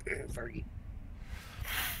on Fergie.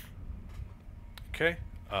 Okay.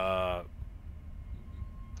 Oh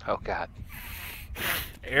god.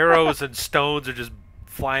 Arrows and stones are just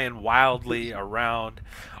flying wildly around.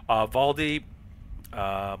 Valdi,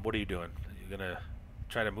 what are you doing? Are you going to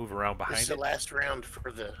try to move around This behind is the it? last round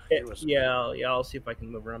for the Yeah, heroes. I'll see if I can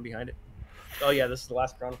move around behind it. Oh yeah, this is the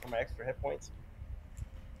last round for my extra hit points.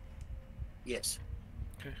 Yes.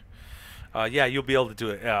 Yeah, you'll be able to do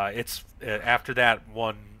it. It's after that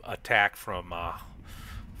one attack from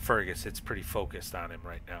Fergus. It's pretty focused on him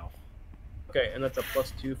right now. Okay, and that's a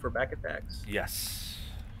 +2 for back attacks. Yes.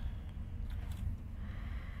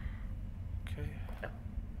 Okay.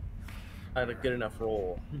 I had a good enough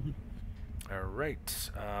roll. All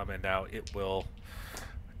right. And now it will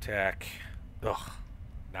attack. Ugh.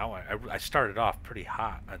 Now I started off pretty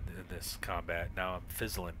hot in this combat. Now I'm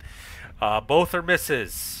fizzling. Both are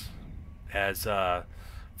misses as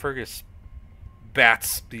Fergus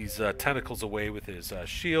bats these tentacles away with his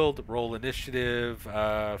shield. Roll initiative.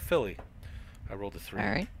 Philly. I rolled a 3. All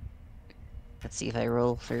right. Let's see if I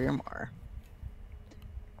roll for more.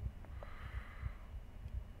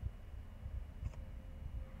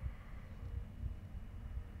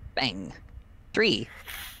 Bang. 3.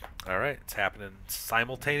 All right. It's happening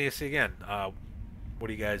simultaneously again. What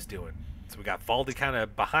are you guys doing? So we got Valdi kind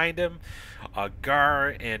of behind him.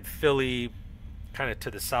 Gar and Philly kind of to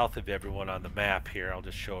the south of everyone on the map here. I'll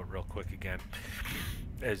just show it real quick again.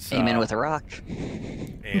 As, Aim in with a rock.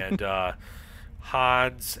 and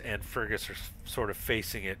Hans and Fergus are sort of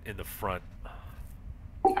facing it in the front.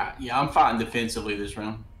 Yeah, I'm fighting defensively this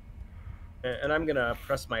round. And I'm gonna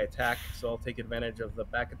press my attack, so I'll take advantage of the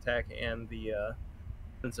back attack and the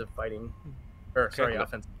offensive fighting. Or sorry, Okay.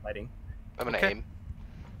 offensive fighting. I'm gonna Okay. aim.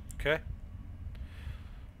 Okay.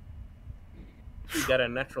 We got a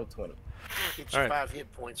natural 20. Get you All right. 5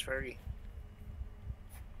 hit points, Fergie.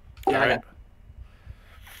 All Yeah, right.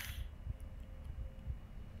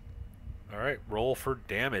 All right. Roll for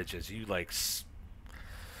damage as you like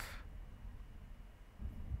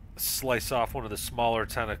slice off one of the smaller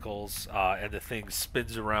tentacles, and the thing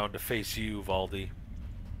spins around to face you, Valdi.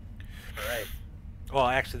 All right. Well,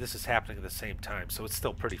 actually, this is happening at the same time, so it's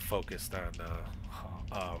still pretty focused on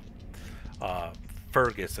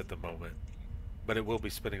Fergus at the moment. But it will be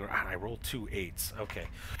spinning around. I rolled 2 8s. Okay.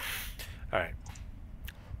 All right.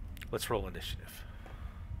 Let's roll initiative.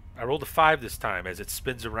 I rolled a 5 this time as it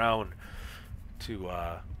spins around to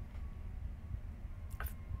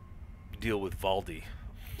deal with Valdi.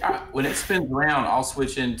 When it spins around, I'll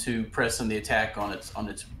switch into pressing the attack on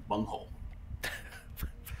its bunghole.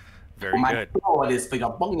 Very My good. God, it's like a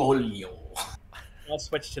bunghole. I'll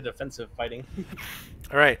switch to defensive fighting.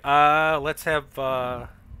 All right. Let's have.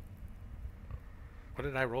 What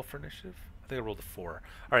did I roll for initiative? I think I rolled a 4.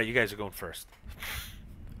 All right, you guys are going first.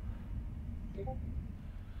 All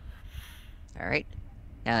right.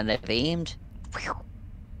 And I've aimed.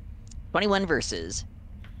 21 versus.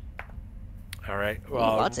 All right.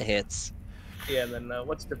 Lots of hits. Yeah, and then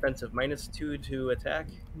what's defensive? -2 to attack.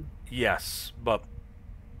 Yes, but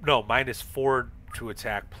no, -4 to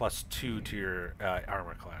attack, +2 to your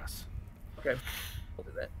armor class. Okay, we'll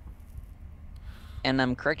do that. And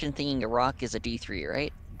I'm correct in thinking a rock is a D3,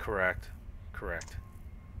 right? Correct. Correct.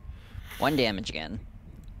 1 damage again.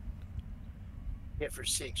 Hit for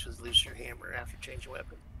 6 with looser hammer after change of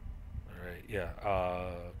weapon. All right. Yeah.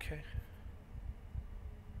 Okay.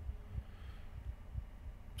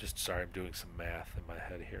 Just sorry, I'm doing some math in my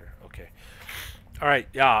head here. Okay. All right.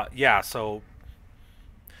 Yeah. So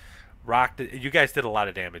Rock, you guys did a lot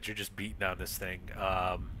of damage. You're just beating on this thing.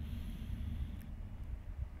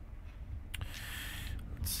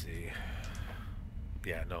 Let's see.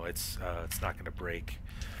 Yeah, no, it's not going to break.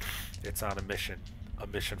 It's on a mission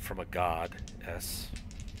from a god. S.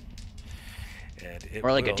 And it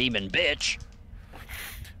More like a will- demon bitch.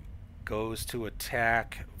 goes to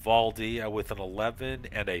attack Valdi with an 11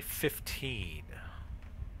 and a 15.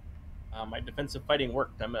 My defensive fighting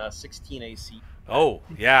worked. I'm a 16 AC. Oh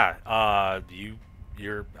yeah,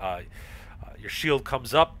 your shield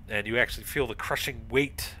comes up, and you actually feel the crushing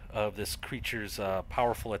weight of this creature's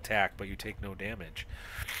powerful attack, but you take no damage.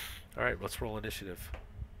 All right, let's roll initiative.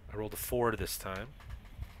 I rolled a 4 this time.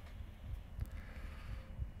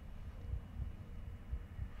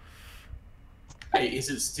 Hey, is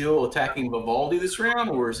it still attacking Vivaldi this round,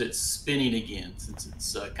 or is it spinning again since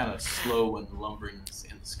it's kind of slow and lumbering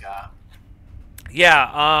in the sky?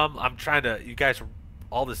 Yeah, I'm trying to. You guys,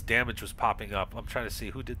 all this damage was popping up. I'm trying to see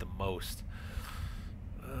who did the most.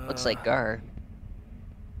 Looks like Gar.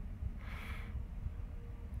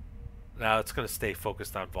 Now it's going to stay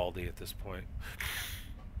focused on Valdi at this point.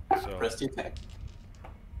 So, Press the attack.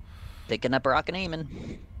 Picking up a rock and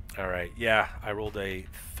aiming. all right, yeah, I rolled a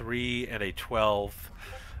 3 and a 12.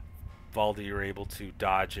 Valdi, you're able to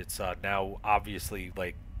dodge its now obviously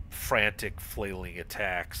like frantic flailing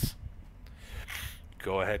attacks.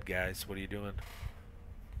 Go ahead, guys. What are you doing?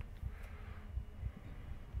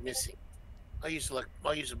 Missing. I'll use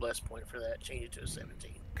a bless point for that. Change it to a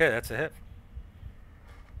 17. Okay, that's a hit.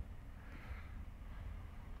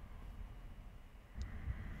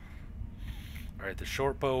 All right, the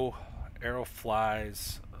short bow arrow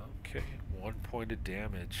flies. Okay, 1 point of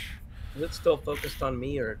damage. Is it still focused on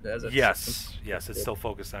me, or does it? Yes, it's still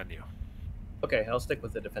focused on you. Okay, I'll stick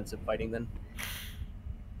with the defensive fighting then.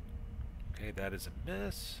 Okay, that is a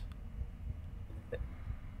miss.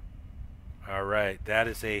 All right, that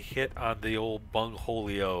is a hit on the old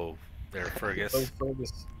bungholio there, Fergus. Oh,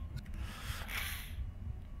 Fergus.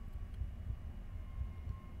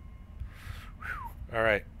 All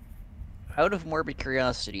right. Out of morbid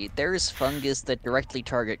curiosity, there's fungus that directly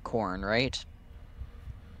target corn, right?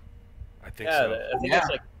 I think Yeah, so. I think it's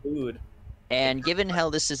like food. And given how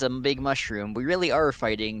this is a big mushroom, we really are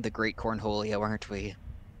fighting the Great Cornholio, aren't we?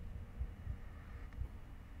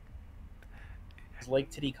 Is Lake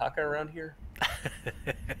Titicaca around here?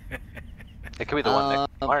 It could be the one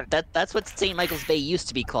next to Martin. That's what St. Michael's Bay used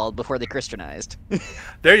to be called before they Christianized.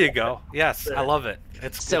 There you go. Yes, I love it.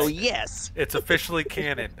 So yes. It's officially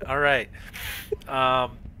canon. All right. I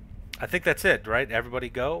think that's it, right? Everybody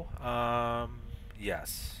go?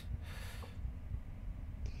 Yes.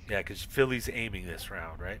 Yeah, because Philly's aiming this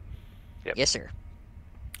round, right? Yep. Yes, sir.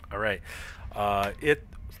 All right. It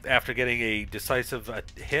after getting a decisive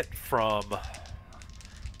hit from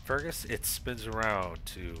Fergus, it spins around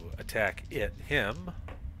to attack him.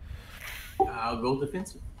 I'll go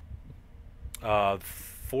defensive.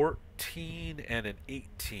 14 and an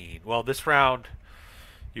 18. Well, this round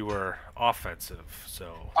you were offensive,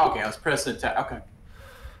 so. Okay, I was pressing attack. Okay.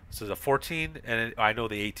 So the 14, and I know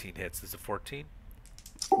the 18 hits. Is it 14?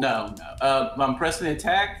 No. I'm pressing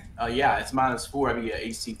attack. Yeah, it's -4. I'd be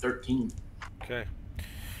AC 13. Okay.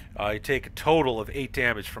 You take a total of 8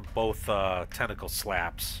 damage from both tentacle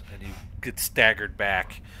slaps, and you get staggered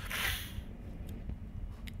back.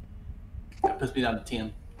 That puts me down to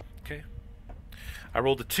 10. Okay. I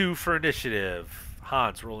rolled a 2 for initiative.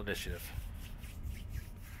 Hans, roll initiative.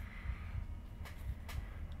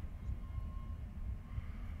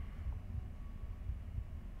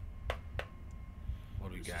 What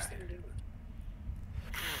do we What's got? this thing doing?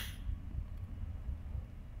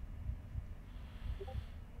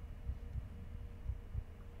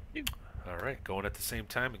 All right, going at the same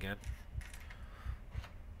time again.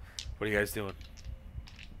 What are you guys doing?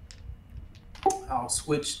 I'll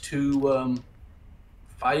switch to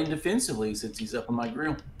fighting defensively since he's up on my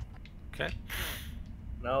grill. Okay.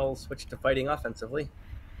 And I'll switch to fighting offensively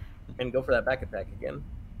and go for that back attack again.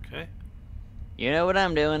 Okay. You know what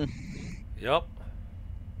I'm doing. Yep.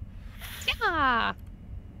 Yeah.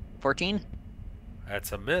 14?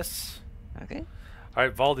 That's a miss. Okay. All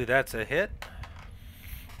right, Valdi, that's a hit.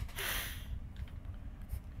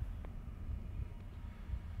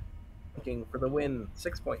 Looking for the win.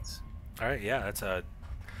 6 points. All right, yeah, that's a.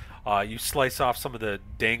 You slice off some of the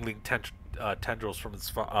dangling tendrils from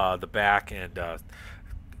the back and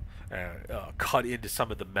cut into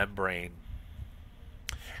some of the membrane.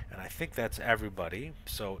 And I think that's everybody.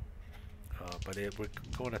 So, but we're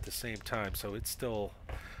going at the same time, so it's still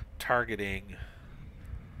targeting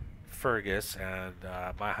Fergus, and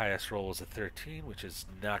my highest roll was a 13, which is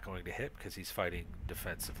not going to hit because he's fighting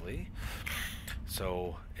defensively.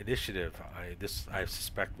 So initiative, this I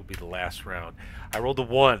suspect will be the last round. I rolled a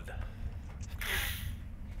 1.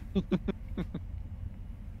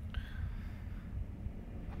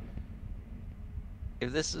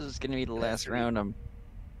 If this is gonna be the last Three. round, I'm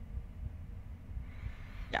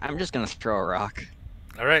just gonna throw a rock.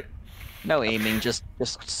 All right. No aiming, just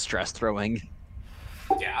stress throwing.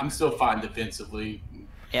 Yeah, I'm still fine defensively.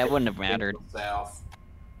 Yeah, it wouldn't have mattered. South.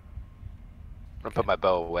 I'm gonna put my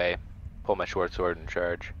bow away, pull my short sword, and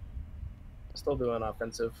charge. Still doing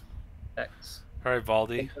offensive X. All right,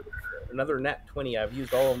 Valdi. Another nat 20. I've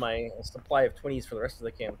used all of my supply of 20s for the rest of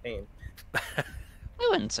the campaign. I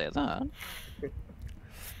wouldn't say that.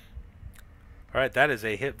 All right, that is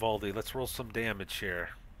a hit, Valdi. Let's roll some damage here.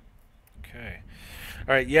 Okay.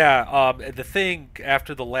 All right, yeah. The thing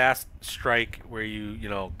after the last strike, where you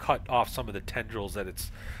cut off some of the tendrils that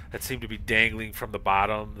seem to be dangling from the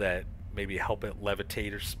bottom, that maybe help it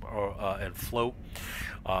levitate or and float,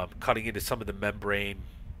 cutting into some of the membrane.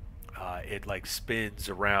 It like spins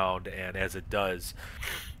around, and as it does,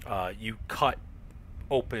 you cut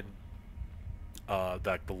open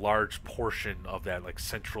the large portion of that like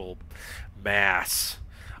central mass,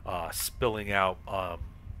 spilling out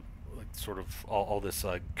like sort of all this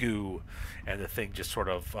goo, and the thing just sort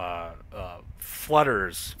of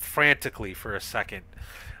flutters frantically for a second.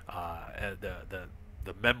 And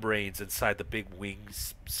the membranes inside the big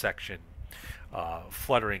wings section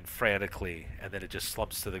fluttering frantically, and then it just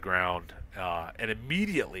slumps to the ground, and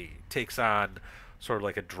immediately takes on sort of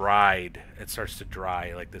like a dried. It starts to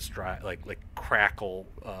dry, like this dry, like crackle,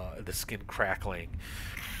 the skin crackling,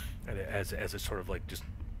 and as it sort of like just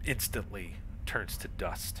instantly turns to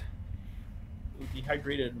dust.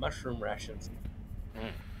 Dehydrated mushroom rations.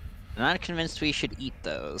 I'm not convinced we should eat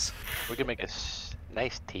those. We can make a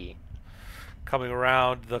nice tea. Coming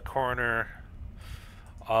around the corner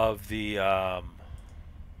of the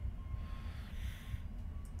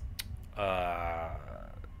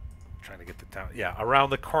trying to get the town. Yeah, around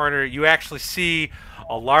the corner, you actually see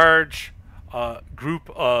a large group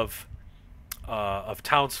of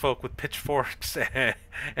townsfolk with pitchforks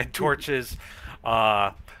and torches,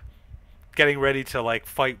 getting ready to like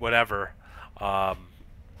fight whatever. But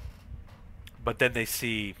then they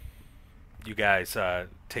see you guys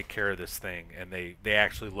take care of this thing, and they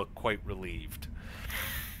actually look quite relieved.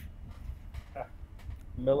 The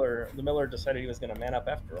Miller decided he was going to man up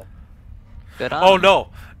after all. Good on. Oh no,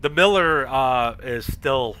 the Miller is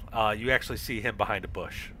still. You actually see him behind a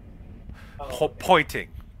bush, pointing.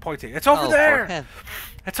 It's over there.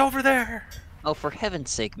 It's over there. Oh, for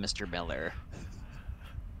heaven's sake, Mr. Miller.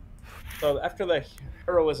 So after the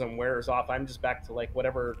heroism wears off, I'm just back to like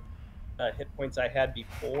whatever hit points I had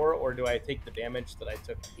before, or do I take the damage that I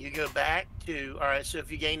took? You go back to, all right, so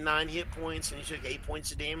if you gain 9 hit points and you took 8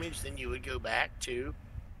 points of damage, then you would go back to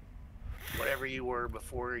whatever you were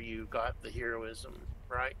before you got the heroism,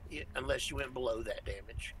 right? Unless you went below that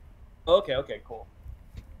damage. Okay, cool.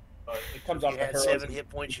 It comes off If the you had heroism. 7 hit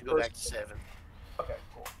points, you go back to 7. Okay,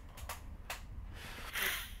 cool.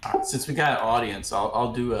 Since we got an audience,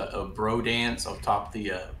 I'll do a bro dance on top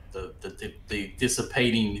the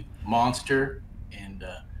dissipating monster, and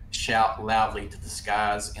shout loudly to the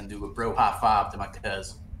skies and do a bro high five to my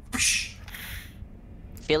cousin.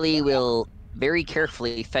 Philly will very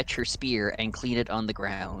carefully fetch her spear and clean it on the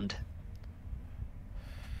ground.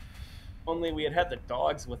 Only we had the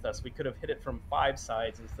dogs with us, we could have hit it from 5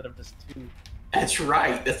 sides instead of just 2. That's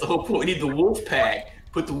right. That's the whole point. We need the wolf pack.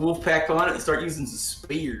 Put the wolf pack on it and start using some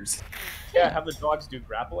spears. Yeah, have the dogs do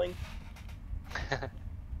grappling.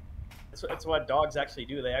 That's what dogs actually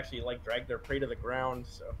do. They actually like drag their prey to the ground.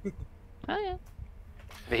 So. Oh yeah.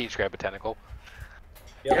 They each grab a tentacle.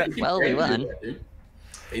 Yeah. Well, we won.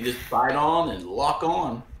 They just bite on and lock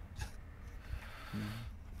on.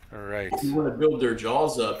 All right. If you want to build their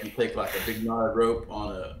jaws up, you take like a big knotted rope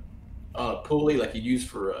on a pulley like you use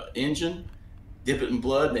for an engine, dip it in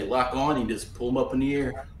blood, and they lock on. And you just pull them up in the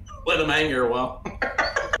air, let them hang there a while.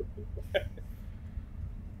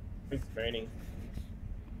 It's training.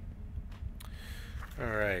 All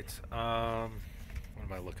right. What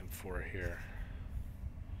am I looking for here?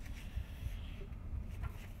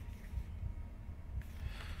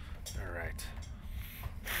 All right.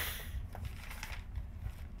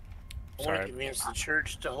 I want to convince the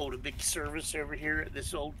church to hold a big service over here at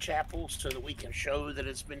this old chapel so that we can show that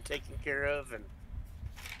it's been taken care of.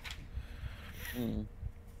 And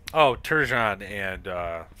Oh, Turjan and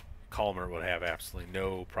Calmer would have absolutely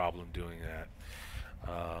no problem doing that,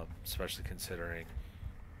 especially considering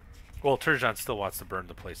Well, Turjan still wants to burn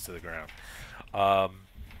the place to the ground. Um,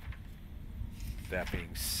 that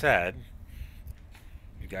being said,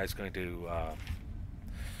 you guys going to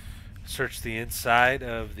search the inside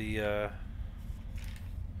of the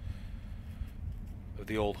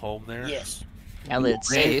old home there? Yes. Now that it's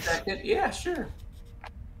safe. Ransack it? Yeah, sure.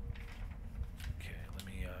 Okay, let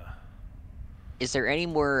me. Is there any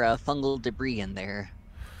more fungal debris in there?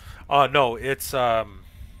 No, it's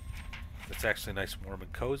actually nice, warm,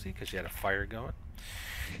 and cozy because you had a fire going,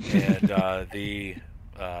 and the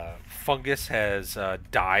fungus has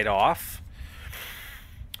died off,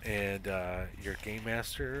 and your game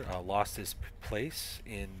master lost his place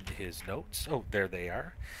in his notes. Oh, there they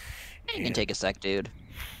are. You can take a sec, dude.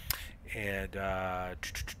 And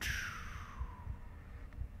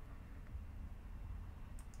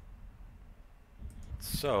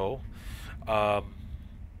so,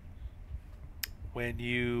 when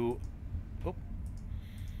you, oh,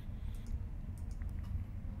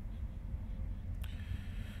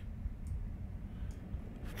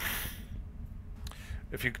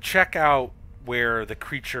 if you check out where the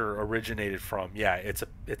creature originated from, yeah, it's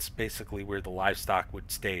basically where the livestock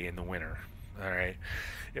would stay in the winter. All right,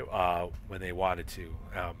 when they wanted to.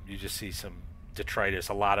 You just see some detritus,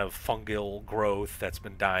 a lot of fungal growth that's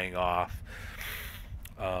been dying off.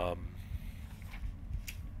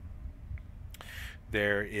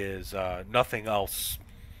 There is nothing else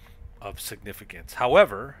of significance.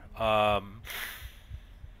 However,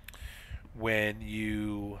 when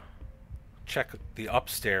you check the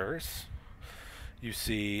upstairs, you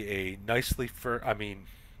see a nicely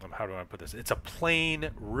how do I put this? It's a plain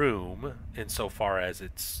room insofar as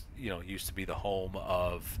it's used to be the home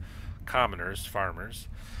of commoners, farmers.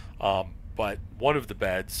 But one of the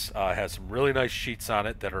beds has some really nice sheets on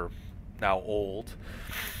it that are now old.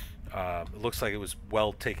 It looks like it was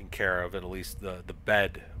well taken care of, and at least the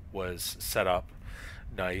bed was set up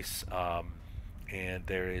nice. And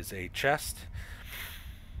there is a chest,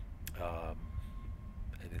 and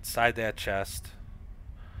inside that chest,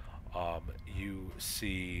 you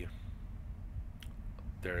see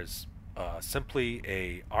there's simply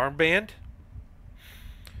a armband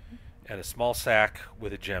and a small sack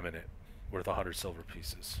with a gem in it worth 100 silver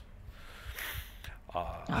pieces.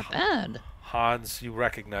 Not bad. Hans, you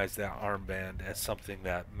recognize that armband as something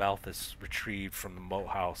that Malthus retrieved from the moat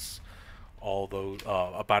house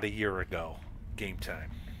about a year ago, game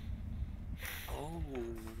time. Oh,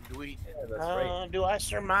 that's right. do I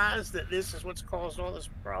surmise that this is what's caused all this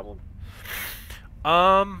problem?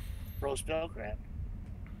 Roast spellcraft.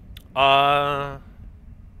 Yeah,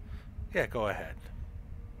 go ahead.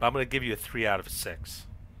 I'm going to give you a 3 out of 6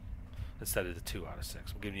 instead of the 2 out of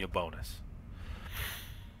 6. I'm giving you a bonus.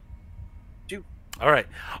 2. All right.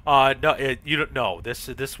 No, you don't know.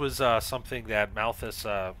 This was something that Malthus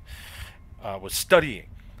was studying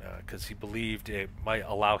because he believed it might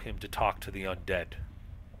allow him to talk to the undead.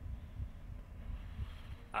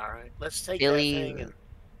 All right, let's take Billy- that thing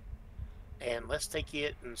and let's take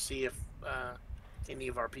it and see if any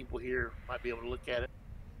of our people here might be able to look at it.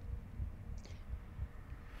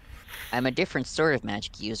 I'm a different sort of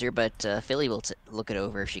magic user, but Philly will look it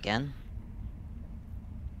over if she can.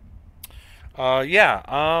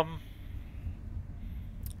 Yeah.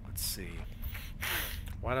 Let's see.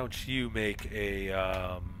 Why don't you make a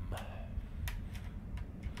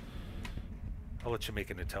I'll let you make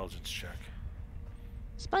an intelligence check.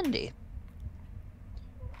 Spundy.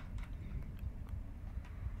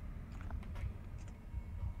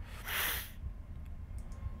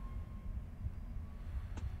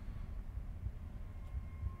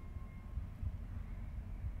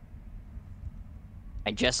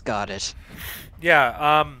 I just got it.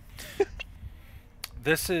 Yeah,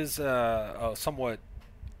 this is somewhat.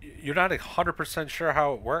 You're not 100% sure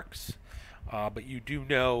how it works, but you do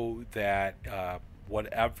know that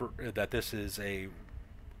this is an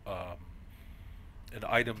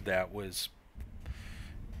item that was.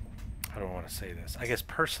 How do I want to say this? I guess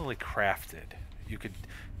personally crafted. You could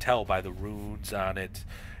tell by the runes on it,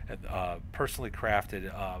 and personally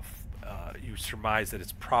crafted. You surmise that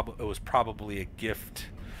it was probably a gift,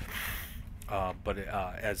 but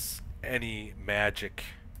as any magic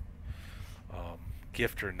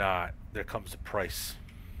gift or not, there comes a price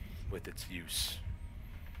with its use.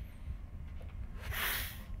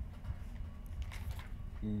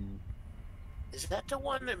 Is that the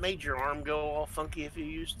one that made your arm go all funky if you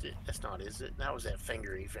used it? That's not, is it? That was that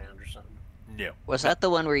finger he found or something. No. Was that the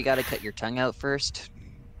one where you got to cut your tongue out first?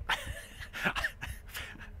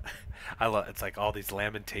 I love it's like all these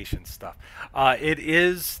Lamentations stuff. It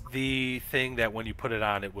is the thing that when you put it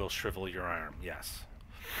on, it will shrivel your arm. Yes.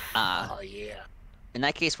 Ah, Oh yeah. in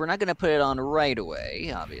that case, we're not gonna put it on right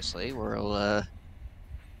away. Obviously,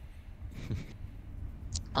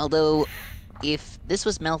 although if this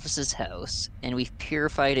was Malthus's house and we've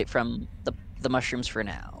purified it from the mushrooms for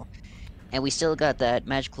now, and we still got that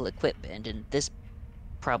magical equipment, and this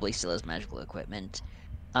probably still has magical equipment,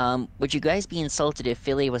 would you guys be insulted if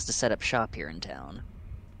Philly was to set up shop here in town?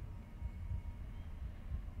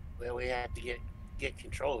 Well, we have to get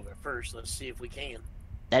control of it first. Let's see if we can.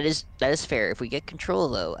 That is fair. If we get control,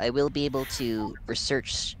 though, I will be able to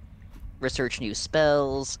research new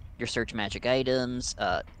spells, research magic items,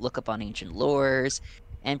 look up on ancient lores,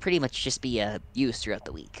 and pretty much just be used throughout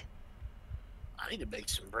the week. I need to make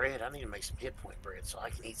some bread. I need to make some hit point bread so I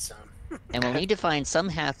can eat some. And we'll need to find some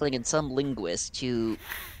halfling and some linguist to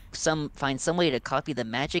find some way to copy the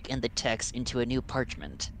magic and the text into a new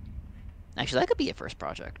parchment. Actually, that could be a first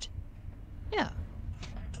project. Yeah.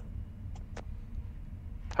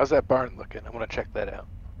 How's that barn looking? I want to check that out.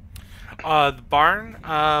 The barn,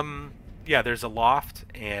 yeah, there's a loft,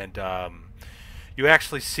 and you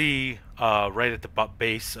actually see right at the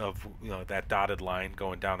base of that dotted line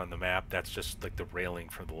going down on the map. That's just like the railing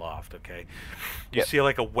for the loft. Okay, you Yep. see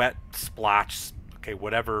like a wet splotch. Okay,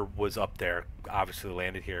 whatever was up there obviously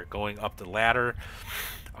landed here. Going up the ladder,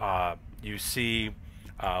 you see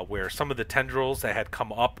where some of the tendrils that had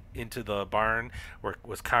come up into the barn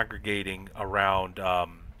was congregating around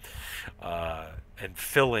and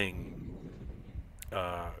filling.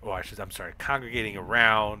 I'm sorry, congregating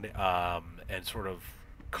around and sort of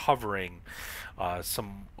covering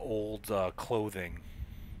some old clothing,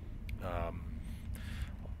 um,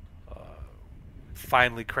 uh,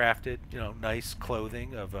 finely crafted, nice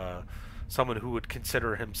clothing of someone who would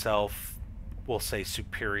consider himself, we'll say,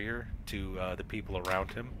 superior to the people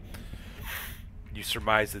around him. You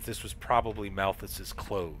surmise that this was probably Malthus's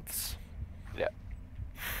clothes. Yeah.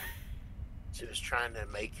 So it's trying to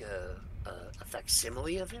make a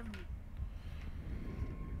facsimile of him.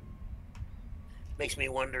 Makes me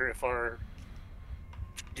wonder if our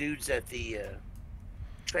dudes at the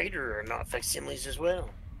trader are not facsimiles as well.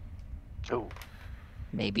 Oh,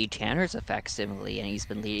 Maybe Tanner's a facsimile and he's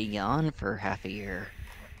been leading you on for half a year.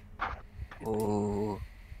 Oh.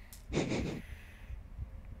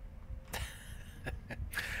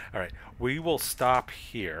 All right, we will stop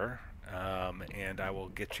here, and I will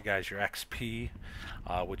get you guys your XP,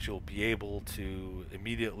 which you'll be able to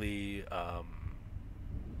immediately,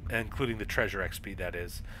 including the treasure XP, that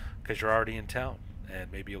is, because you're already in town,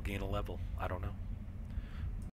 and maybe you'll gain a level. I don't know.